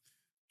thing.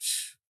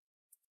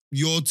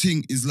 Your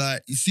thing is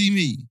like, you see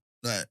me?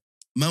 Like,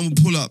 man will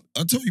pull up.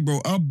 I tell you, bro,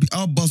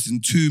 I'll bust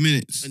in 2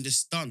 minutes. And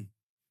just done.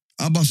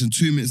 I'll bust in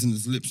 2 minutes and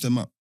just lips them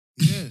up.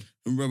 Yeah.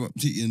 And rub up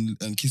titty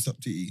and kiss up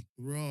titty.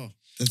 Raw.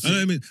 That's I know what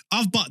I it. mean.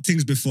 I've butt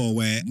things before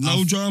where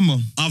No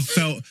drama. I've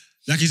felt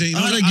like you say, you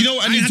know, I I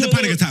ain't had a told-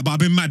 panic attack, but I've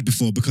been mad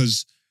before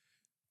because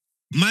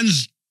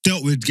man's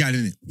dealt with gal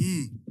in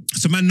it.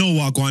 So man know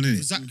what I go on in it.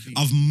 Exactly.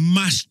 I've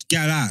mashed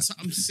gal out That's what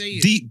I'm saying.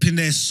 deep in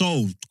their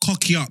soul,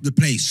 cocky up the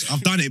place.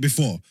 I've done it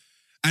before.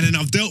 And then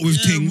I've dealt with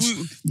Yeah, things.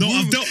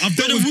 I've dealt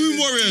the with womb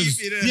warriors.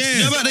 Yeah,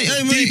 You know about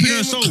the, deep in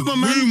her soul. Come on,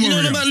 man. Womb You know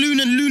warrior. about Loon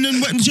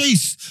and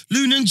Chase.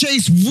 Loon and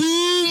Chase.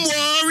 Womb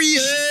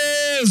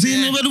warriors.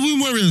 You know about the womb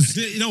warriors.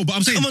 You know, but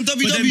I'm saying, Come on, but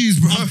then WWs,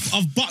 bro.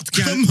 I've butt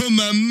gal. Come on,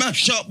 man.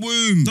 Mash up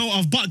womb. No,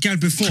 I've butt gal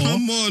before.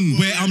 Come on.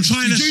 Where I'm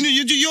trying to.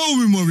 You do your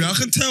womb warrior. I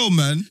can tell,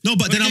 man. No,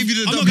 but then I I'm gave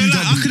you the not gonna lie.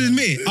 I WW, can man.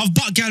 admit I've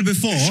butt gal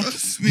before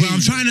Trust me. where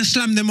I'm trying to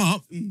slam them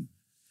up,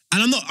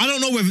 And I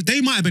don't know whether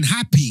they might have been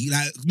happy,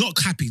 like not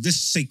happy, let's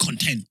say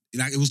content.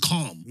 Like it was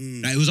calm.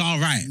 Like it was all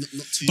right.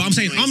 Not too But I'm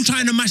saying, I'm noisy.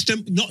 trying to match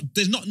them.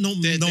 There's not no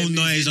They're noise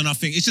moving. or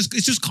nothing. It's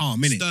just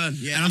calm, innit? Stern,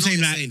 yeah. And I I'm know saying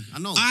what like, you're saying. I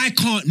know. I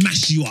can't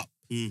mash you up.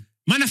 Mm.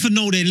 Man have to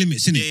know their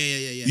limits, innit?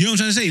 Yeah. You know what I'm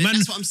trying to say? Yeah, Man,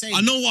 that's what I'm saying.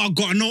 I know what I've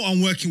got. I know what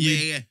I'm working with.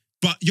 Yeah.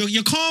 But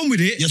you're calm with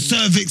it. Your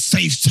cervix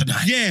safe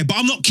tonight. Yeah, but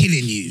I'm not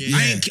killing you.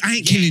 Yeah. I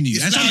ain't killing you.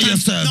 And Allow your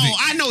sometimes, cervix. No,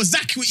 I know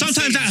exactly what you're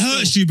sometimes saying. that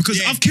hurts you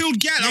because Yeah. I've killed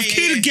gal. I've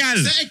killed gal.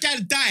 Certain gal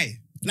die.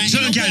 Like,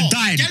 Certain gal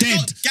die,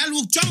 dead. Gal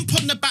will jump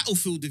on the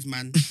battlefield with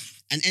man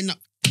and end up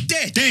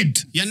dead.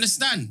 You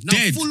understand? No,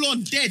 Dead. full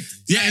on dead.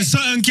 Yeah, and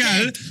certain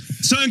gal,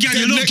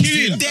 you're not next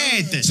killing.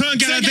 Dead. Certain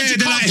gal are Certain dead. you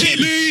They're can't like, hit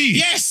kill. me.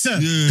 Yes, sir.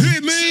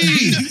 Hit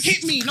me.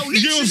 Hit me. No,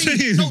 You know what I'm literally.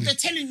 saying? No, they're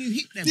telling you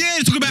hit them. Yeah,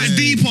 talk about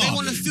deeper. They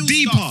wanna feel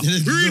deeper.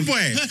 stuff. Rude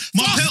boy.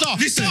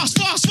 Listen,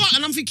 Fast.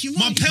 And I'm thinking,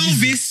 my what?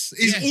 pelvis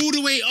is Yeah. all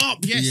the way up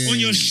Yes. on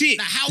your shit.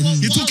 Like, how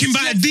You're what talking else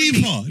about is deeper.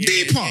 left for me?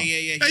 Deeper.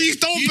 Yeah. And you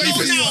don't You pay know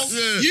for now.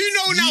 it. You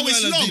know now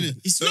it's man have long. seen it.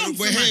 It's long.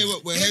 We're for here. man.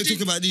 We're here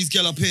talking about these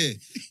girl up here.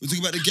 We're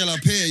talking about the girl up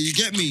here. You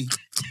get me?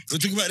 We're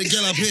talking about the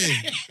girl up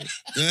here.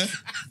 Yeah.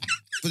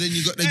 But then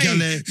you got the girl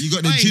there. You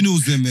got the Hey.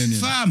 ginnels them, man. You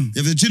know? Fam.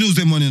 You have the ginnels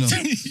them on, you know.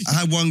 I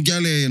had one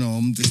girl here, you know.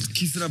 I'm just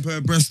kissing up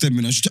her breast, them,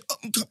 you know. She's like,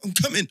 oh, I'm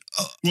coming.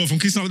 Oh. What, from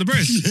kissing up the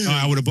breast? Oh,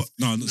 I would have.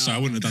 No, sorry, I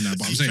wouldn't have done that.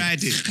 But I'm She saying.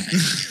 tried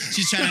it.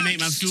 She's trying to make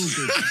man feel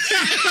good.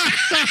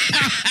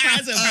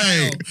 That's a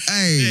Hey, battle.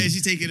 hey. Yeah,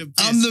 she's taking a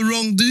piss. I'm the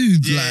wrong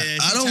dude. Yeah, like, yeah,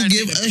 I she's don't trying to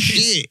give take a a piss.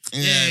 shit.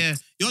 Yeah.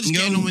 You're just Yo.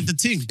 getting on with the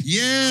thing.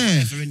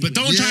 Yeah. But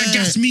don't try and Yeah.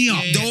 gas me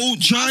up. Yeah.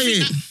 Don't try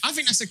it. I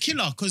think that's a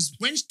killer because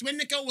when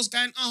the girl was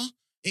going,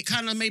 it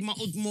kind of made my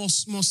odd more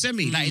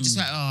semi. Like, it's just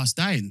like, it's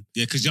dying.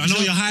 Yeah, because I know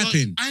you're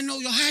hyping. I know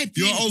you're hyping.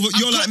 You're over- I've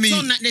you're like clocked me.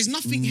 on that there's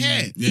nothing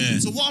here. Yeah.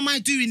 So what am I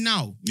doing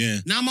now? Yeah.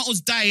 Now my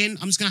odd's dying.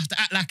 I'm just gonna have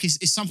to act like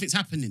it's something's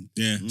happening.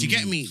 Yeah. Do you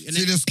get me? And See,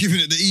 then, just giving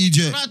it the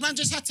Egypt. man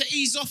just had to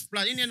ease off.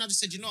 Like in the end, I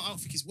just said, I don't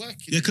think it's working.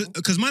 Yeah, you know?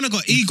 because man have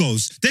got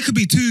egos. There could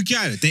be two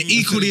gal. They're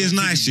equally as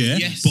nice, yeah?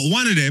 Yes. But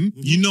one of them,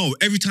 you know,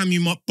 every time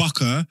you buck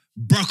her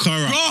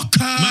up.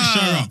 Mash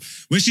her up.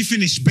 When she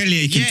finished belly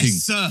aching Yes, thing.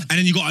 sir. And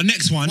then you got a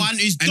next one. One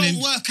who's and don't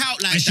then- work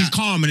out like and that. she's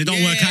calm and it don't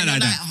Yeah, work out you're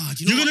like like, that.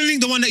 do you know You're what? gonna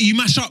link the one that you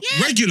mash up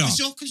regular.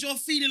 Because you're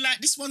feeling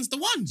like this one's the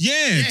one.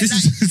 Yeah, this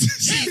like,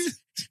 is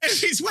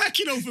everything's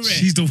working over it.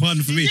 she's the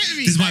one for me. You get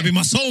me? This might be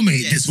my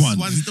soulmate, Yes, this one.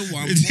 one's the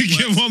one. Do you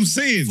get what I'm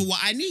saying? For what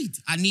I need.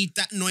 I need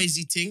that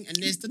noisy thing, and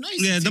there's the noisy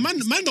Yeah, thing. the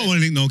man don't want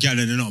to link no gal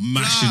and they're not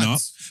mashing Blood.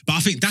 up. But I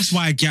think that's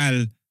why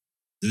gal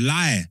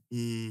lie.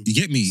 Mm, You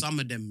get me? some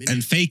of them.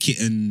 And fake it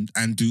and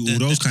do all The-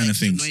 those the kind of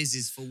extra things.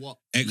 Noises for what?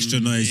 Extra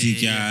noisy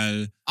yeah.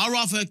 gal. I'd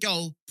rather a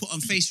girl put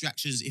on face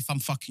reactions if I'm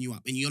fucking you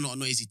up and you're not a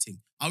noisy thing.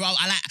 I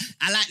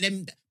like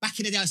them. Back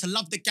in the day, I used to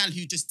love the gal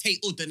who just take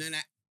ud and then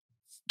like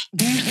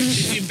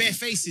doing bare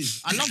faces.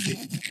 I love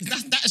it.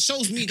 That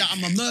shows me that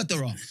I'm a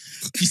murderer.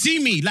 You see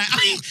me? Like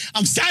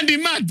I'm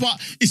sounding mad, but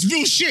it's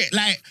real shit.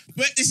 Like,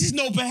 but this is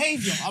no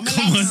behavior. I'm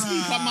allowed to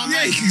speak on my Yeah,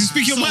 mind. you can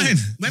speak your mind.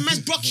 When man's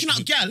blocking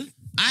up gal,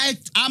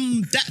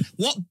 I'm that.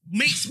 What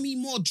makes me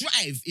more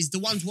drive is the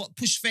ones what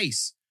push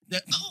face.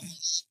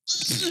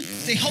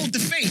 They hold the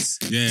face.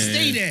 Yeah,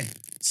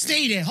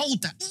 Stay there.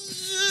 Hold that.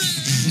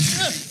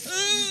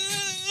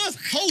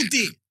 Hold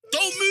it.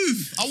 Don't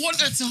move. I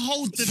want her to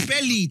hold the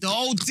belly, the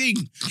whole thing.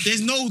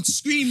 There's no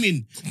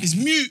screaming. It's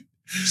mute.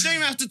 She don't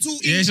even have to talk.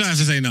 Yeah, she don't have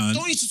to say nothing.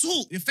 Don't need to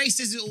talk. Your face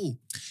says it all.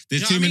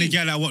 There's You know too what I many mean?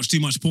 gal that watch too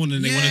much porn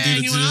and they want to do and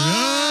the. you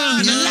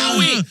and allow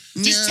it.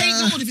 Just Yeah. take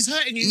the wood if it's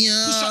hurting you.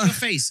 Yeah. Push up your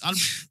face.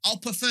 I'll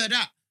prefer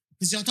that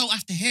because I don't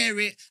have to hear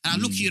it. And I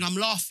look at you and I'm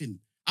laughing.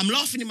 I'm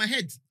laughing in my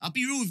head. I'll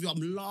be real with you.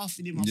 I'm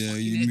laughing in my Yeah,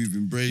 fucking you're head.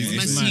 moving When brazy. man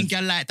it's seeing mad.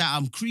 gal like that,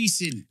 I'm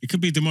creasing. It could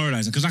be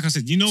demoralizing because, like I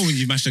said, you know when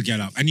you mash the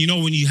gal up and you know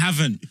when you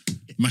haven't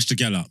mashed the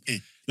gal up. Yeah.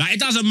 Like it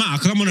doesn't matter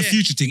because I'm on a Yeah.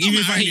 future thing. Don't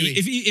Even if I matter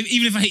hit you,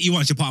 even if I hit you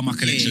once, you're part of my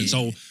collection. Yeah.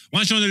 So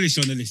once you're on the list,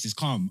 you're on the list. It's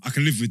calm. I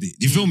can live with it.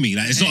 You feel me?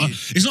 Like it's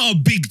not a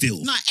big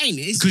deal No, it ain't.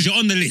 It's because you're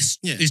on the list.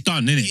 Yeah. It's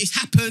done, innit? It's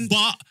happened.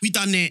 But We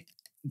done it.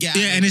 Get out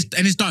yeah, of and the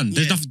way. it's done.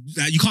 There's Yeah. nothing.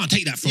 Like, you can't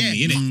take that from me,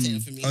 you innit? can't take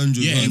it from me.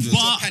 100, Yeah, 100.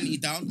 but- Put your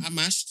panty down. I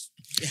mashed.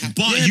 It happened.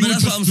 But Yeah, you but would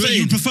that's what I'm prefer,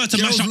 saying. you prefer to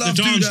Girls mash up the love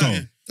do jams that.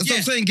 though. That's what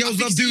I'm saying. I Girls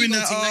think love it's doing ego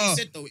that. thing, like you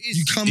said, though. It is.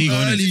 You come Ego,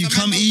 innit? early, you If a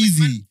come man don't-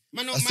 easy. Man,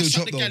 I don't still mash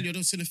chop up the though. gal. You're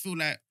just gonna feel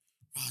like,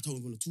 I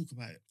don't want to talk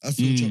about it. I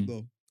still Mm. chop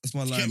though. That's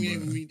my Do you line,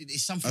 get me? bro.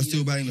 It's something I you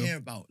still don't bang, though. care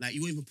about. Like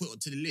you won't even put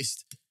it to the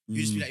list.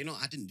 You just be like, you know,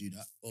 I didn't do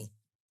that. Or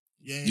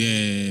yeah.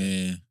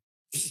 Yeah.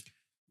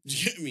 Do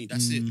you get me?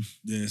 That's it.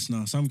 Yes,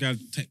 no. Some gal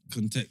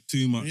can take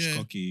too much Yeah.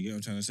 cocky. You get what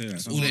I'm trying to say?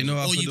 Like, All they know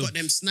Or after you the- got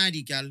them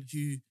snidey gal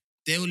who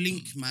they'll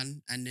link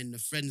man, and then the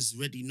friends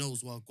already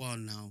knows what go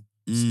on now.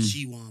 So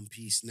she one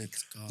piece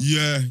next car.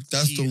 Yeah,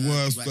 that's She the heard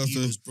worst. that That's he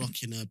the was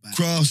blocking her back.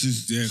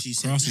 crosses. Yeah, She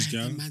said, crosses, "Nah,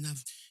 gal. the man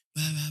have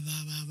blah, blah,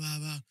 blah, blah, blah,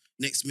 blah."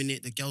 Next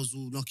minute, the girls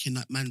all knocking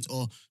at man's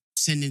or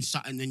sending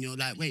something, and you're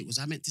like, wait, was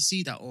I meant to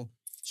see that? Or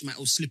she might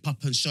all slip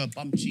up and show a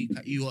bum cheek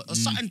at you, or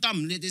something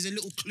dumb. There's a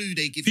little clue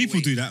they give People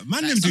away. do that.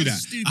 Man, Like, them do something that.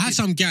 stupid. I had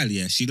some gal,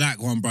 yeah, she liked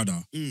one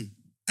brother. Mm.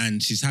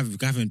 And she's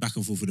having back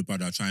and forth with the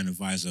brother, trying to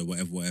advise her,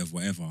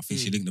 whatever. I think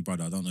she linked the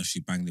brother. I don't know if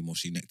she banged him or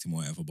she necked him or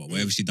whatever, but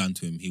whatever she done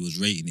to him, he was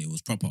rating it. It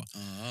was proper.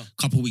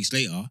 Couple of weeks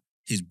later,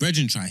 his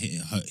brethren try to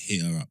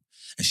hit her up.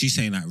 And she's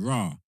saying like,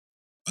 rah,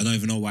 I don't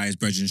even know why his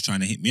brethren's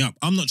trying to hit me up.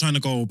 I'm not trying to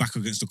go back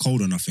against the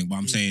code or nothing, but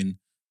I'm saying,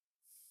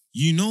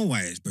 you know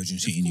why his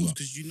brethren's hitting you up.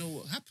 Because you know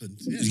what happened.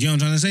 You get what I'm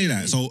trying to say?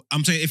 That. So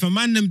I'm saying, if a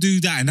man them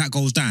do that and that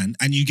goes down,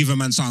 and you give a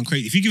man something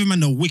crazy, if you give a man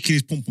the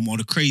wickedest pom-pom or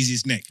the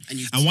craziest neck,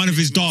 and one of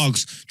his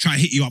dogs try to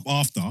hit you up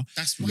after,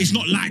 it's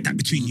not like that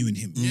between you and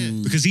him.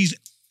 Because he's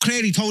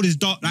clearly told his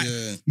dog, like,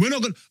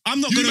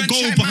 I'm not gonna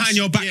go behind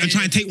your back and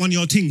try and take one of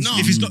your things. No.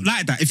 If it's not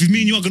like that, if it's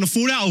me and you are gonna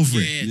fall out over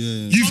it.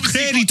 You've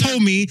clearly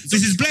told me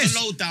this is blessed.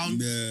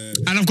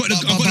 And I've got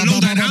the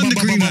lowdown and the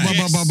green light.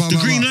 The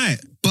green light.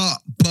 But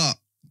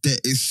there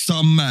is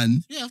some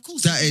man. Yeah, of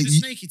course. That is the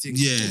snaky thing.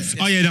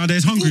 Yeah. Oh yeah, no,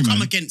 there's hungry man.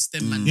 Come against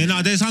them, man. Yeah,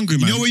 no, there's hungry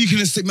man. You know where you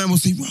can stick man will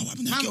say, "Wow, what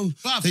happened to that girl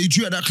that you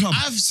drew at that club?"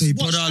 Say,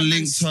 brother,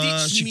 linked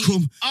her. She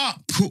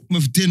cook me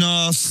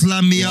dinner,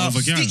 slam me up,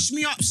 stitch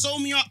me up, sew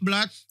me up,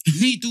 blood.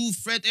 Needle,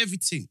 thread,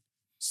 everything.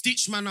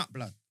 Stitch man up,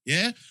 blood.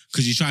 Yeah,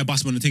 because you try to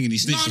bust man the thing and he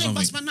snitched or something. No,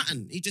 bust man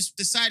nothing. He just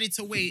decided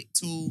to wait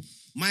till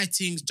my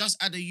things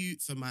just had a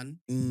youth for man,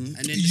 and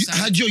then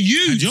had your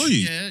youth.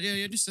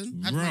 Yeah.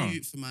 Listen, had my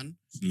youth for man.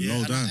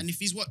 Yeah, and if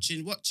he's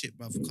watching, watch it,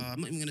 bruv.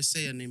 I'm not even gonna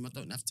say her name. I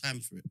don't have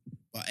time for it.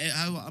 But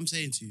what I'm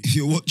saying to you, if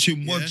you're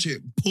watching, watch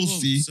it,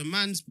 pussy. So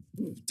man's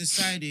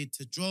decided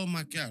to draw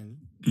my girl.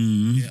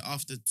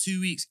 After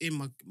 2 weeks in,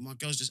 my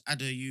girl's just had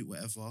her youth,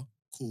 whatever.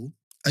 Cool.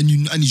 And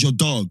he's your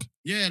dog.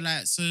 Yeah,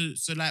 like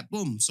so like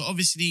boom. So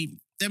obviously,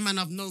 them man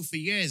I've known for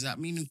years, like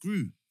me and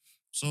grew.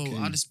 So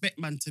I'd expect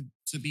man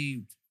to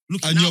be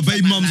looking. And your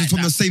baby mums are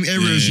from the same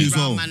area as you as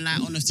well.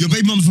 Your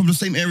baby mums from the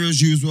same area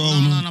as you as well.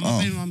 No,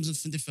 my baby mums are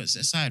from different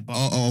side, but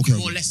okay.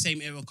 More or less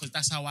same area because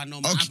that's how I know.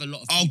 I have a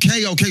lot of.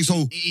 Okay,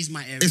 so it is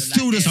my area. It's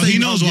still the same. He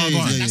knows what I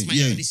got. That's my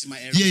area. This is my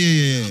area.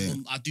 Yeah.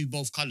 I do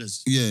both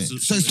colours. Yeah.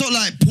 So it's not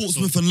like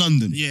Portsmouth and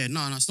London. Yeah,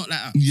 no, it's not like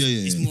that.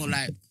 Yeah. It's more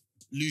like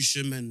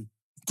Lewisham and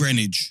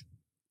Greenwich.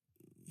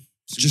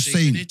 Just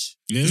saying.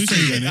 Yeah,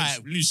 Greenwich.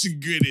 Like Lucian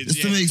Greenwich.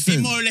 Just to make sense.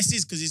 It more or less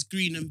is because it's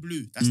green and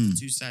blue. That's the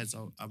two sides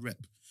I rep.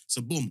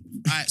 So boom.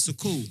 Alright, so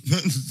cool.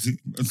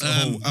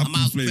 I'm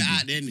out bit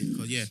out there, innit?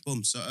 Cause yeah,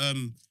 boom. So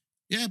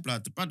yeah,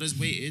 blood. The brother's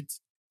waited.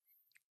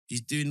 He's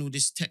doing all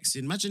this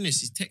texting. Imagine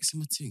this. He's texting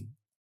my thing,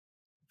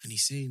 and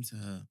he's saying to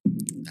her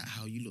that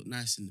how you look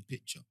nice in the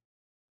picture.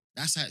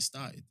 That's how it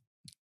started.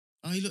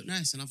 Oh, you look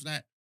nice, and I was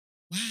like,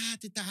 why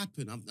did that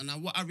happen?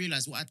 What I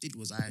realized, what I did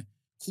was I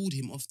called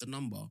him off the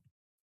number.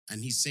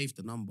 And he saved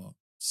the number,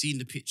 seen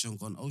the picture and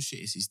gone, oh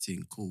shit, it's his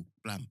thing, cool,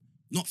 blam.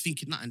 Not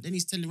thinking nothing. Then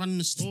he's running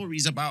the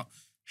stories about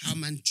how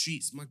man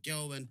treats my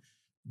girl and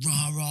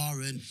rah,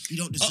 and he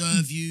don't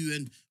deserve you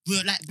and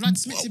like blood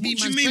Smith to be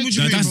What do you mean?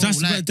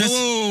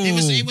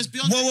 It was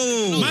beyond.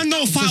 Whoa. Man,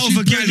 no fight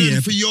over girl,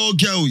 yeah. For your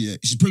girl, yeah.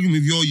 She's pregnant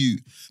with your you,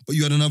 but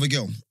you had another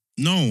girl.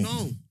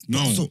 No.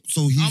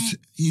 So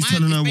he's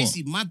telling her what?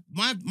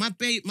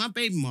 Basically, my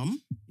baby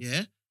mum,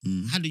 yeah.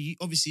 Had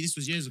obviously this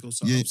was years ago,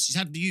 so she's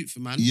had the youth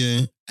for man.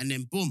 Yeah. And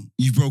then boom.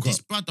 You broke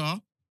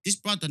up. This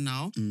brother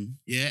now,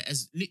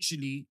 has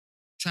literally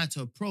tried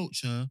to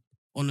approach her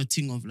on a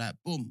thing of like,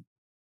 boom,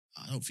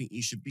 I don't think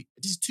you should be.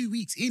 This is 2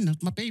 weeks in,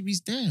 my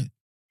baby's there.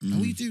 Like,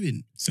 what are you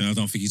doing? So I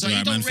don't think he's the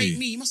right man for you. So you don't rate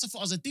me, you must have thought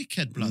I was a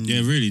dickhead, blood. Yeah,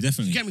 really,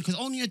 definitely. You get me? Because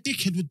only a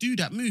dickhead would do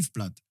that move,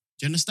 blood. Do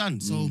you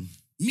understand? So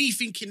me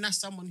thinking that's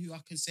someone who I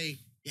can say,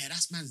 yeah,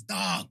 that's man's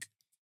dog.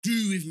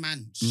 Grew with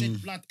man,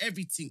 shed blood,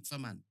 everything for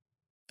man.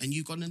 And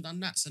you gone and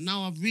done that. So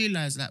now I've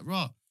realised that,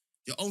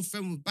 your own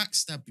friend will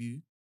backstab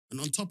you.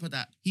 And on top of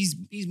that, his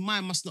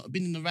mind must not have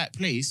been in the right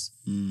place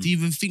to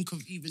even think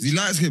of even... He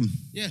likes him?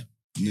 Yeah.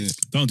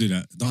 Don't do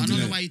that. I don't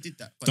know why you did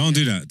that. Don't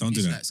do that. Don't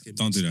do that.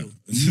 Don't do that.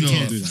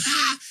 Don't do that.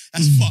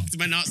 That's fucked,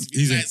 man.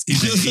 He's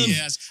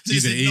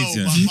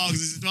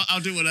I'll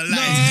do what I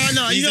like.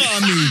 No, you know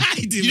what I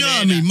mean. You know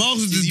what I mean.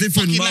 Marks is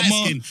different. What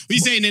you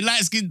saying? The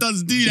light skin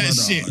doesn't do that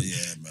shit.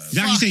 Yeah, man.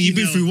 Like you saying, you've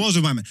been through wars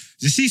with my man.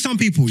 You see some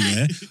people,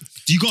 yeah?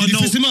 You got to know. Did you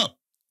piss him up?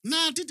 No,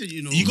 I didn't,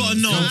 you know. You got to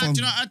know.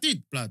 I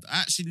did, blood.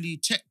 I actually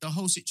checked the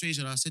whole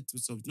situation. I said to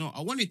myself, no,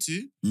 I wanted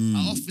to.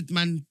 I offered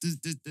man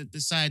the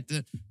side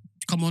that,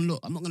 come on, look,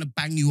 I'm not going to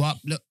bang you up.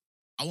 Look,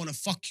 I want to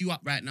fuck you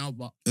up right now,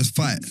 but... Let's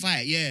fight.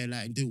 Fight, yeah,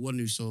 like, I didn't want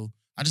to, so...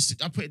 I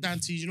put it down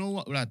to you know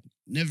what, lad?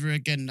 Never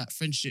again, that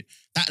friendship,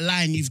 that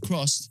line you've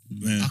crossed,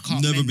 I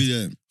can't never mend be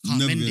there. Can't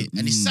never mend be it.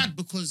 And it's sad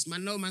because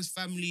no man's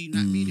family,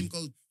 like me and him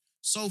go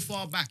so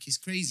far back, it's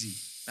crazy.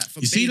 Like,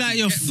 you see like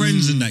your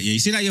friends and that, yeah? You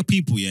see like your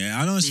people, yeah?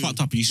 I know it's fucked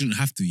up and you shouldn't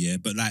have to, yeah?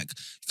 But like,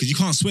 because you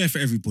can't swear for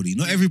everybody.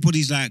 Not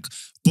everybody's like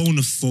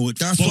bona fide.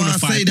 That's why I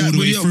say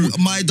that.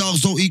 My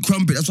dogs don't eat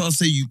crumpet. That's why I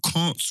say you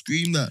can't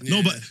scream that.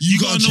 No, but you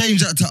gotta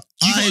change that to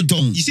I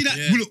don't. You see that?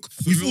 Yeah. Look,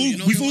 For we've real, all you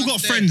know we've the all ones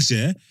got there. friends,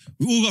 yeah.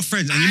 We all got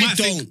friends, and you I might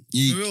don't. think,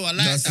 Yeah, For real, I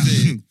like that's that.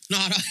 it. No,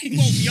 he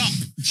woke me up.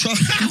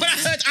 Trust When I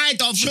heard I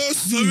don't,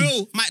 Trust for me.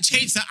 real, might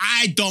change to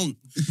I don't.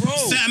 Bro.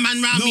 Certain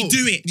man round me No.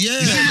 do it. Yeah.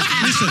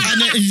 Listen.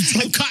 And then you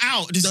And cut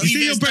out. Just you leave see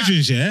it your as that.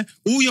 brethren,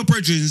 yeah. All your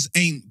brethren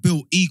ain't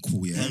built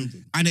equal, yeah.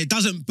 Mm. And it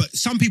doesn't. But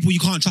some people you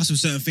can't trust with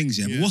certain things,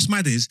 yeah. But Yeah. what's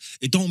mad is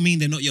it don't mean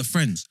they're not your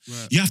friends.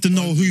 Right. You have to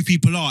know who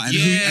people are and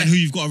Yeah. who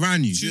you've got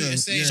around you. True, Yeah. you're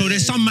saying. So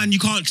there's some man you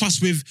can't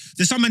trust with.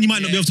 There's some man you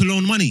might not be Yeah. able to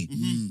loan money.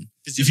 Mhm.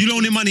 'Cause If you're you not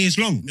loan him good- money, it's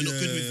long. You're not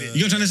good with it. You know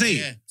what I'm trying to say?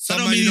 Yeah. That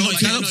don't mean he's not. Like,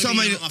 That you don't, know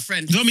me, you're not my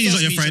friend. that don't mean he's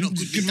not your Trust me, friend. you're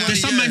not good with that.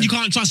 There's some man you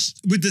can't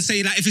trust with the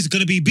say like if it's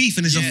gonna be beef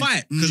and it's a Yeah.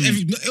 fight because not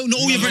all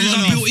Gonna your brothers run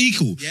are off. built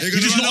equal. Yeah.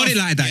 You're just not on it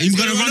like that. You're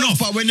gonna run off.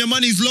 But when your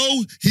money's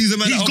low, he's a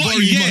man He's that'll got borrow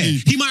you, you yeah.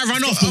 money. He might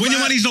run off, but when your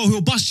money's low,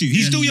 he'll bust you.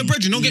 He's still your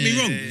brethren, don't get me Yeah,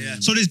 wrong. yeah, yeah.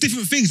 So there's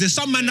different things. There's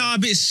some man that are a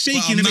bit shaky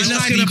But and a bit man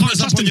that's slidey. gonna You can't press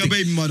trust up on them. your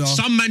baby mother.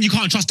 Some man you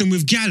can't trust them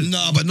with gal.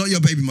 No, but not your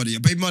baby mother.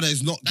 Your baby mother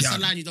is not. That's yeah. a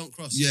line you don't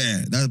cross.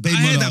 Yeah, that baby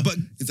I hear mother. that, but-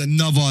 it's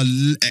another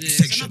it's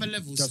section. another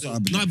level That's still. what I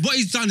believe. No, what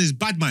he's done is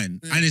bad, man,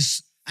 and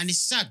it's And it's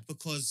sad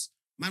because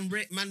man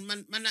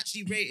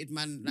actually rated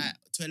man like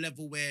to a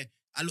level where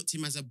I looked at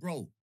him as a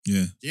bro.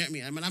 yeah. Do you get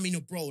me? I mean,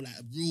 a bro, like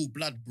a real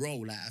blood bro.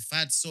 Like if I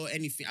had saw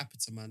anything happen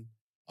to man,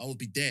 I would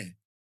be there.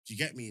 Do you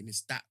get me? And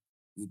it's that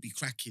we'll be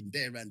cracking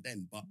there and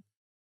then. But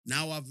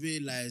now I've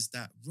realized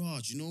that,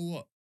 Raj, you know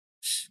what?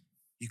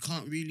 You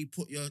can't really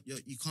put your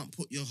you can't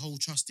put your whole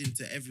trust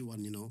into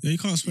everyone, you know. Yeah, you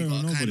can't swear You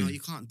on gotta nobody. you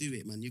can't do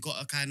it, man. You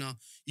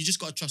just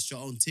gotta trust your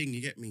own thing,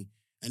 you get me?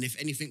 And if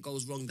anything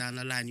goes wrong down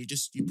the line, you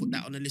put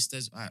that on the list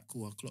as, all right,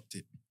 cool, I clocked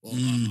it. Or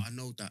I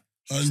know that.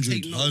 Just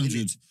take 100, note, 100.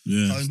 innit?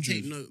 Yeah. Just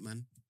take note,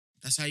 man.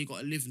 That's how you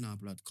gotta live now,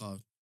 blood.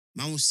 Cause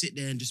man will sit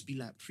there and just be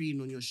like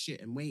preying on your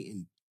shit and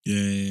waiting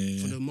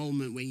Yeah. for the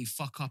moment when you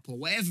fuck up or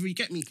whatever. You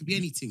get me? It could be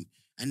anything.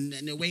 And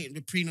they're waiting,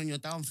 they're preying on your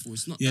downfall.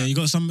 It's not. Yeah, that. you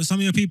got some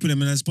of your people,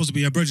 them, and they're supposed to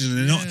be your brethren,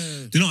 and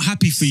Yeah. they're not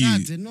happy for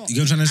Sad, you. they're not. You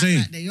know what I'm trying to Act say?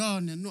 like they are,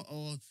 and they're not,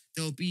 or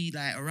they'll be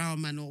like around,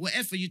 man, or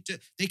whatever you do.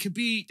 They could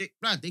be,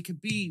 they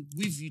could be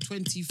with you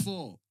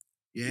 24,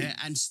 yeah,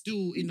 and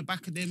still in the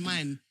back of their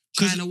mind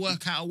 'Cause- trying to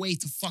work out a way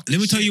to fuck. Let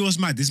me tell shit. you what's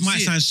mad. This might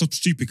See it? sound so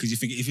stupid because you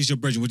think if it's your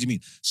brethren, what do you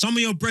mean? Some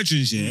of your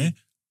brethren, yeah,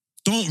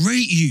 don't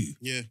rate you.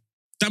 Yeah,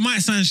 That might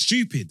sound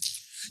stupid.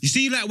 You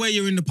see, like where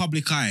you're in the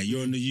public eye,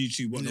 you're on the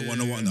YouTube, whatnot,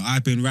 whatnot.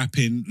 I've been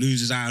rapping,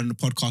 losers out on the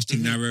podcasting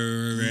now,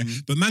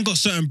 but man got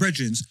certain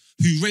brethren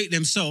who rate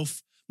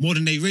themselves more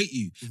than they rate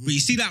you. But you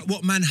see, like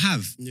what man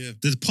have, yeah.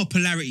 the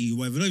popularity,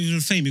 whatever, not even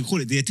fame, you call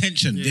it the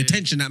attention, Yeah, the yeah.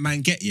 attention that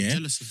man get, yeah.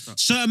 Jealous of that.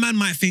 Certain man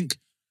might think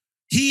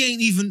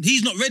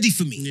he's not ready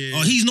for me, Yeah.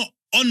 or he's not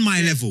on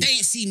my level. They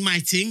ain't seen my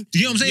thing. Do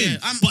you know what I'm saying?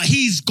 Yeah, but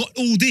he's got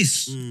all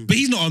this. But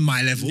he's not on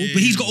my level. Yeah,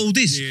 but he's got all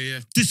this. Yeah,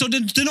 So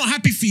they're not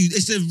happy for you.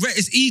 It's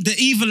the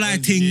evil eye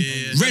thing,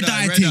 yeah. red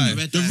eye thing,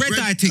 the red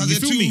eye thing. Cause You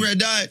they're feel too me?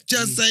 red eye.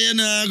 Just say you're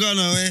not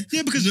gonna win.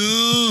 Yeah, because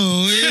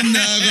No, you're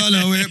not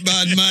gonna win.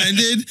 Bad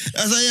minded.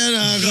 That's why you're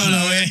not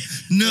gonna win.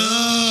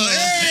 No,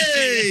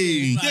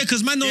 hey. yeah,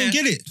 because man don't Yeah.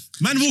 get it.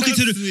 Man walk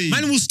into Trust me.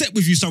 man will step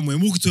with you somewhere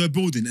and walk into a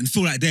building and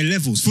feel like they're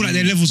levels, feel like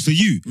they're levels for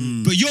you.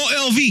 But you're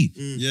LV.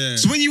 Yeah.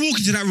 So when you walk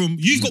into that room,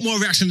 you've got more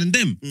reaction than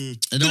them.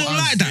 They don't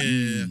like that.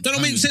 Yeah. That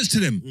don't make sense to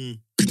them.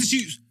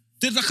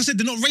 Because like I said,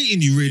 they're not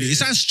rating you really. It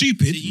sounds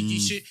stupid. You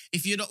should,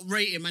 if you're not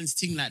rating man's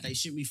thing like that, you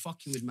shouldn't be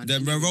fucking with man.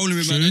 Then we're rolling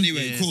with man True.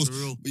 anyway, Yeah, of course. for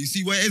real. But you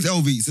see where it is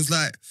LV. It's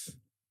like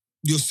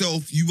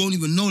yourself, you won't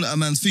even know that a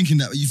man's thinking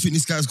that, but you think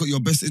this guy's got your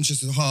best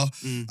interest at heart,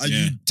 and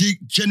Yeah. you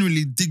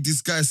generally dig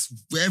this guy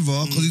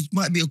wherever because he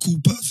might be a cool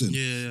person,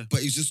 Yeah.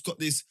 but he's just got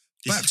this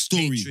This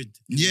backstory. hatred.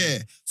 Yeah.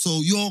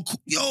 So yo,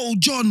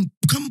 John,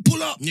 come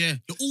pull up. Yeah.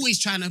 You're always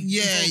trying to.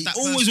 Yeah, involve you that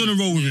always person. want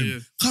to roll with Yeah,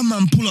 him. Come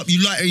man, pull up.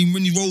 You like him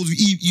when he rolls.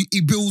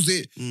 He builds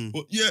it.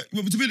 But yeah, you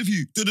want me to build it for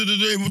you?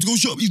 You want to go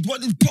shop? He's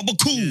proper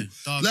cool. Yeah,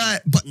 dog.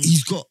 Like, but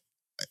he's got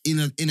in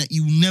a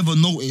you never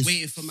notice,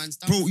 Waiting for man's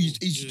bro. downfall.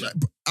 He's like,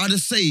 I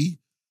just say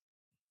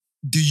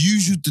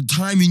the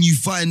timing you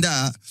find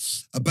out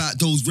about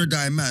those red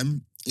eye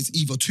man is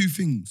either two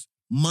things: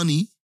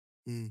 money,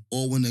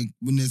 or when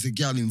there's a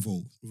gal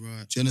involved.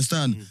 Right. Do you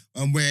understand?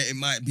 And where it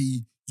might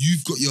be,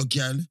 you've got your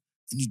gal and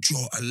you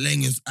draw a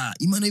langers out.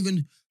 You might not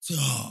even say,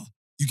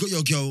 you got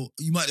your girl,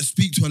 you might just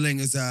speak to a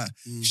langers out.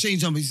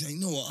 Exchange number, you say, you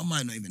know what, I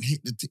might not even hit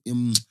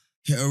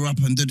her up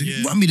and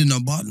run me the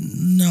number.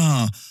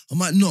 Nah, I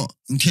might not,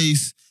 in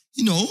case,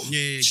 you know.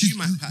 Yeah, she's, you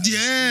might pass.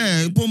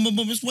 boom,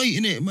 just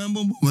waiting it, man,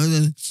 boom.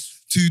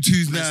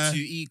 Twos now. Man's too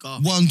eager.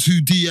 1-2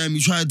 DM, you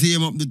try to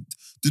DM up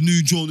the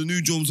new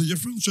John, so your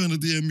friend's trying to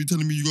DM me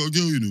telling me you got a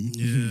girl, you know.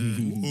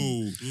 Yeah.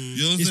 Whoa.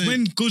 You know what I'm It's saying?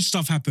 when good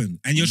stuff happen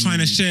and you're trying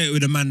to share it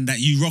with a man that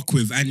you rock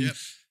with, and Yep.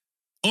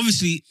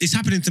 obviously it's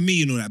happening to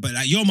me and all that. But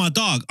like, you're my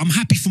dog. I'm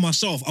happy for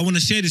myself. I want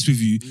to share this with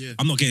you. Yeah.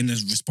 I'm not getting the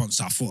response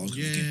I thought I was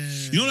gonna get.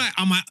 Yeah. You know, like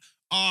I'm like,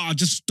 I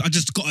just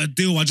got a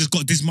deal. I just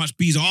got this much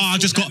bees. I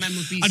just that got man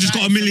would be I just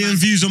got a excited for million man.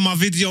 views on my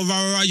video.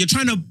 Rah. You're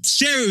trying to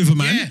share it with a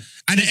man, Yeah.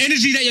 and the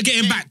energy that you're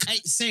getting back.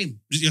 Same.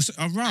 You're,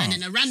 rah. And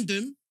then a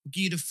random will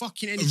give you the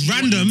fucking energy.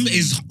 Random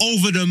is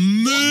over the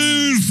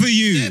moon for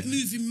you. They're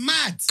moving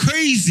mad.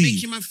 Crazy.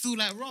 Making man feel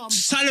like, raw.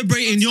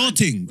 Celebrating your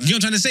thing. You know what I'm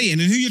trying to say?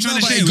 And then who you're trying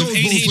to but share it with goes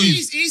ain't both hitting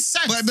ways. you. He's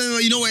sad. But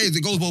you know what it is?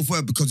 It goes both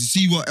ways because you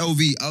see what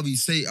LV, I'll be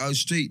straight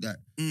that.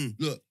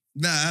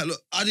 Look,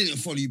 I didn't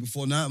follow you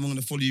before now. I'm going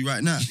to follow you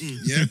right now.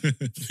 Yeah?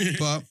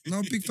 But,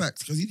 no, big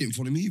facts because he didn't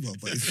follow me either.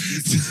 But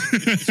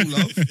it's all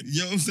love. You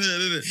know what I'm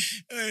saying, isn't it?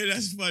 Hey,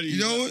 that's funny. You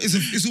know,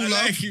 it's all I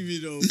love. like him,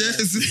 you know. Yeah,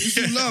 it's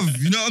all love.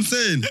 You know what I'm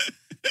saying?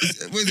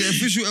 Was it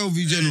official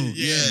LV General?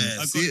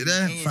 Yeah, I see it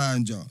there?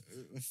 Fine job.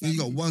 You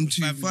got 1,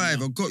 2,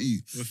 5. I got you.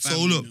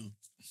 So look,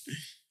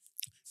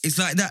 it's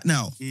like that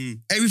now.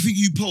 Everything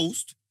you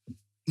post,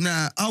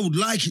 I would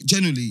like it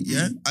generally,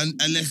 yeah?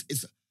 And unless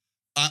it's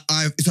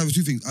either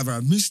two things. Either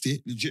I've missed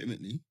it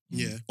legitimately,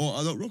 or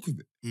I don't rock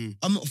with it.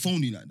 I'm not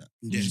phony like that.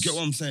 Yes. You get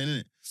what I'm saying,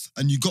 innit?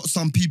 And you got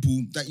some people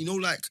that, you know,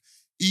 like,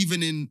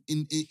 even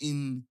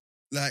in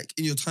like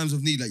in your times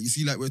of need, like you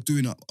see, like we're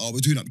doing up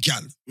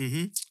gal.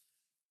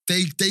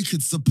 They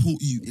could support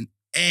you in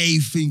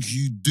everything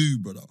you do,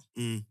 brother.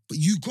 But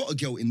you got a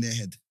girl in their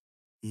head.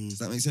 Does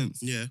that make sense?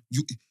 Yeah.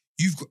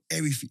 You've got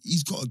everything.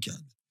 He's got a gal.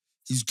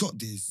 He's got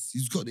this.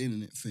 He's got the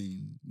internet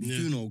thing.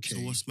 He's doing okay.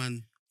 So what's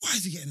man? Why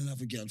is he getting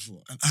another girl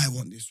for? And I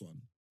want this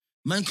one.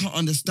 Man can't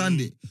understand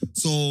it.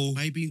 So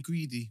Why are you being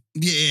greedy?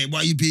 yeah, why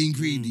are you being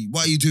greedy?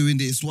 Why are you doing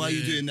this? Why are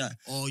you doing that?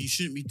 Oh, you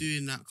shouldn't be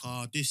doing that,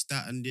 car. This,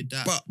 that, and did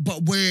that.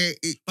 But where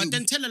it,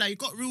 Then tell her like you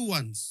got real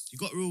ones. You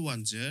got real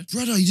ones, yeah.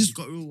 brother, you You just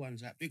got real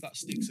ones. Like big up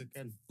Sticks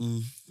again.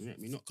 You get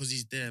me? Not because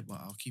he's there, but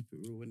I'll keep it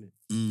real, innit?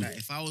 Like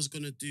if I was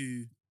gonna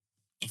do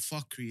a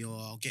fuckery or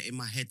I'll get in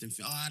my head and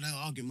think, I don't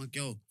argue with my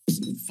girl.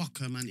 Fuck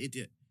her, man,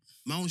 idiot.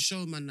 Man will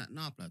show man that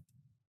blood.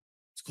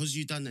 It's because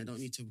you done that. Don't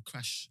need to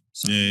crash.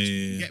 Yeah.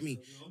 You get me?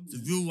 The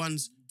real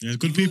ones. Yeah,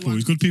 good people.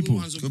 It's good people.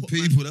 That's good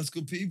people. That's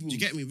good people. Do you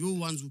get me? Real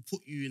ones will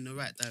put you in the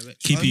right direction.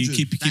 Keep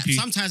you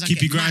Sometimes I keep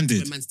get you mad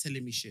grounded. when man's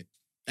telling me shit.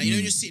 Like, you know,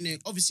 you're sitting there,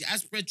 obviously,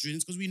 as brethren,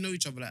 because we know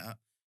each other like that,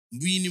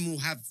 we will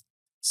have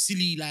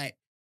silly, like,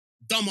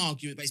 dumb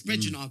arguments, but it's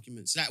brethren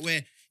arguments. Like,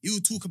 where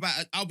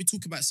I'll be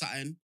talking about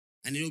something,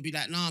 and it'll be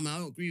like, nah, man, I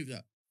don't agree with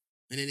that.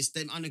 And then it's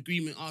them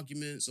unagreement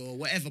arguments or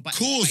whatever. But, Of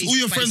course, but all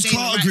your but friends saying the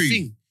can't right agree.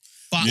 thing.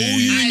 But All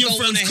you and I your don't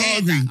friends wanna hear can't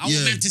agree. that. I want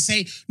Yeah. man to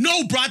say,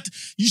 no,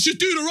 bruv, you should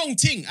do the wrong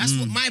thing. That's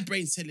what my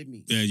brain's telling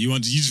me. Yeah, you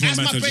just want As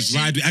man my to just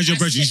brethren, ride. As your I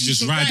brother, you said should just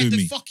should ride with the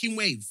me. fucking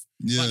wave.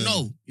 Yeah. But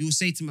no, you will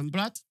say to man,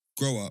 blood.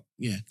 Grow up.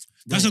 Yeah.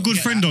 That's a Grow good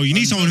get friend that. though. You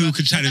need someone who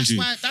could challenge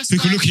you. Who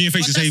could look in your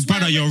face and say,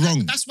 brother, you're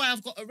wrong. That's why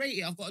I've got to rate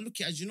it. I've got to look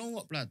at it as, you know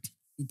what, blood?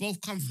 We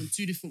both come from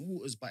two different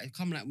waters, but it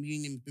come like me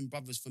and him have been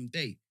brothers from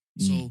day.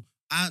 So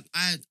I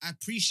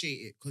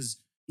appreciate it because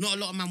not a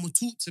lot of man will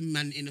talk to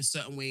man in a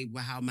certain way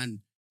where how man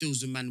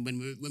deals with man when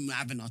we're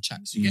having our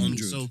chats. You get me?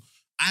 100. So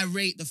I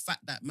rate the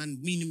fact that man,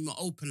 me and him are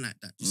open like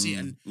that. You see,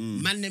 and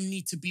man them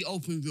need to be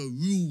open with your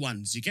real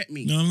ones. You get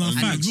me? No, and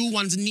facts. the real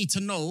ones need to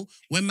know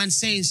when man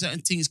saying certain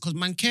things because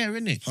man care,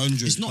 innit?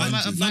 100. It's not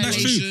about a 100. No, that's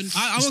true. violation.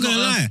 I'm It's not gonna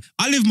not a- lie.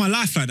 I live my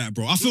life like that,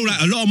 bro. I feel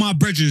like a lot of my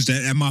brethren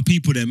and my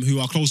people them who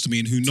are close to me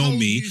and who know Told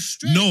me you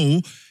straight.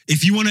 know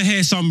if you want to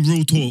hear some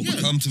real talk,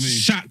 Yeah. Come to me.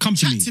 come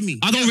to Chat to me.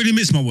 I don't really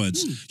mince my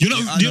words. You're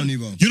not. Yeah, I don't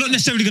either. You're not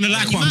necessarily gonna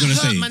like what I'm gonna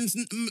say. Man's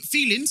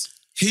feelings.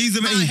 He's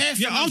a bit.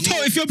 Yeah, I'll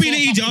tell. If you're being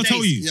an idiot, I'll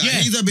tell you. Yeah,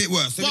 he's a bit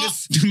worse. Let me But-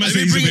 just- Man let said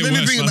me he's a bring bit it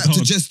worse, back I to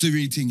told.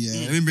 gestury thing, yeah.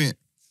 Let me bring it.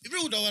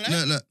 Real though, like.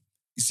 Look.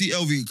 You see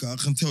LV, I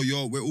can tell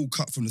we're all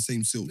cut from the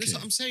same silk. That's here.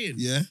 what I'm saying.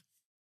 Yeah?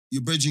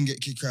 Your brethren get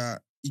kicked out.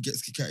 He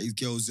gets kicked out of his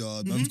girl's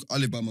yard. I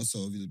live by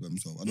myself. He lives by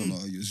himself. I don't know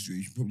how your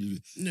situation.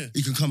 Probably Yeah.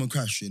 he can come and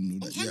crash in.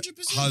 All that.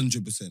 100%.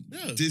 100%.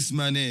 Yeah. This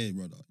man here,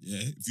 brother. Yeah.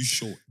 If you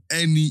show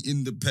any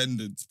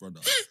independence, brother.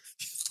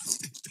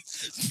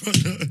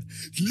 Brother,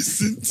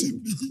 listen to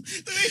me.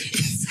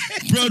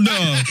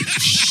 Brother,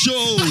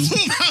 show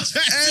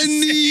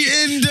any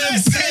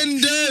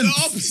independence. The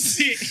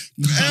opposite.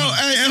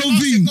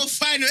 LV. Go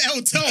find an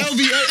L-Tel.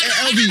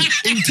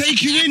 LV, it'll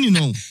take you in, you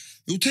know.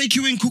 It'll take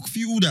you in, cook for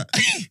you, all that.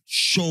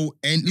 Show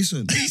and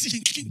listen.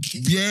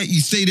 Yeah,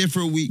 you stay there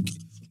for a week.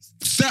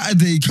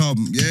 Saturday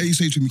come, yeah, you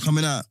say to me,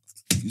 coming out.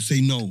 You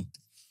say no.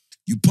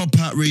 You pop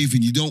out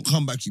raving, you don't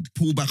come back, you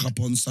pull back up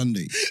on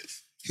Sunday.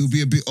 He'll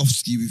be a bit off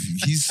ski with you.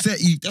 He's set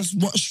you, that's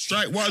what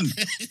strike one.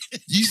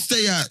 You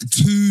stay out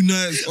 2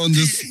 nights on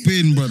the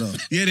spin, brother.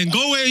 Yeah, then go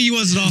where you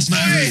was last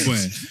night, rude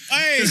boy.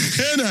 Hey,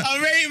 I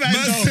rate it, man.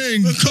 Man though,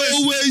 saying, because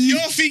go where you-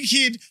 You're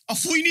thinking, I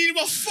thought you needed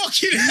my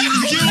fucking. You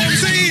know what I'm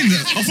saying?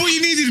 I thought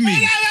you needed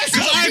me.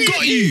 Because I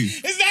got you.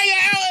 It's like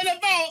you're out and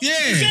about.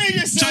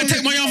 Yeah. Trying to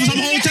take my arm from some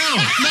hotel.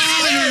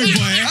 Nah, rude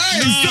boy.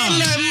 Hey,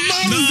 sounding like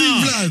Mumsy,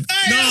 blood.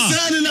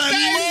 Sounding like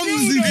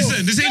Mumsy.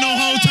 Listen, this ain't no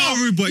hotel,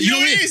 rude boy. You know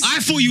what it is? I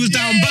thought you was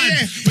down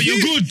bad, but you're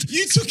good.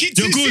 You took it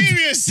You're too good.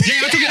 serious.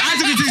 Yeah, I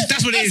took it too.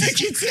 That's what it is.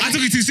 I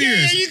took it too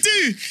serious. Yeah, you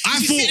do. I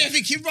you thought- sit there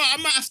thinking, right,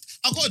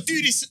 I've got to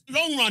do this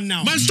long run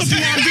now. Man,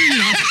 stopping what I'm doing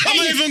now. I'm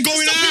not even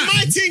going stopping out.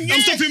 my thing, yeah.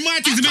 I'm stopping my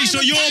thing to make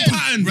sure you're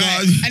patterned.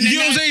 Right. And then You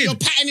know what I'm saying? you're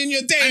patterning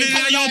your day. And then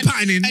now you're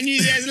patterning. And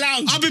you there's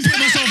lounge. I've been putting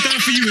myself down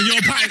for you and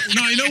you're patterned.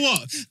 No, you know what?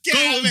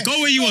 Go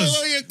where you was.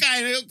 Go where you're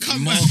going.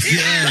 Come back. Mark,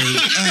 yeah.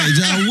 Hey, do you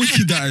know how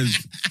wicked that is?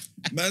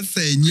 Man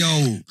saying, yo,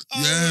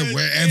 yeah,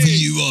 wherever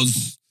you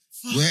was,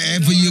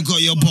 wherever you got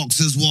your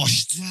boxes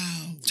washed,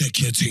 Wow. take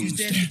your You things was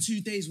there there. for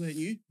 2 days, weren't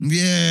you?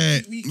 Yeah,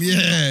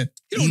 yeah.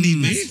 You don't need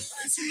me.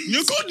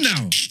 You're good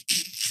now.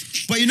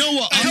 But you know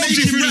what? I I helped make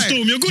you him through the right.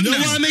 storm. You're good You know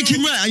now. why I make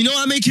him right? You know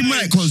why I make him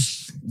right?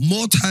 Because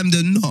more time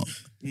than not,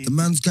 the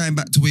man's going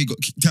back to where he got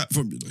kicked out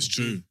from. You know? It's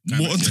true.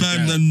 More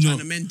time than Trying not.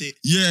 to mend it.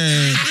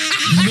 Yeah.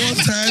 More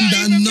time Can't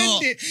than even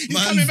not. mend it. You're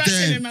Man's coming back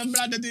there. telling man,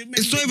 blood, I didn't mend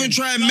It's not it even then.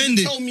 try and Blood, mend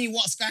it. Tell me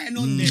what's going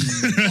on then.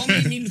 Don't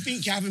make me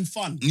think you're having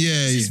fun. Yeah,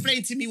 Just yeah.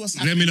 explain to me what's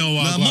Let happening. me know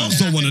what Nah, I want. Marks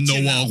don't want to know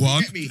Chill what I out, want.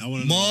 you get me? I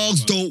wanna know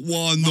Marks what I want. don't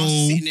want Mark's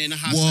no. sitting there in the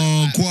house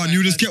Wow, like, go on.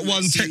 You just get man,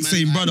 one see, text man,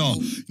 saying, I brother.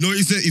 know. No,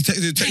 he said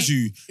he text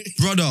you,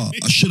 brother.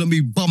 I shouldn't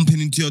be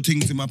bumping into your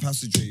things in my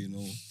passageway. You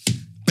know,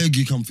 beg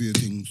you come for your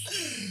things.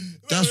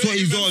 That's what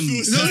he's on.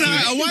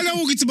 No, why don't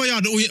I walk into my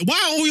yard? Why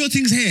are all your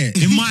things here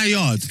in my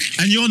yard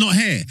and you're not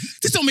here?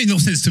 This don't make no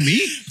sense to me.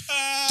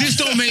 This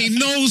don't make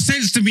no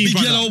sense to me, Big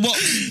brother. yellow box.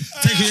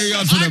 Take your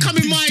yard for I the come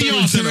in big my storage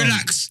yard to center.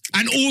 relax,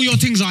 and all your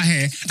things are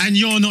here, and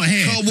you're not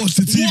here. Can't watch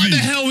the TV. What the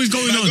hell is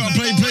going Man on? got to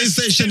play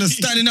PlayStation and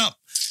standing up.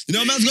 You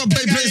know, man's got to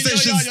play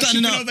PlayStation You're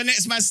standing tripping up. over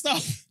next man's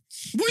stuff.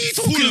 What are you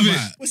Full talking of it.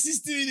 about? What's this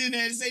doing in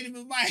there? This ain't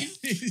even mine.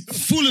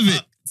 Full of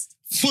it.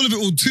 Full of it.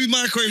 All 2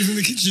 microwaves in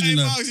the kitchen. Hey, You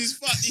know. Marks is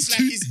fucked. It's like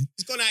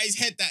it's gone out his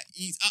head that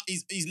he's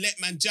let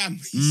man jam.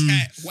 He's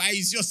like, why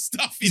is your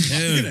stuff in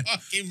the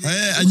fucking room?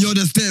 Yeah, and you're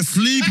just there And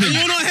sleeping.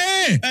 you're not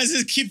here. I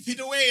just keep it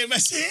away.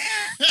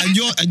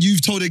 and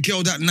you've told the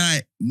girl that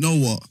night, know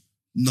what?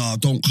 Nah,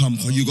 don't come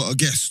because you got a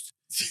guest.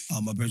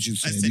 Oh, my bedroom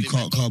I said said you it,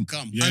 can't man, come. don't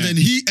come. Yeah. And then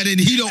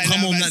he don't come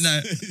home that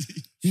night.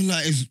 You're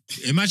like, it's,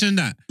 Imagine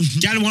that.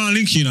 Gal want to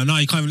link you, no,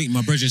 you can't even link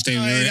my brethren staying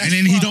No, there. that's And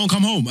then he fucked. don't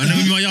come home. And I'm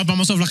in my yard by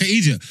myself like an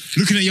idiot,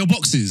 looking at your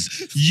boxes.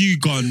 You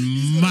gone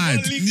mad.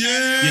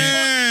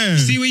 yeah.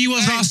 See where you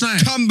was last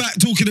night? Come back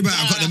talking about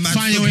I've got the man.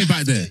 Find your way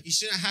back there. You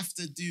shouldn't have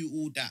to do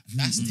all that.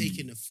 That's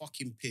taking the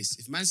fucking piss.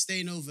 If man's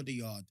staying over the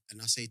yard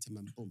and I say to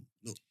man, boom,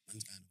 look,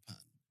 man's going to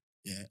pattern.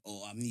 Yeah,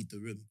 or I need the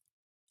room.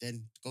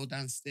 Then go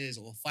downstairs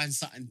or find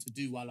something to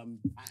do while I'm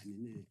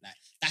patterning it. Like,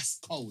 that's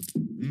cold.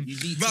 You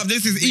need Bruv, to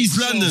this is make East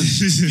sure London.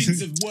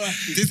 Things have worked.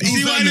 This You see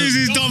East why London. Luz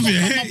is Don't dumb, fuck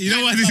yeah? up my You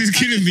know why pants, this is I'm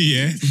killing me,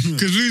 yeah?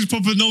 Because Luz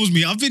proper knows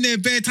me. I've been there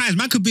bare times.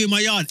 Man could be in my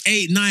yard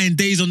 8-9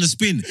 days on the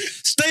spin.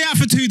 Stay out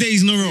for 2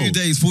 days in a row. 2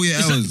 days, 48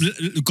 hours.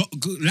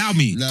 Allow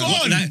me. Allow- Go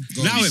on. Go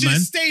on. Allow You it, should man.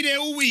 stay there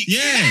all week.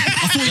 Yeah.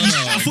 I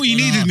thought you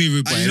No, no. needed me,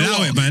 rude boy. And you know Allow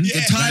what? it, man. Yeah.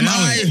 The time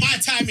Allow I- it. Put my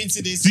time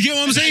into this. Do you get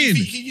what I'm And then saying?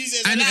 You can use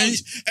it as And- a lounge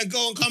and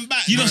go and come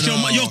back. You lost No,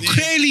 no. you're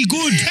clearly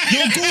good.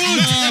 You're good.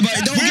 Nah, but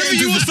don't Wherever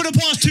get you into was for the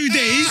past 2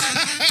 days,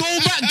 go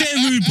back there,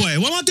 rude boy.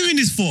 What am I doing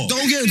this for?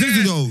 Don't get into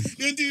it though.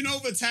 You're doing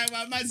overtime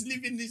while man's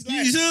living this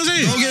life. You see what I'm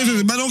saying? Don't get into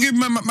it. Man, don't give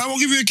man won't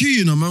give you a key,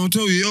 you know. Man will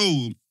tell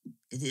you,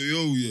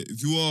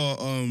 if you are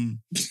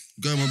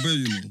going my bed,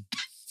 you know.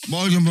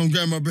 Mark, I'm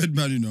going my bed,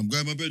 man, you know. I'm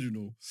going my bed, you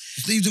know.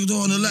 Leave the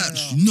door on the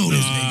latch. You know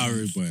there's Nah, niggas.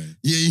 rude boy.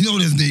 Yeah, you know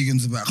there's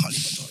niggas about. Can't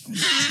leave my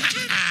door.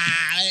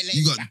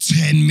 You got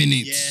 10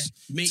 minutes.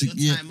 Yeah. Make to- your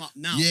yeah. time up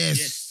now.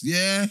 Yes.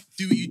 Yeah.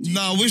 Do what you do.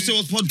 Nah, I wish there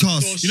was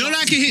podcast. You know,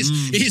 like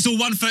it hits all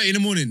 1:30 in the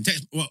morning.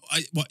 Text, what?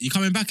 You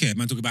coming back here?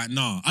 Man, talk about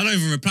nah. I don't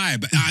even reply,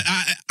 but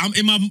I'm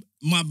in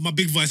my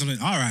big voice. I'm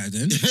like, all right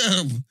then,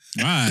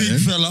 all right Big then.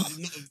 fella.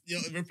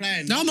 You're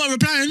replying. No, I'm not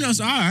replying. I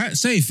was all right,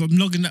 safe. I'm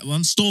logging that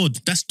one. Stored.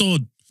 That's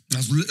stored.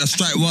 That's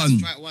strike one.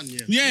 Strike one,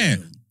 yeah. Yeah.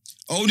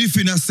 Only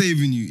thing that's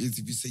saving you is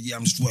if you say, yeah,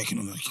 I'm just working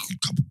on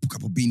a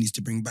couple beanies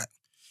to bring back.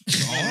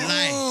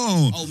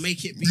 Oh,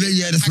 make it.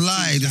 Yeah, that's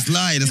lie. That's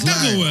lie. That's That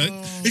could lie.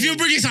 work. If you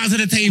bring it out to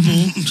the table,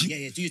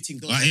 Yeah, do your thing.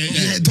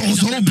 Yeah,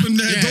 doors open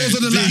there. Yeah. Doors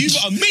on the You latch.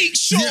 gotta make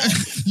sure Yeah.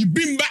 you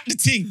bring back the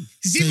thing.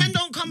 See, man,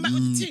 don't come back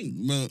with the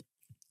thing. Well,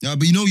 yeah,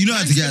 but you know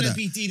how to get out of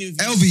that.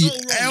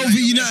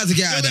 LV, you know how to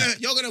get out of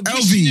that. You're gonna LV,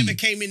 wish you never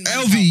came in.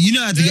 LV, you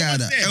know how to get out of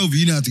that. There. LV,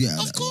 you know how to get out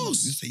of that. Of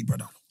course. You say,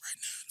 brother,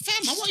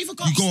 Fam, I won't even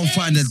go you go and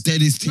find the upstairs.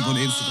 deadest thing on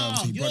No, Instagram.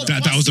 Say, you're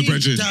brother, that was the What's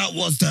brethren. that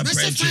was the Man said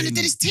find the brethren.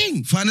 deadest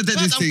thing. Find the Blood,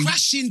 deadest I'm thing.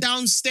 crashing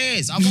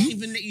downstairs. I won't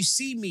even let you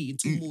see me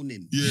until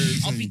morning. Yeah,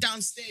 I'll same. be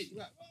downstairs. You're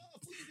like, oh, I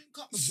thought you didn't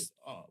cut my shit.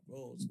 Oh,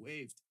 bro, it's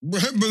waved.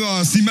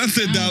 But see, man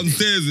said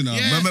downstairs, you know.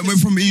 Yeah, Man went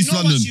from East you know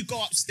London. once you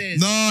go upstairs.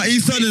 Nah,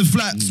 East London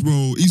flats,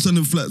 bro. East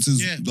London flats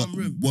is Yeah, like one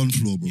room. one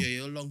floor, bro. Yeah,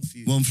 you're long for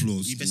you. One floor.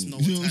 You best know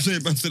You know what what I'm time saying?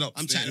 it Man is. said I'm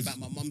upstairs. chatting about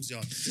my mum's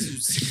yard.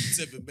 It's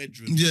 7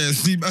 bedrooms. Yeah,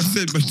 see, man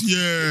said, but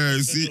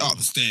yeah, see,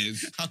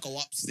 upstairs. I go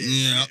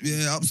upstairs.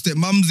 Yeah, upstairs.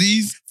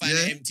 Mumsies. Find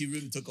Yeah. an empty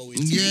room to go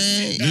into.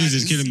 Yeah. Luz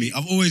is killing me.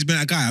 I've always been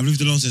that guy. I've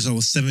lived alone since I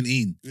was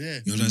 17. Yeah.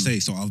 You know what I'm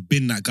saying? So I've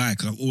been that guy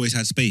because I've always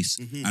had space.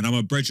 And I'm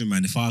a brethren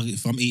man. If I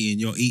if I'm eating,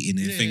 you're eating.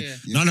 And Yeah, think yeah.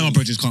 none of my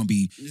bridges can't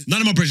be.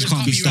 None of my bridges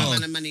can't be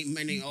starved.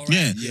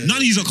 Yeah, none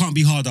of you can't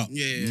be hard up.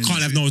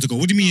 Can't have nowhere to go.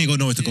 What do you mean you ain't got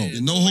nowhere to go?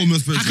 No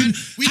homeless How person.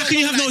 can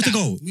you have nowhere to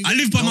go? I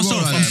live by Don't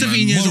myself. roll like I'm that,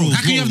 17 man. years old. Morals,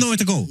 How can you have nowhere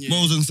morals. to go?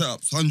 Morals and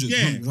setups, 100.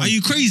 Yeah, are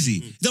you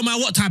crazy? Don't matter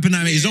what type of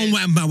night it is. Don't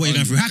matter what you're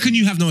going through. How can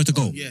you have nowhere to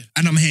go? Yeah.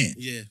 And I'm here.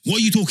 Yeah. What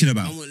are you talking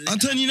about? I'm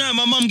telling you now,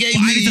 my mum gave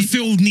But I need me. to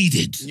feel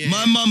needed. Yeah.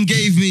 My mum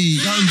gave me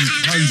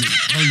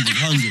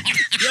 100.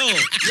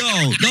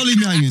 Yo, don't leave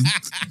me hanging.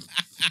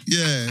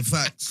 Yeah,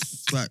 facts.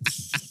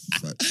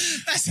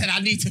 I said I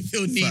need to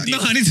feel needed. No,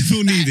 I need to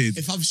feel needed.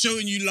 If I'm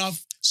showing you love,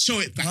 show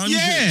it back. 100.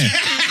 Yeah.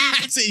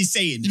 That's what he's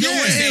saying. You know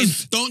what it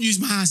is? Don't use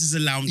my house as a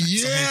lounge.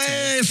 It's a hotel.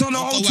 Yeah, it's on a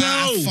Don't go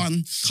out, hotel. have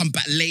fun, come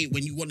back late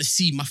when you want to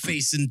see my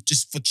face and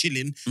just for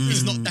chilling.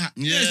 It's not that.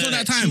 Yeah, it's not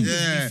that time. Chill with me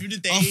Yeah. through the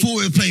day. I thought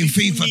we were playing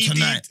People FIFA needed.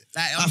 tonight.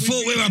 Like, I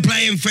thought we were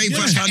playing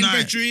FIFA Chatting tonight.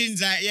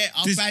 bedrooms, like, yeah,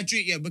 I'll This- buy a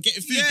drink, yeah, but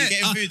getting food, you're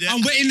getting food.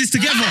 I'm wetting this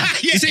together.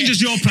 Yeah. This ain't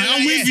just your plan.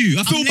 I'm with you.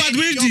 I feel I'm bad letting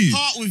with you're you.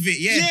 part with it,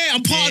 yeah. Yeah,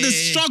 I'm part of the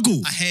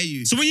struggle. I hear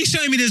you. So when you're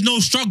showing me there's no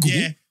struggle,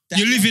 Yeah.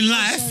 you're living You're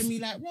life. showing me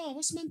like, bro,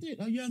 what's the man doing?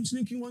 Oh, yeah, I'm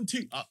sneaking one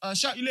tick.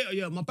 Shout you later,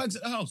 yeah, my bag's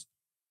at the house.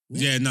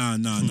 Yeah, nah,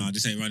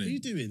 this ain't What are you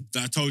running. doing?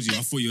 I told you,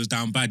 I thought you was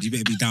down bad. You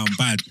better be down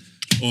bad.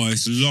 Or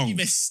it's long. You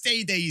best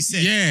stay there, you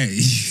said. Yeah.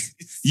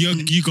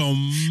 you gone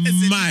I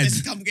said, mad.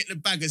 Let's come get the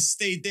bag and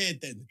stay there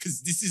then,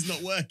 because this is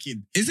not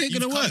working. Is it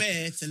You've gonna come work?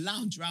 here to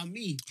lounge around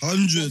me.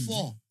 100. What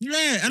for?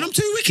 Yeah, and I'm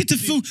too wicked to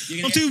feel.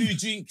 You're I'm gonna too. get food,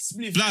 drink,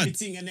 spliff, Blood.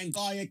 everything, and then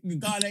go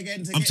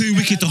again. I'm too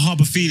wicked to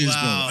harbour feelings,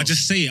 bro. Wow. I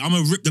just say it. I'm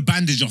gonna rip the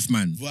bandage off,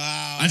 man.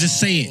 Wow. I just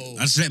say it.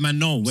 I just let man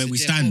know where So we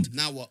therefore, stand.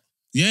 Now what?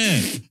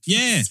 Yeah,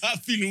 yeah.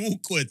 Start feeling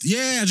awkward.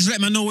 Yeah, I just let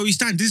man know where we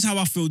stand. This is how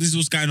I feel. This is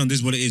what's going on. This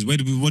is what it is. What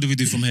do we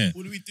do from here?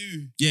 What do we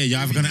do? Yeah, you're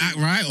either gonna act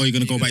right or you're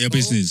gonna go about your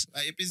business.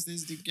 Like your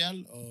business, the gal,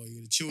 or you're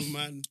gonna chill,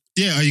 man.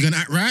 Yeah, are you gonna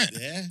act right?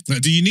 Yeah.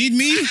 Like, do you need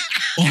me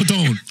or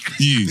don't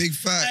you? Big Hey,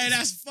 fat.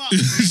 that's fucked. You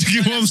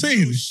get what I'm That's saying?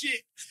 real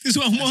shit. This is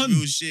what I'm That's on.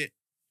 real shit.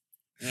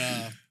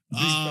 Yeah.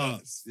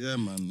 Yeah,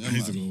 man. Yeah, I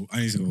need to man. go. I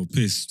need to go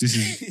piss. This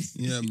is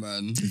Yeah,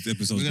 man. this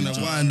episode. We're gonna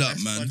wind up,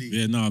 man.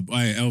 Yeah, no,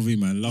 LV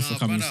man, love for Nah,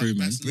 coming brother, through,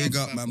 man. that's Big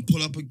love, up, man.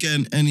 Pull up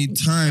again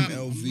anytime, I'm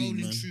LV,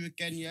 rolling man. through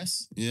again,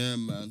 yes. Yeah,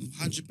 man.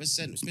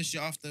 100%, especially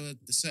after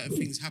the certain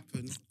things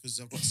happen, because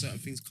I've got certain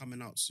things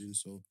coming out soon.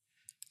 So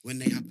when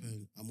they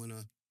happen, I'm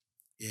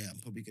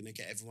probably gonna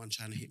get everyone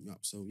trying to hit me up.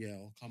 So yeah,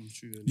 I'll come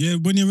through. And Yeah,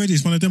 when you're ready,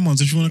 it's one of them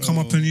ones. If you want to come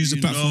up and use the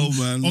You platform,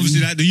 know, man.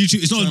 obviously, like the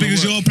YouTube, it's not as Trying big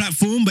to as your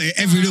platform, but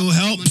every little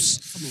Come on,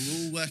 helps. Come on,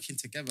 we're all working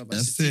together. But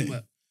That's it's a it.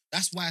 teamwork.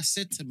 That's why I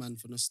said to man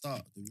from the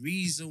start, the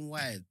reason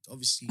why,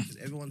 obviously, because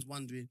everyone's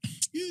wondering,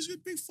 you was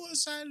with Bigfoot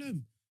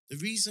Asylum. The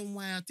reason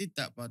why I did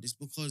that, bud, is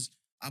because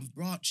I'm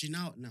branching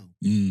out now.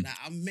 Mm. Like,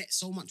 I met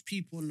so much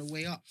people on the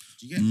way up.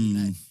 Do you get me?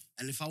 Like,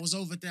 and if I was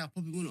over there, I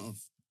probably wouldn't have.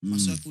 My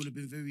circle would have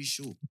been very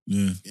short.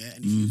 Yeah, Yeah,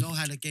 and if you know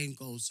how the game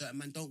goes, certain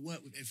men don't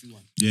work with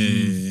everyone. yeah.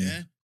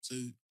 Yeah. So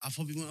I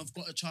probably wouldn't have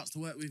got a chance to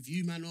work with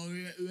you, man, or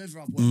whoever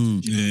I've worked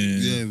with. Do you know what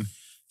I mean? Yeah.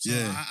 So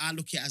Yeah. I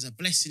look at it as a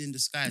blessing in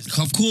disguise.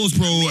 Of course,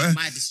 bro. I made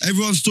my decision.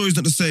 Everyone's story's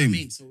not the You know what I same.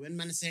 mean, so when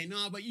man is saying,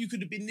 no, but you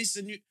could have been this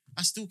and you,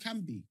 I still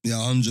can be. Yeah,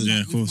 100. Yeah.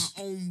 With Of course.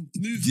 my own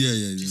movement. Yeah, Do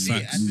you see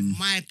it? Facts. And with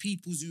my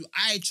peoples who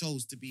I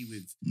chose to be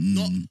with.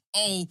 Not,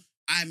 oh,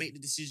 I make the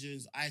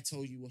decisions, I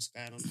tell you what's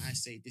going on, I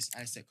say this,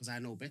 I say, because I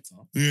know better.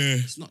 Yeah.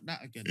 It's not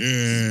that again.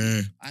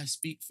 Yeah. I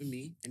speak for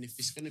me, and if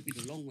it's going to be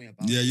the long way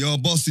about Yeah, it. you're a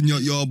boss and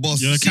you're a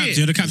boss. You're the See captain. it?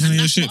 You're the captain And of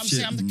your that's ship. what I'm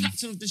saying. I'm the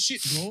captain of the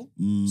ship, bro.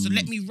 So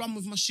let me run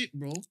with my ship,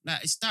 bro.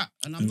 Like, it's that.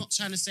 And I'm not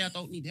trying to say I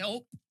don't need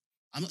help.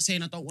 I'm not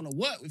saying I don't want to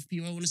work with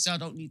people. I want to say I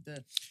don't need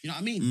the, you know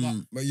what I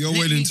mean? But you're let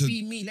willing me to.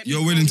 be me. Let me You're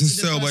grow willing to into the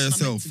sell by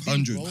person I'm yourself.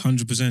 meant to be,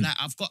 100. bro. 100%. Like,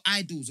 I've got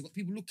idols. I've got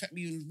people look at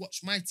me and watch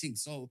my thing.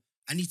 So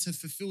I need to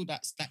fulfill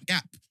that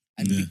gap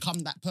and Yeah. become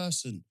that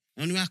person.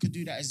 The only way I could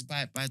do that is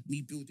by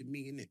me building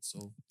me in it.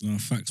 So No,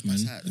 facts, man.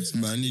 that's how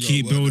Man, you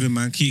Keep gotta work building,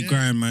 man. Keep Yeah.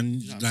 grinding, man.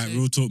 You know what I'm Like, saying?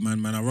 real talk,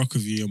 man. I rock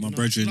with you. You're my No,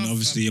 brethren. love,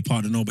 Obviously, fam. you're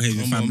part of the No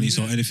Behaviour Come on. family,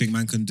 so Yeah. anything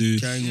man can do.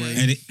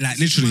 Gangway. Like, literally,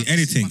 This is my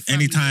anything.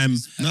 family. Anytime.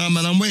 Nah,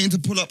 man, I'm waiting to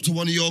pull up to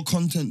one of your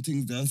content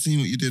things there. I've seen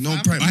what you did. No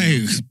Fam, prank.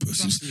 Hey,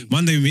 Trust me.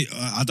 Monday,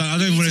 I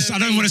don't want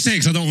to say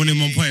because I don't want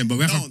him on point, but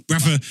we have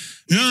to,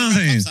 you know what I'm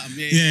saying?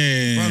 Something,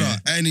 Yeah.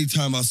 Brother,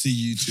 anytime I see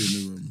you two in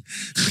the room,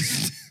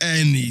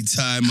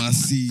 anytime I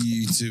see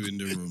you two in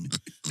the room,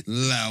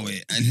 allow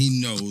it. And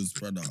he knows,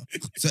 brother.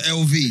 So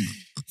LV,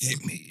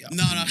 hit me up.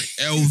 No.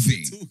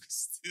 LV.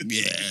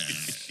 Yeah.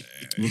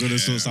 We're gonna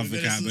sort something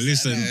We're gonna out. But sort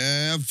listen, something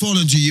Yeah, I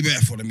followed you. You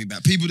better follow me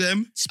back. People,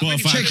 them.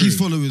 Spotify Check crew. his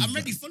followers. I'm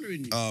ready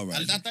following you. All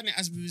right. I've done it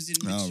as we was in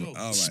the All show. right.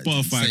 All right.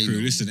 Spotify Say crew.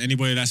 no. Listen,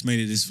 anybody that's made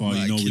it this far,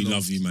 Right, you know we kilos.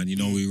 love you, man. You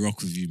know we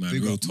rock with you, man.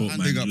 Big Real up, talk, man.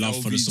 Big up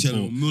Love for the LV,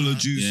 support. Muller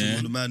Juice Yeah. and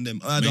all the man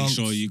them. Make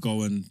sure you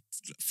go and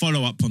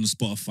follow up on the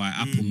Spotify,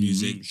 Apple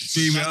Music.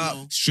 Stream it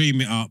up.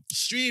 Stream it up.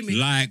 Stream it.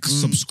 Like,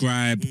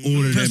 subscribe,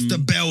 all of Press them. the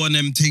bell on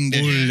them ting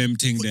there. all of them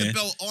thing Put there. the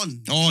belt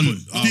on.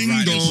 On. Oh, Ding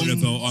right, dong. put the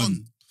bell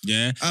on.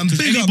 Yeah. And 'Cause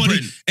big up,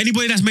 Brent.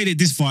 anybody that's made it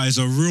this far is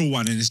a real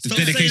one, and it's the Stop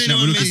dedication that saying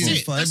we're it looking on for. me.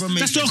 That's it. Everyone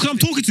That's makes what I'm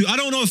talking to. I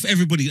don't know if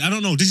everybody, I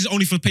don't know. This is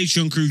only for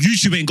Patreon crew.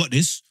 YouTube ain't got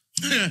this.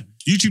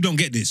 YouTube don't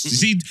get this. You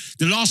see,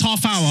 the last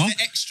half hour.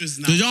 The extras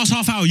now. The last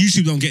half hour,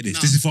 YouTube don't get this. No.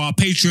 This is for our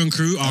Patreon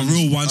crew, our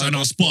real ones, and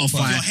our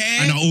Spotify, If you're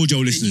here, and our audio then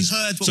you listeners.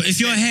 heard what So we if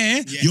you're said.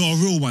 here, Yes. you're a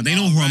real one. They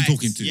know who I'm Alright,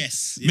 talking to.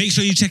 Yes. Make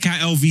sure you check out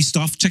LV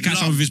stuff. Check out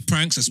some Love. of his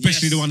pranks,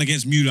 especially Yes. the one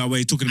against Mula where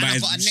he's talking And about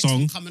I've got a his next one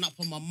song. coming up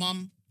on my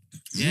mum.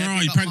 Right,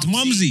 big you up pranked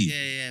Mumsy.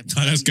 Yeah.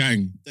 Oh, that's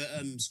gang.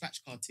 The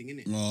scratch card thing,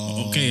 innit?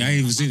 Oh. Okay, I ain't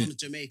even My seen mum's it.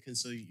 Jamaican,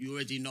 so you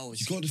already know.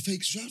 You got the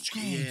fake scratch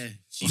card. Yeah.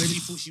 She really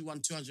thought she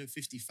won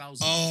 250,000.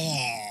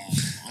 Oh.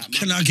 Like,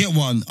 Can my I get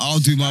one? I'll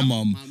do my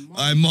mum. My mum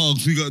Aye,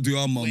 Marks, we got to do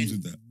our mums went-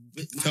 with that.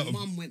 My Tell 'em.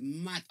 mum went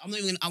mad. I'm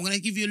gonna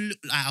give you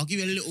I'll give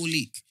you a little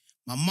leak.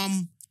 My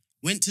mum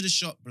went to the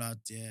shop, blood.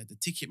 Yeah, the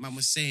ticket man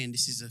was saying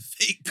this is a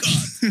fake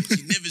card.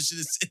 She never should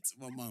have said to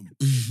my mum.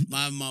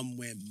 My mum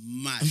went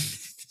mad.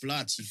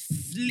 Blood, she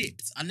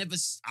flipped. I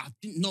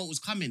didn't know it was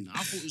coming.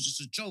 I thought it was just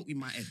a joke in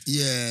my head.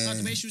 Yeah. Like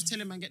the way she was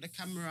telling man, get the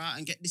camera out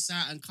and get this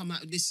out and come out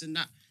with this and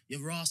that.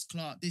 Your Ross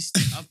Clark, this.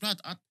 Blood,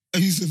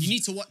 you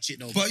need to watch it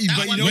though. But you That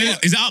know one-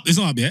 what? Is it up? It's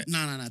not up yet.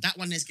 No. That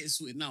one there's getting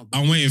sorted now.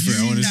 I'm waiting for it.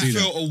 I want to see that.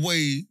 felt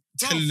away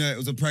Bro. telling her it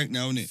was a prank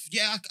now, innit?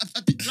 Yeah,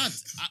 I did blood.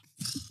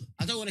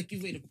 I don't want to give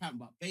away the prank,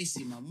 but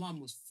basically my mum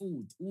was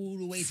fooled all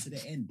the way to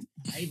the end.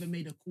 I even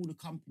made her call the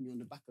company on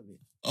the back of it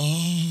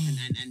Oh.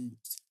 and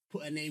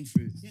put her name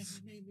through. Yeah,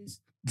 her name is.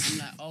 I'm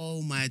like,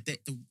 oh my,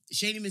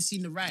 she ain't even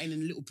seen the writing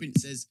and the little print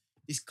says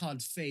this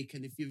card's fake,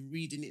 and if you're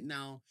reading it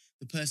now,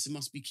 the person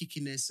must be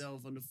kicking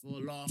themselves on the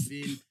floor,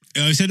 laughing.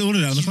 I said all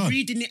of that on the She's card.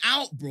 reading it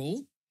out,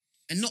 bro,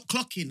 and not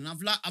clocking. And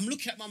I'm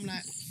looking at mum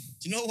like,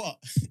 do you know what?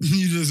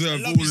 You I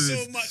deserve all love of you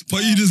this. so much, But bro.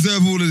 you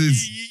deserve all of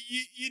this.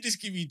 You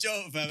just give me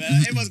joke, fam.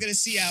 Everyone's gonna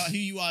see who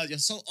you are. You're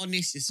so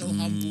honest. You're so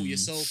humble. You're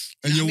so.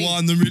 And you're what I mean? one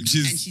of the And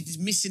richest. she's just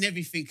missing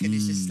everything, and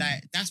it's just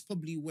like that's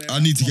probably where I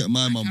need to got get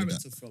my mum with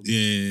character from.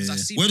 Yeah. 'Cause I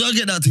see Where do I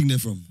get that thing there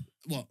from?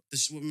 what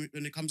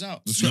when it comes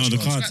out. The No, scratch the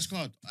card. card. Scratch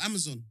card,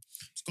 Amazon.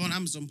 Just go on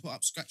Amazon, put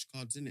up scratch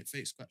cards in it,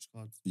 fake scratch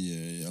cards.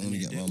 Yeah, I'm gonna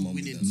Yeah, get they're my all mum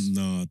with winning. that.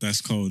 No, that's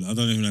cold. I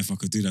don't even know if I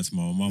could do that to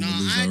my mum. Mum No, would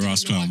lose I her don't know.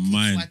 rascal I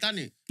mind. done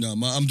it. No,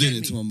 I'm doing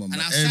Get it to me? my mum. And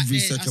Like, I sat every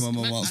there- second my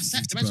mum asks sat,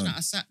 50 imagine that,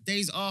 pounds. I sat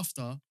days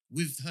after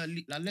with her.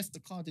 I left the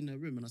card in her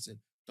room and I said,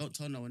 "Don't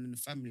tell no one in the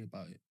family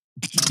about it."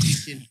 I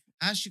was thinking,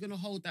 how's she gonna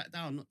hold that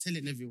down? Not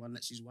telling everyone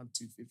that she's won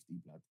 250,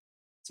 blood.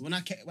 So when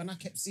I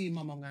kept seeing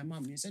my mum going,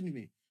 "Mum, you sending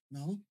me?"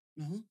 No.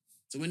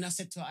 So when I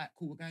said to her, "Alright,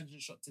 cool, we're going to the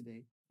shop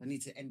today. I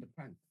need to end the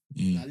prank."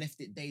 Mm. I left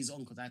it days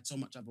on because I had so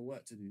much other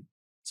work to do.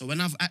 So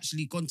when I've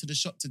actually gone to the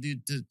shop to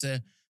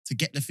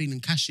get the thing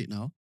and cash it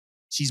now,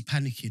 she's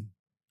panicking.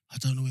 I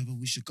don't know whether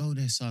we should go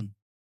there, son.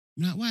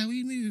 I'm like, why? What are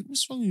you moving?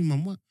 What's wrong with you,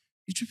 mum? What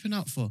you tripping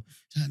out for?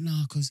 She's like,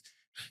 no, because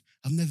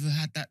I've never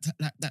had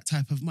that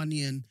type of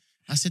money. And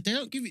I said, they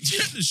don't give it to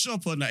you at the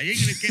shop or that. You're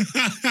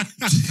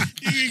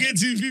gonna get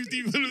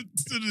 250 for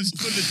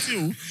the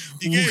till.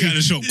 Walk out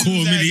the shop, call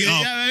a milli You know up.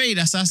 what I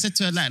mean? So I said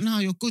to her, like, no,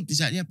 you're good.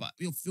 She's like, yeah, but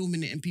you're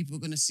filming it and people are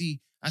gonna see.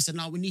 I said,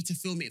 no, we need to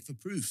film it for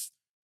proof.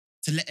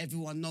 To let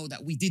everyone know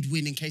that we did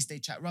win in case they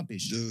chat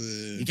rubbish.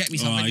 You get me?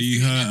 So I'm Oh, ready you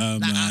for hurt that. her,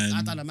 Like, man.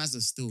 I done a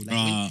Mazda still. Like,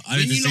 I when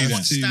didn't you see not that.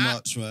 watch Too that,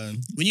 much,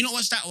 man. when you not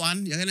watch that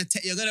one, you're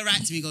gonna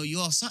write to me, go,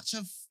 you're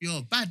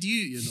a bad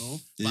you know.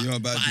 Yeah, but, you're a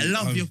bad but I dude.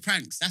 love your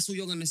pranks. That's all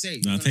you're gonna say.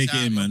 Nah, You're gonna take say,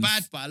 it in, "You're man.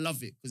 bad, but I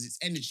love it because it's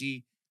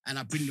energy and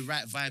I bring the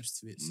right vibes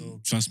to it.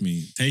 So Trust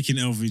me, taking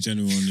LV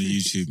General on the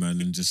YouTube,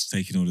 man, and just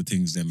taking all the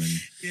things them and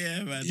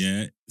yeah, man.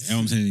 yeah,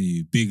 I'm telling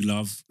you, big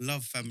love.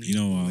 Love family. You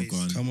know what I've always.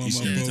 gone. Come on, You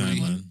my spend bro, time,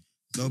 man. man.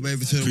 No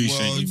baby to the Appreciate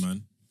world. you,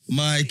 man.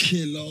 My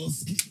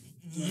killers.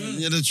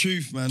 You're the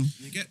truth, man.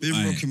 You get me? Been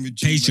Aye. rocking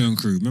with you, man. Patreon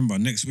crew. Remember,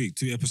 next week,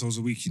 2 episodes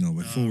a week, you know,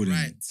 we're forwarding.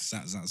 right.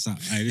 Zat.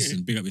 Hey,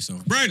 listen, big up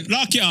yourself. Brent,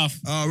 lock it off.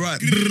 All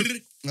right.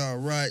 All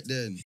right,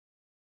 then.